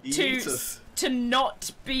 right. to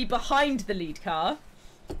not be behind the lead car.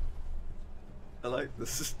 I like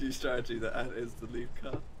this new strategy that Ant is the lead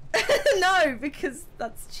car. No, because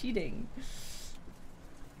that's cheating.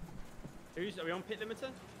 Are we on pit limiter?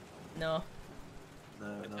 No.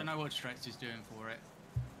 No, I don't know what Strex is doing for it.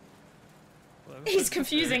 He's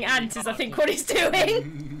confusing Ant is I think what he's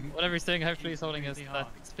doing. Whatever he's doing, hopefully he's holding his Really hard.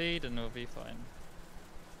 static speed and we'll be fine.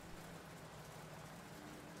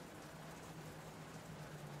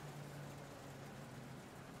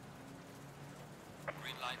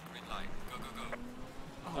 Green light, green light. Go, go,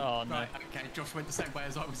 go. Oh, no. Right, okay, Josh went the same way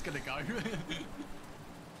as I was gonna go.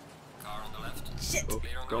 Car on the left. Shit.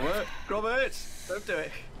 Clear on the Grab right. it! Grab it! Don't do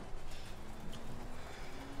it!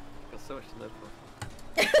 Got so much to live for.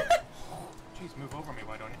 Jeez, move over me,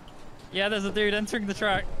 why don't you? Yeah, there's a dude entering the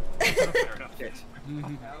track. Fair enough. Shit.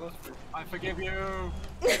 I forgive you. A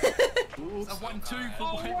 1-2 for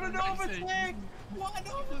what an overtake! What an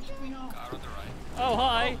overtake! Car on the right. Oh,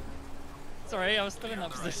 hi. Sorry, I was still in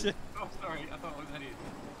that position. Oh, sorry, I thought it was Eddie.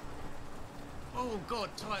 Oh god,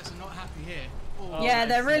 tyres are not happy here. Oh, Yeah, that's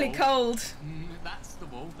they're the really wall. cold. That's the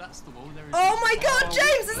wall, that's the wall. There is Oh no my stopping. god,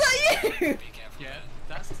 James, is that you? Be careful. Yeah,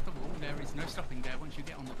 that's the wall. There is no stopping there once you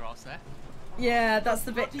get on the grass there. Yeah, that's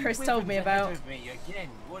the bit Chris told me about. Me again.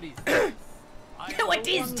 What is this? What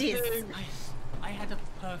is this? I had a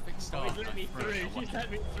perfect Oh, start. he's let me and I through. crashed He's on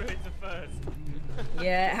let me through into first.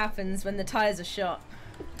 Yeah, it happens when the tyres are shot.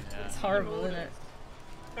 Yeah. It's horrible, isn't it?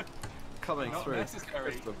 Coming Not through.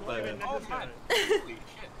 necessary. Crystal Not clear. even Oh necessary. man! Holy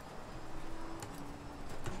shit!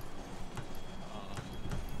 Oh,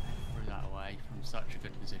 threw that away from such a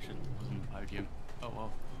good position. Wasn't a podium. Oh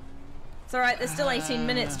well. It's alright, there's still 18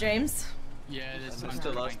 minutes, James. Yeah, there's And time there's to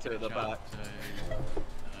still try us and two at catch the up, back. So,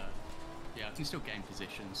 yeah, I can still gain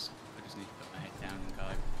positions. I just need to put my head down and go.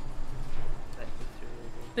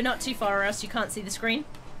 But not too far or else you can't see the screen.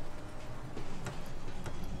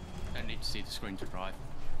 Don't need to see the screen to drive.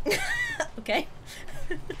 Okay.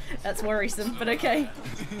 That's worrisome, but okay.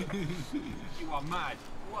 You are mad.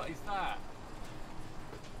 What is that?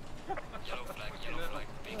 Yellow flag, yellow flag.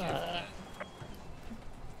 Be careful there.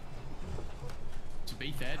 To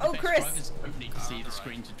be fair, the Oh, best Chris! drivers don't need to see the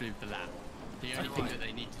screen to do the lap. The only thing that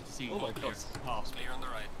they need to see Oh my is God. pass. Clear on the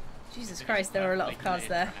right. Jesus Christ, there were a lot of cars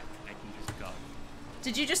there. They can just go.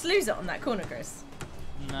 Did you just lose it on that corner, Chris?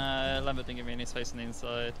 No, Lambert didn't give me any space on the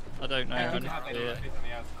inside. I don't know. Oh, I okay. didn't Have see it it. on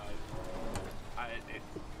the outside.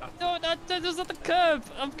 That's No, that's not the curb.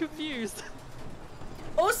 I'm confused.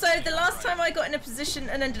 Also, the last time I got in a position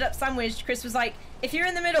and ended up sandwiched, Chris was like, if you're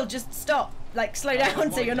in the middle, just stop. Like, slow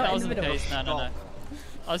down so you're not in the middle. No.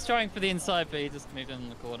 I was trying for the inside, but he just moved in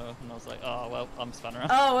the corner, and I was like, oh, well, I'm spun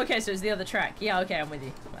around. Oh, okay, so it's the other track. Yeah, okay, I'm with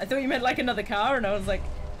you. I thought you meant like another car, and I was like...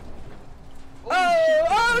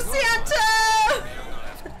 Oh, Cianto!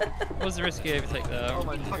 What was the risky overtake there? Oh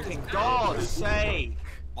my fucking God's sake!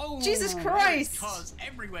 Oh, Jesus Christ! Cars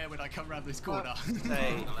everywhere when I come around this corner.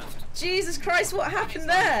 Jesus Christ, what happened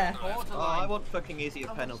there? Oh, I want fucking easier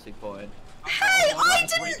penalty point. Hey, I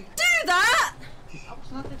didn't do that! I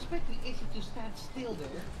was not expecting Izzy to stand still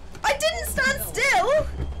there. I didn't stand still!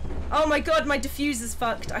 Oh my god, my diffuser's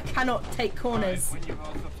fucked. I cannot take corners. Right, when you roll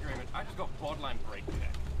up your image, I just got borderline brake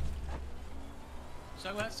check.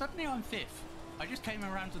 So suddenly I'm 5th. I just came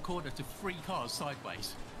around the corner to 3 cars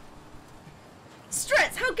sideways.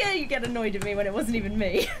 Strets, how dare you get annoyed at me when it wasn't even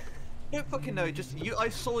me? I don't fucking know, just you. I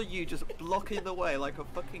saw you just blocking the way like a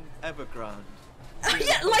fucking Evergrande.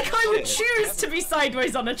 Yeah, like I would choose to be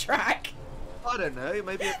sideways on a track. I don't know,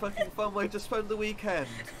 maybe a fucking fun way to spend the weekend.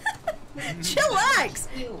 Chillax!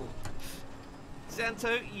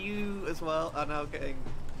 Santo, you as well are now getting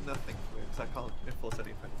nothing for it, because I can't enforce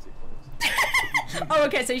any penalty points. Oh,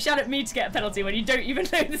 okay, so you shout at me to get a penalty when you don't even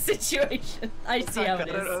know the situation. I see how it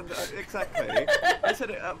is. Exactly. I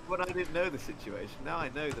said it when I didn't know the situation. Now I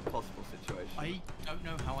know the possible situation. I don't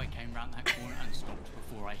know how I came around that corner and stopped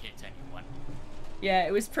before I hit anyone. Yeah,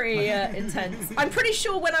 it was pretty intense. I'm pretty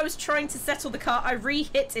sure when I was trying to settle the car, I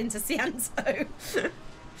re-hit into Cianto.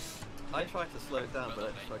 I tried to slow it down, but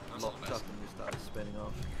it just like locked up and we started spinning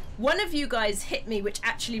off. One of you guys hit me, which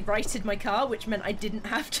actually righted my car, which meant I didn't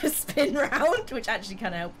have to spin round, which actually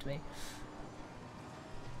kind of helped me.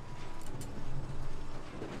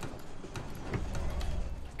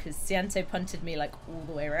 Because Cianto punted me like all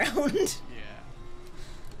the way around. Yeah.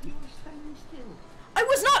 You were standing still. I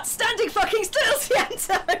was not standing fucking still,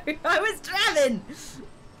 Cianto! I was driving!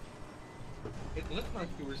 It looked like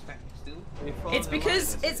you were standing still.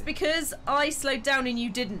 It's because I slowed down and you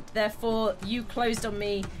didn't. Therefore, you closed on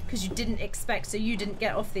me because you didn't expect, so you didn't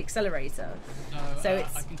get off the accelerator. So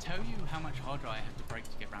it's. I can tell you how much harder I had to brake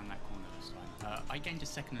to get around that corner this time. I gained a 1.5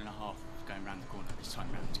 seconds going around the corner this time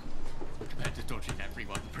round, compared to dodging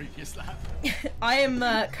everyone the previous lap. I am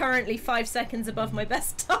currently 5 seconds above my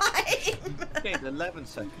best time. Gained 11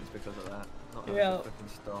 seconds because of that. Not having to fucking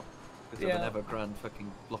stop. Because of an Evergrande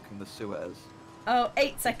fucking blocking the Suez. Oh,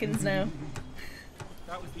 8 seconds now.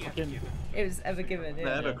 That was the Ever Given. It was Ever Given,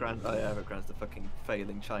 yeah. No, Evergrande, oh yeah, Evergrande's the fucking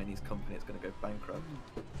failing Chinese company that's going to go bankrupt.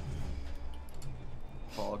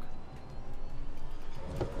 Fog.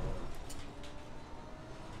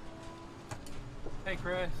 Hey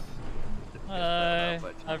Chris. Hello,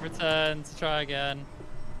 I've returned to try again.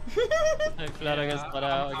 Hopefully I don't get split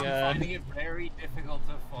out again. I'm finding it very difficult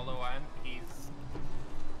to follow Ant. He's...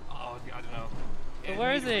 Oh, I don't know. But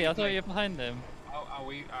where is he? I thought you were behind him. I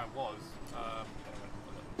was.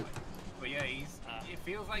 But yeah, it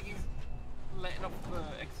feels like he's letting off the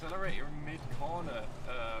accelerator mid-corner,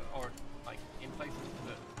 or like in places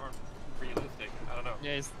that aren't realistic. I don't know.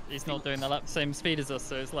 Yeah, he's not doing the same speed as us,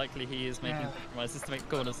 so it's likely he is making compromises to make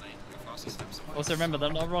corners. Also remember,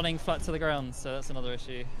 they're not running flat to the ground, so that's another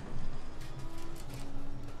issue.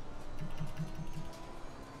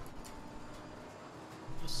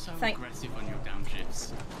 You're so aggressive on your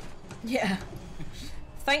downshifts. Yeah.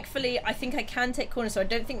 Thankfully, I think I can take corners, so I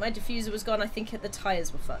don't think my diffuser was gone. I think the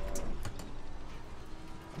tyres were fucked.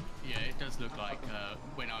 Yeah, it does look like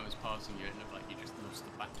when I was passing you, it looked like you just lost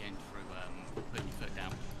the back end through putting your foot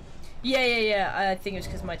down. Yeah. I think it was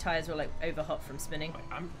because my tyres were like over hot from spinning.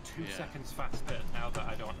 I'm 2 seconds faster now that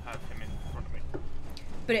I don't have him in front of me.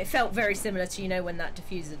 But it felt very similar to, you know, when that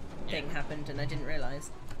diffuser thing happened and I didn't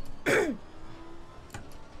realise.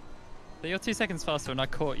 But you're 2 seconds faster and I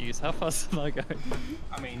caught you, so how fast am I going?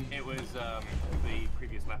 I mean, it was the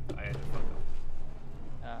previous lap that I had to fuck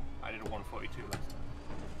up. I did a 142 last time.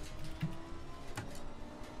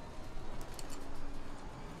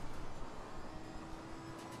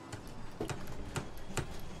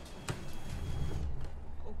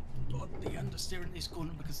 Oh god, the understeer in this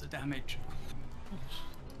corner because of the damage.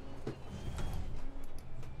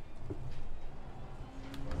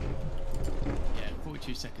 Yeah,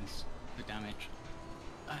 42 seconds for damage.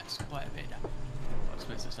 That's quite a bit of damage. I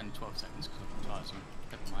suppose it's only 12 seconds because of the tyres on.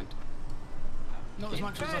 Never mind. Not as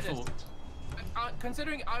much as I thought.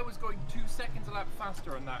 Considering I was going 2 seconds a lap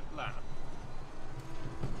faster on that lap,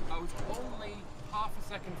 I was only half a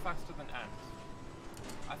second faster than Ant.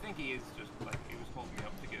 I think he is just like, he was holding me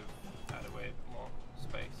up to give that away more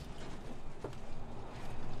space.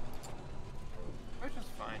 Which is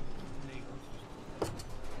fine. Legal.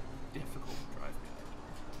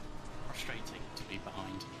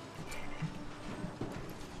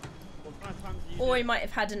 Or he might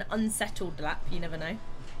have had an unsettled lap, you never know.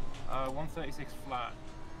 136 flat.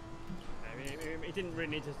 He didn't really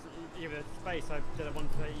need to give it space. I did a 135.7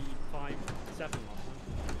 last time.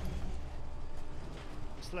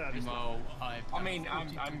 Slow. Well, I mean,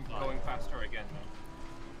 I'm going faster again.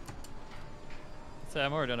 So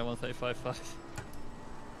I'm already on a 135.5. That's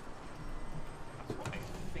what I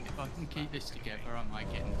think. If I can keep this together, I might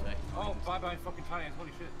get into it. Oh, bye fucking tires,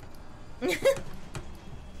 holy shit.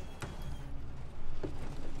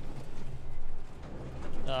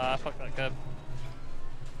 Ah, fuck that curb.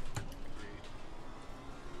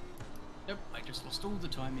 Nope, I just lost all the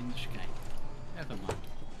time in the chicane. Never mind.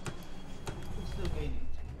 It's still gaining.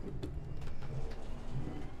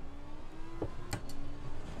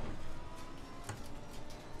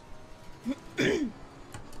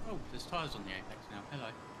 Oh, there's tyres on the apex now. Hello.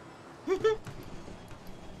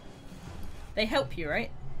 They help you,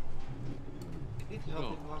 right? It did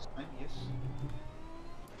help him last time, yes.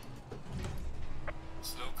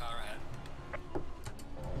 Slow car ahead.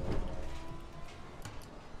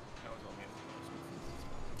 That was on me.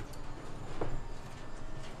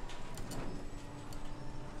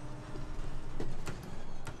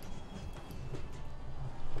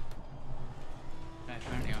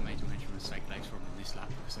 Apparently I made a major mistake later on in this lap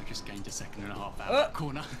because I just gained a second and a half out of that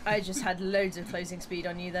corner. I just had loads of closing speed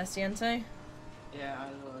on you there, Ciento. Yeah, I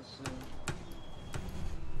was.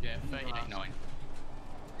 Yeah, 38.9.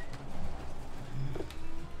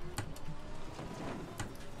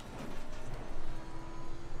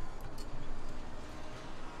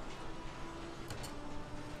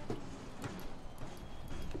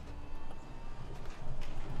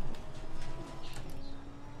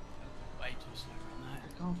 Way too slow on that. I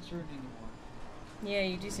can't turn anymore. Yeah,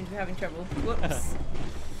 you do seem to be having trouble. Whoops.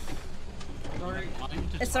 Sorry.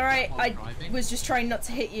 It's alright, I was just trying not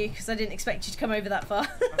to hit you because I didn't expect you to come over that far.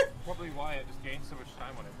 That's probably why I just gained so much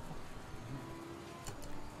time on it.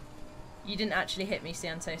 You didn't actually hit me,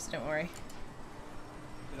 Ciento, so don't worry.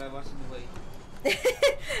 But I was in the way.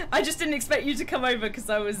 I just didn't expect you to come over because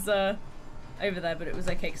I was over there, but it was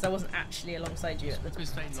okay because I wasn't actually alongside you at the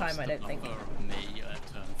time, I don't think. Me at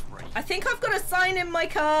turn 3. I think I've got a sign in my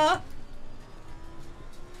car!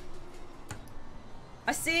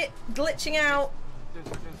 I see it glitching out. Does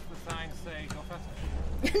the sign say go faster?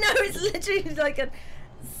 No, it's literally like a...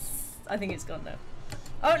 I think it's gone now.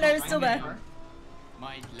 Oh no, it's still there.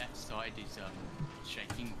 My left side is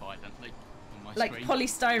shaking violently on my Like screen.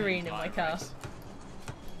 polystyrene in my car.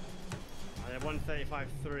 I have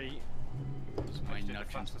 135.3. My Actually, the nudge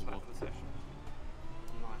into fastest the lap wall. of the session.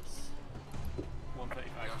 Nice.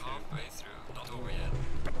 135. You're halfway through, not over yet.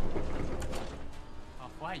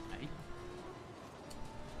 Halfway, mate.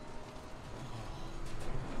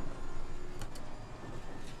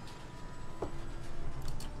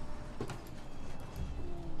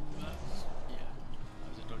 Yeah, that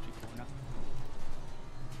was a dodgy corner.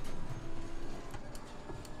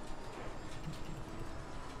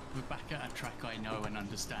 We're back at a track I know and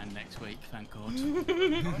understand next week, thank God.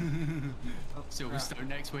 Silverstone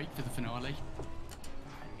next week for the finale.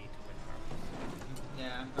 I need to win.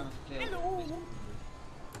 Yeah, I'm gonna play. Hello.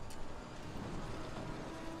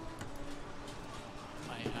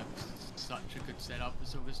 I have such a good setup for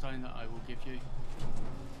Silverstone that I will give you.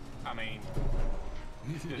 I mean,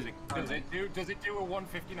 does it do a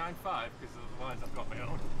 159.5? Because otherwise I've got my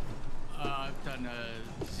own. I've done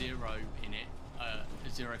a 0 in it, a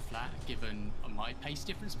 0 flat, given my pace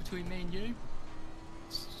difference between me and you.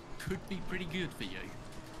 Could be pretty good for you.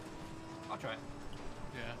 I'll try it.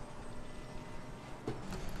 Yeah.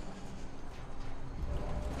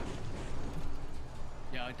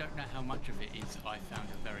 Yeah, I don't know how much of it is I found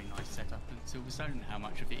a very nice setup at Silverstone and how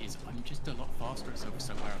much of it is I'm just a lot faster at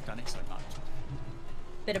Silverstone where I've done it so much.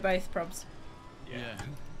 Bit of both, probs. Yeah.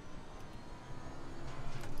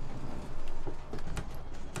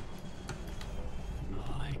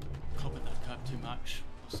 I clobbered that curb too much.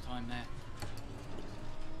 Lost time there.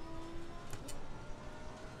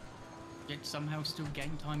 Yet somehow still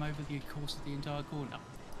gain time over the course of the entire corner.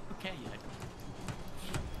 Okay, yeah.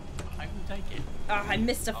 I will take it. Ah, I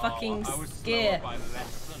missed a fucking I was gear. slower by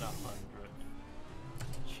less than 100.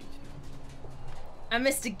 I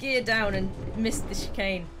missed a gear down and missed the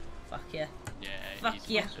chicane. Fuck yeah. Yeah, Fuck he's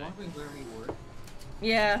yeah. Wondering where we were.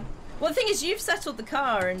 Yeah. Well, the thing is, you've settled the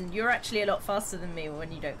car, and you're actually a lot faster than me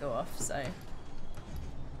when you don't go off, so...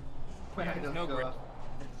 When I don't no go grip. up,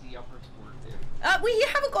 that's the upper sport there. Well, you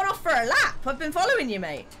haven't gone off for a lap. I've been following you,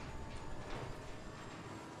 mate.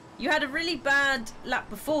 You had a really bad lap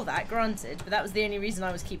before that, granted, but that was the only reason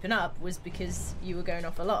I was keeping up, was because you were going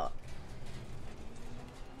off a lot.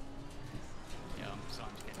 Yeah, I'm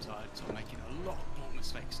starting to get tired, so I'm making a lot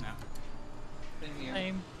fix now.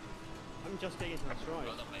 Same. I'm just getting into my stride.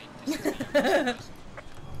 Well done, mate. This has been your personal best.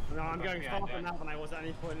 No, I'm going behind faster Dan. now than I was at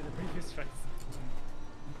any point in the previous race.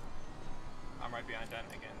 I'm right behind Dan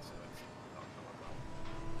again, so it's not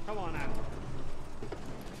well. Come on, Anne.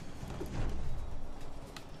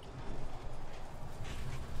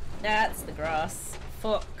 That's the grass.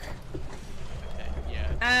 Fuck. Okay,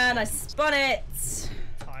 yeah. And I spun it.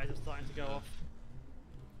 Tires are starting to go off.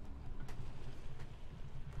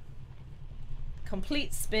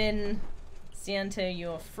 Complete spin. Cianto,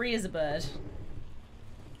 you're free as a bird.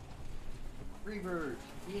 Free bird.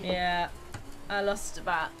 Yeah. I lost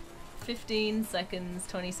about 15 seconds,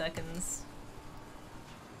 20 seconds.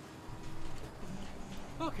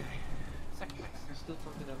 Okay. Second place. You're still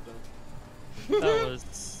fucking up though. That was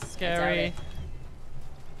scary.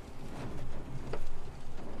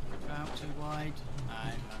 Out too wide.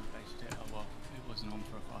 I based it. Oh well, it wasn't on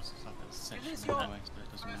for a fast start. It was a Is section this your anyway, so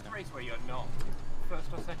it doesn't first matter. race where you're not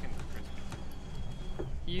first or second, Chris?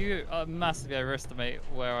 You massively overestimate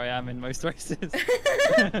where I am in most races.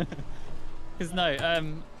 Because no,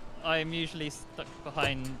 I'm usually stuck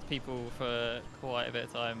behind people for quite a bit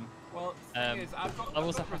of time. Well, the thing is, I've got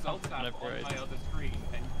results have app on race. my other screen,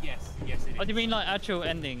 and yes, it is. Oh, do you mean like actual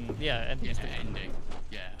ending? Yeah, ending. Yeah, stage. ending.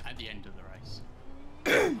 Yeah, at the end of the race.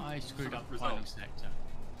 I screwed up the final sector.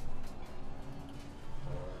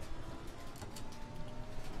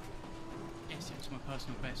 Yes, it was my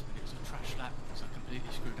personal best, but it was a trash lap because I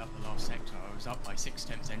completely screwed up the last sector. I was up by 6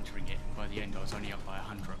 tenths entering it, and by the end I was only up by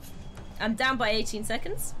 100th. I'm down by 18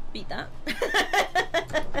 seconds. Beat that.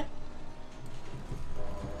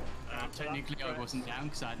 Technically I wasn't down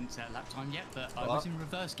because I hadn't set a lap time yet, but I was in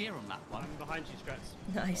reverse gear on that one. I'm behind you, Strats.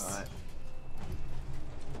 Nice. Alright.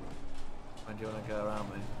 When do you want to go around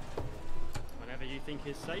me? Whenever you think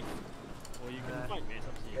is safe, or you can fight me, it's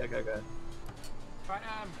up to you. Yeah, go. Right,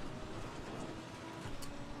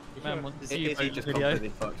 Man, want to see It you is play he the just video.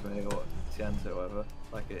 completely fucked me or Cianto or whatever.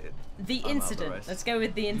 Like it. The I'm out of the incident. race. Let's go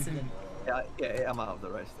with the incident. Yeah, I'm out of the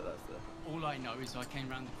race, so that's the. All I know is I came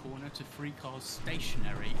round the corner to 3 cars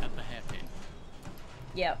stationary at the hairpin.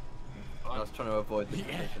 Yep. I was trying to avoid the Yeah.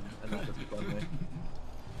 collision, and that just spun me.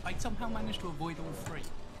 I somehow managed to avoid all 3.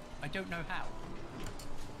 I don't know how.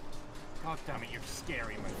 God damn it, you're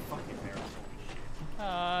scary, my fucking mirrors. Holy shit.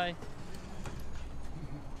 Hi.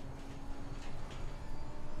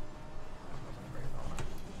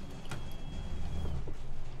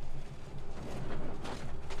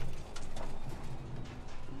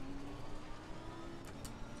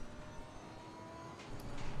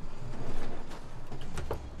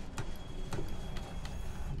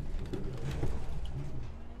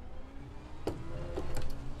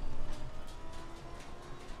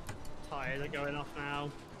 Tires are going off now.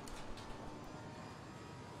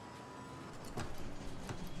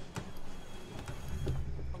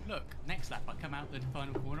 Oh look, next lap I come out the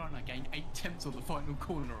final corner and I gain 8 tenths on the final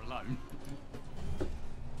corner alone.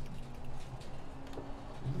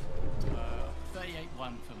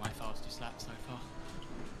 38.1 for my fastest lap so far.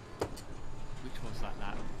 Which was that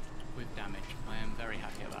lap with damage. I am very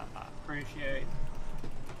happy about that. Appreciate.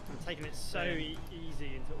 I'm taking it so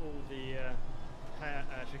easy into all the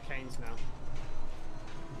chicanes now.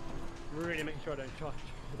 Really making sure I don't try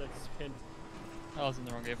to spin. I was in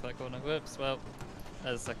the wrong gear for that corner. Whoops. Well,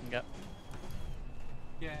 there's a second gap.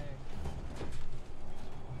 Yay.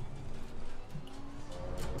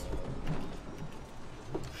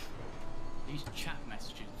 These chat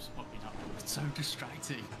messages popping up are so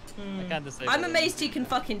distracting. I can't disable I'm them. amazed he can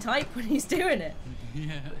fucking type when he's doing it.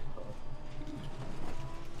 Yeah.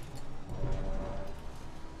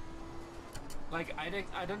 Like,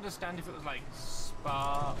 I'd understand if it was like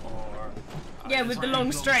Spa or. Yeah, with the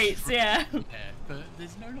long straights, yeah. Yeah, but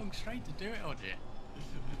there's no long straight to do it on here.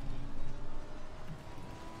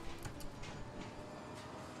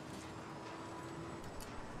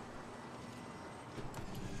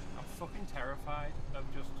 I'm fucking terrified of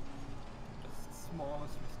just the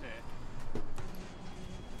smallest mistake.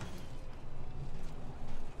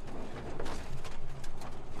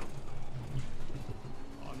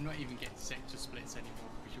 I'm not even getting sector splits anymore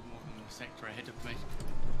because you're more than a sector ahead of me.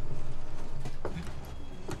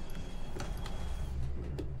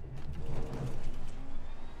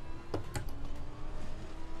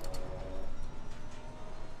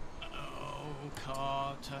 Oh,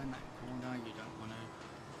 car, turn that corner. You don't want to.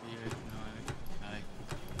 No.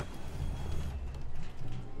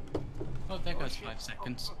 Oh, there goes 5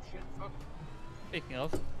 seconds. Oh, shit, fuck. Speaking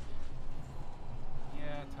of,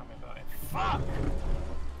 Yeah, tell me about it. Fuck!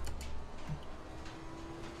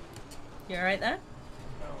 You alright there?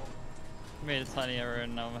 No. I made a tiny error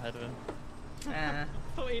and now I'm ahead of him. I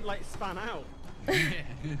thought he'd like span out. The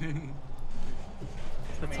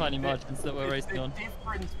tiny margins that we're racing on. The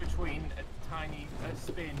difference between a tiny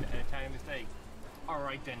spin and a tiny mistake are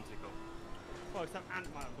identical. Well, except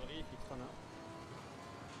Ant might have got it if he spun out.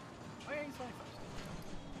 Oh yeah, he's live actually.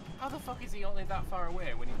 How the fuck is he only that far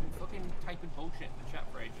away when he's been fucking typing bullshit in the chat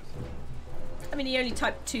for ages? I mean, he only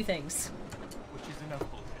typed 2 things. Which is enough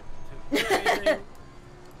bullshit, too.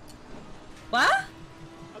 What?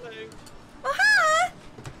 Hello. Oh, hi!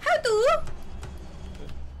 How do?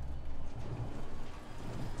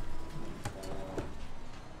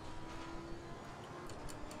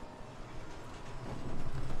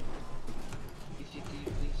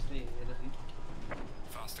 Please stay ahead of him.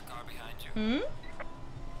 Faster car behind you. Hmm?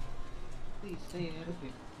 Please stay ahead of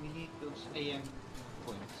him. We need those AM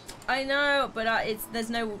points. I know, but there's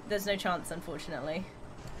no chance, unfortunately.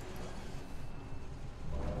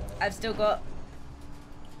 I've still got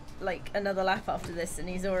like another lap after this, and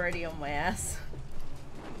he's already on my ass.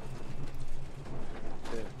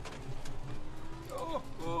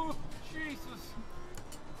 Oh, Jesus!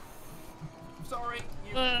 Sorry.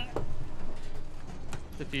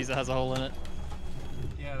 Diffuser has a hole in it.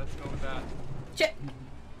 Yeah, let's go with that. Shit!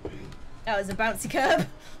 That was a bouncy curb.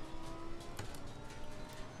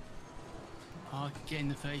 I could get in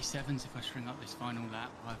the 37s if I string up this final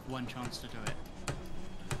lap. I have 1 chance to do it.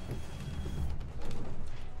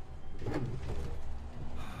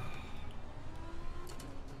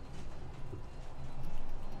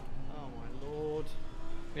 Oh my lord.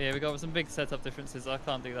 Yeah, we got some big setup differences. I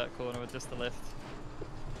can't do that corner with just the lift.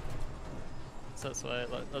 So that's why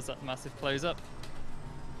it does that massive close up.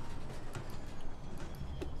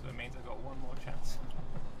 So it means I've got 1 more chance.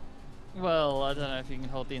 Well, I don't know if you can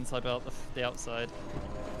hold the inside without the outside.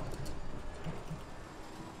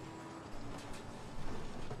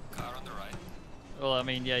 Car on the right. Well, I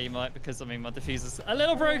mean, yeah, you might, because I mean, my diffuser's a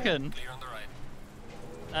little broken. Clear on the right.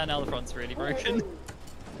 And now the front's really broken.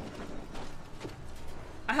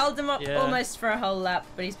 I held him up almost for a whole lap,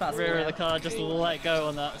 but he's passed me Rear of now. the car, just let go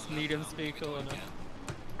on that medium speed corner.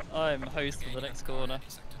 I'm host for the next corner.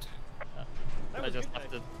 I just have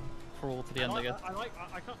to crawl to the end again. I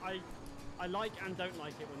like and don't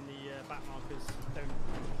like it when the back markers don't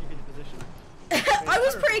give you the position. I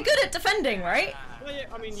was pretty good at defending, right? Well, yeah,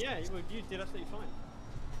 I mean, yeah, you did absolutely fine.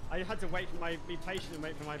 I had to be patient and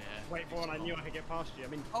wait for when I knew I could get past you. I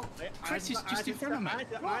mean, Chris is just in front of me. I had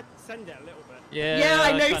to send it a little bit. Yeah,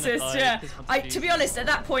 I noticed. Yeah, to be honest, at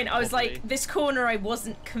that point, I was like, this corner, I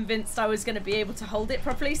wasn't convinced I was going to be able to hold it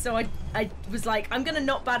properly. So I was like, I'm going to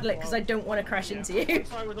not battle it because I don't want to crash into you.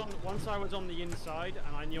 Once I was on the inside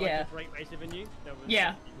and I knew I could break later than you, there was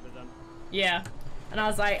yeah. you could have done. Yeah. And I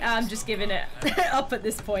was like, I'm just giving it up at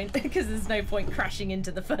this point because there's no point crashing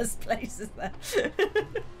into the first place, is there? Yeah,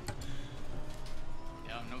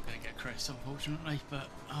 I'm not going to get Chris, unfortunately, but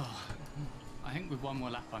I think with 1 more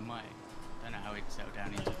lap I might. Don't know how he'd settle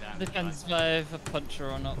down into that. Depends if I have a puncher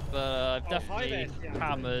or not, but I've definitely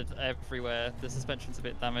hammered everywhere. The suspension's a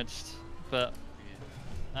bit damaged, but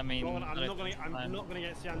I mean, I'm not going to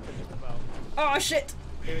get Sianta just about. Oh shit!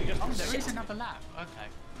 There is another lap. Okay,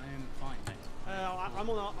 I am fine then. I think I'm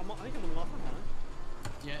on the last one, aren't I?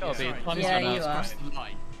 Yeah, you are.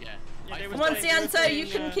 Come on, Sianto, you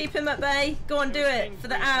can keep him at bay. Go on, do it for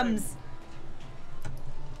the AMs.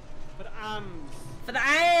 For the AMs. For the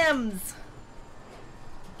AMs.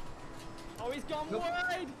 Oh, he's gone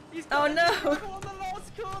wide. He's oh gone no. on the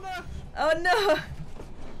last corner. Oh no.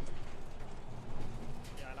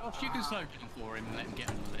 Oh, you can slow down for him and let him get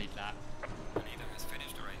on the lead lap. Neither has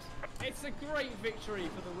finished the race. It's a great victory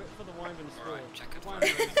for the Wyvern squad. Alright, check it for the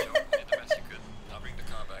race, Joe. Did the best you could. I'll bring the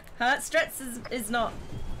car back. Stretz is not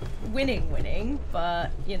winning, but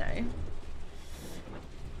you know.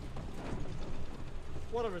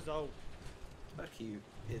 What a result. Fuck you,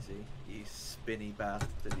 Izzy. You spinny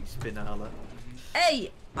bastard, you spinala.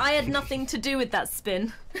 Hey, I had nothing to do with that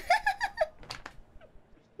spin.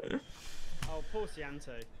 Oh, poor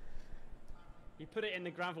Siante. He put it in the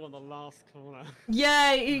gravel on the last corner.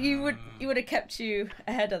 Yeah, he would have kept you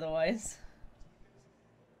ahead otherwise.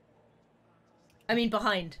 I mean,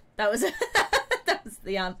 behind. That was that was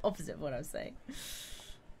the opposite of what I was saying.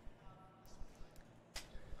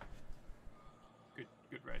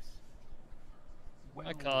 Good race.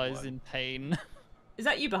 My car is in pain. Is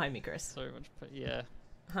that you behind me, Chris? So much, yeah.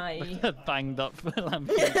 Hi. Banged up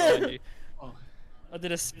Lamborghini behind you. Oh. I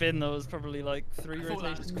did a spin that was probably like 3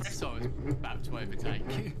 rotations. Chris, I was about to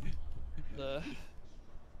overtake.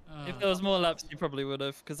 If there was more laps, you probably would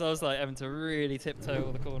have, because I was like having to really tiptoe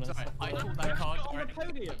all the corners. Sorry, I caught that car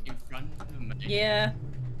directly in front of me. Yeah.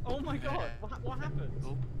 Oh my god, what happened?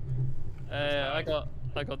 I got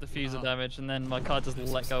diffuser damage, and then my car just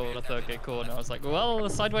let go on a third gate corner. I was like, well,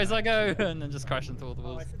 sideways I go, and then just crashed into all the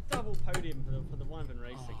walls. It's a double podium for the Wyvern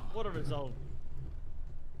racing. What a result!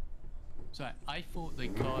 So I thought the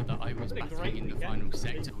car that I was battling in the final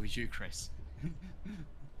sector was you, Chris. You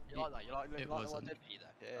like that? You like It what I wasn't. did for you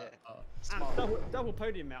there? Yeah. And double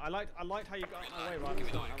podium, mate. I liked how you got my way right at the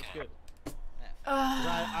start. That was good.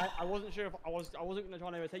 I wasn't sure if I wasn't going to try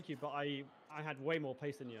and overtake you, but I had way more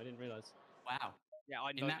pace than you. I didn't realise. Wow. Yeah,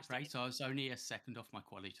 I In that race, I was only a second off my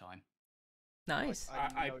quali time. Nice.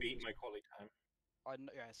 I beat my quali time.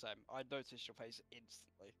 Yeah, same. I noticed your pace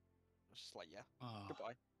instantly. I was just like, yeah,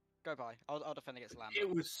 goodbye. Go by. I'll defend against Lambert. It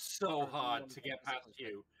was so hard to get past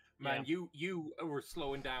you. Man, you were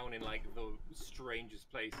slowing down in like the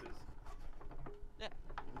strangest places. Yeah.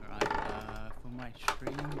 Alright, for my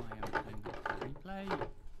stream, I am playing the replay.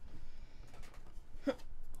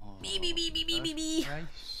 Me. I am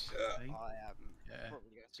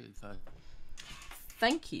probably going to.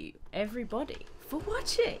 Thank you, everybody, for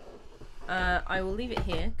watching. I will leave it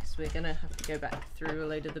here because we're gonna have to go back through a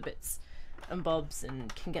load of the bits and bobs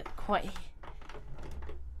and can get quite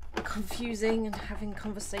confusing and having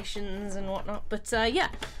conversations and whatnot. But yeah,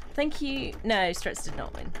 thank you. No, Stretz did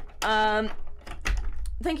not win.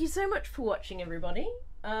 Thank you so much for watching, everybody.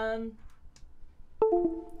 I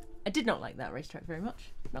did not like that racetrack very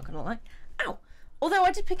much. Not gonna lie. Ow! Although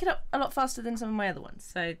I did pick it up a lot faster than some of my other ones,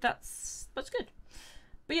 so that's good.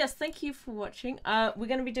 But yes, thank you for watching. We're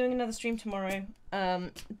going to be doing another stream tomorrow,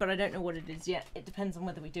 but I don't know what it is yet. It depends on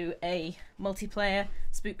whether we do a multiplayer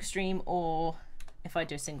spook stream or if I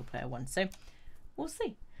do a single player one. So we'll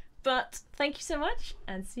see. But thank you so much,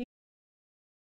 and see you.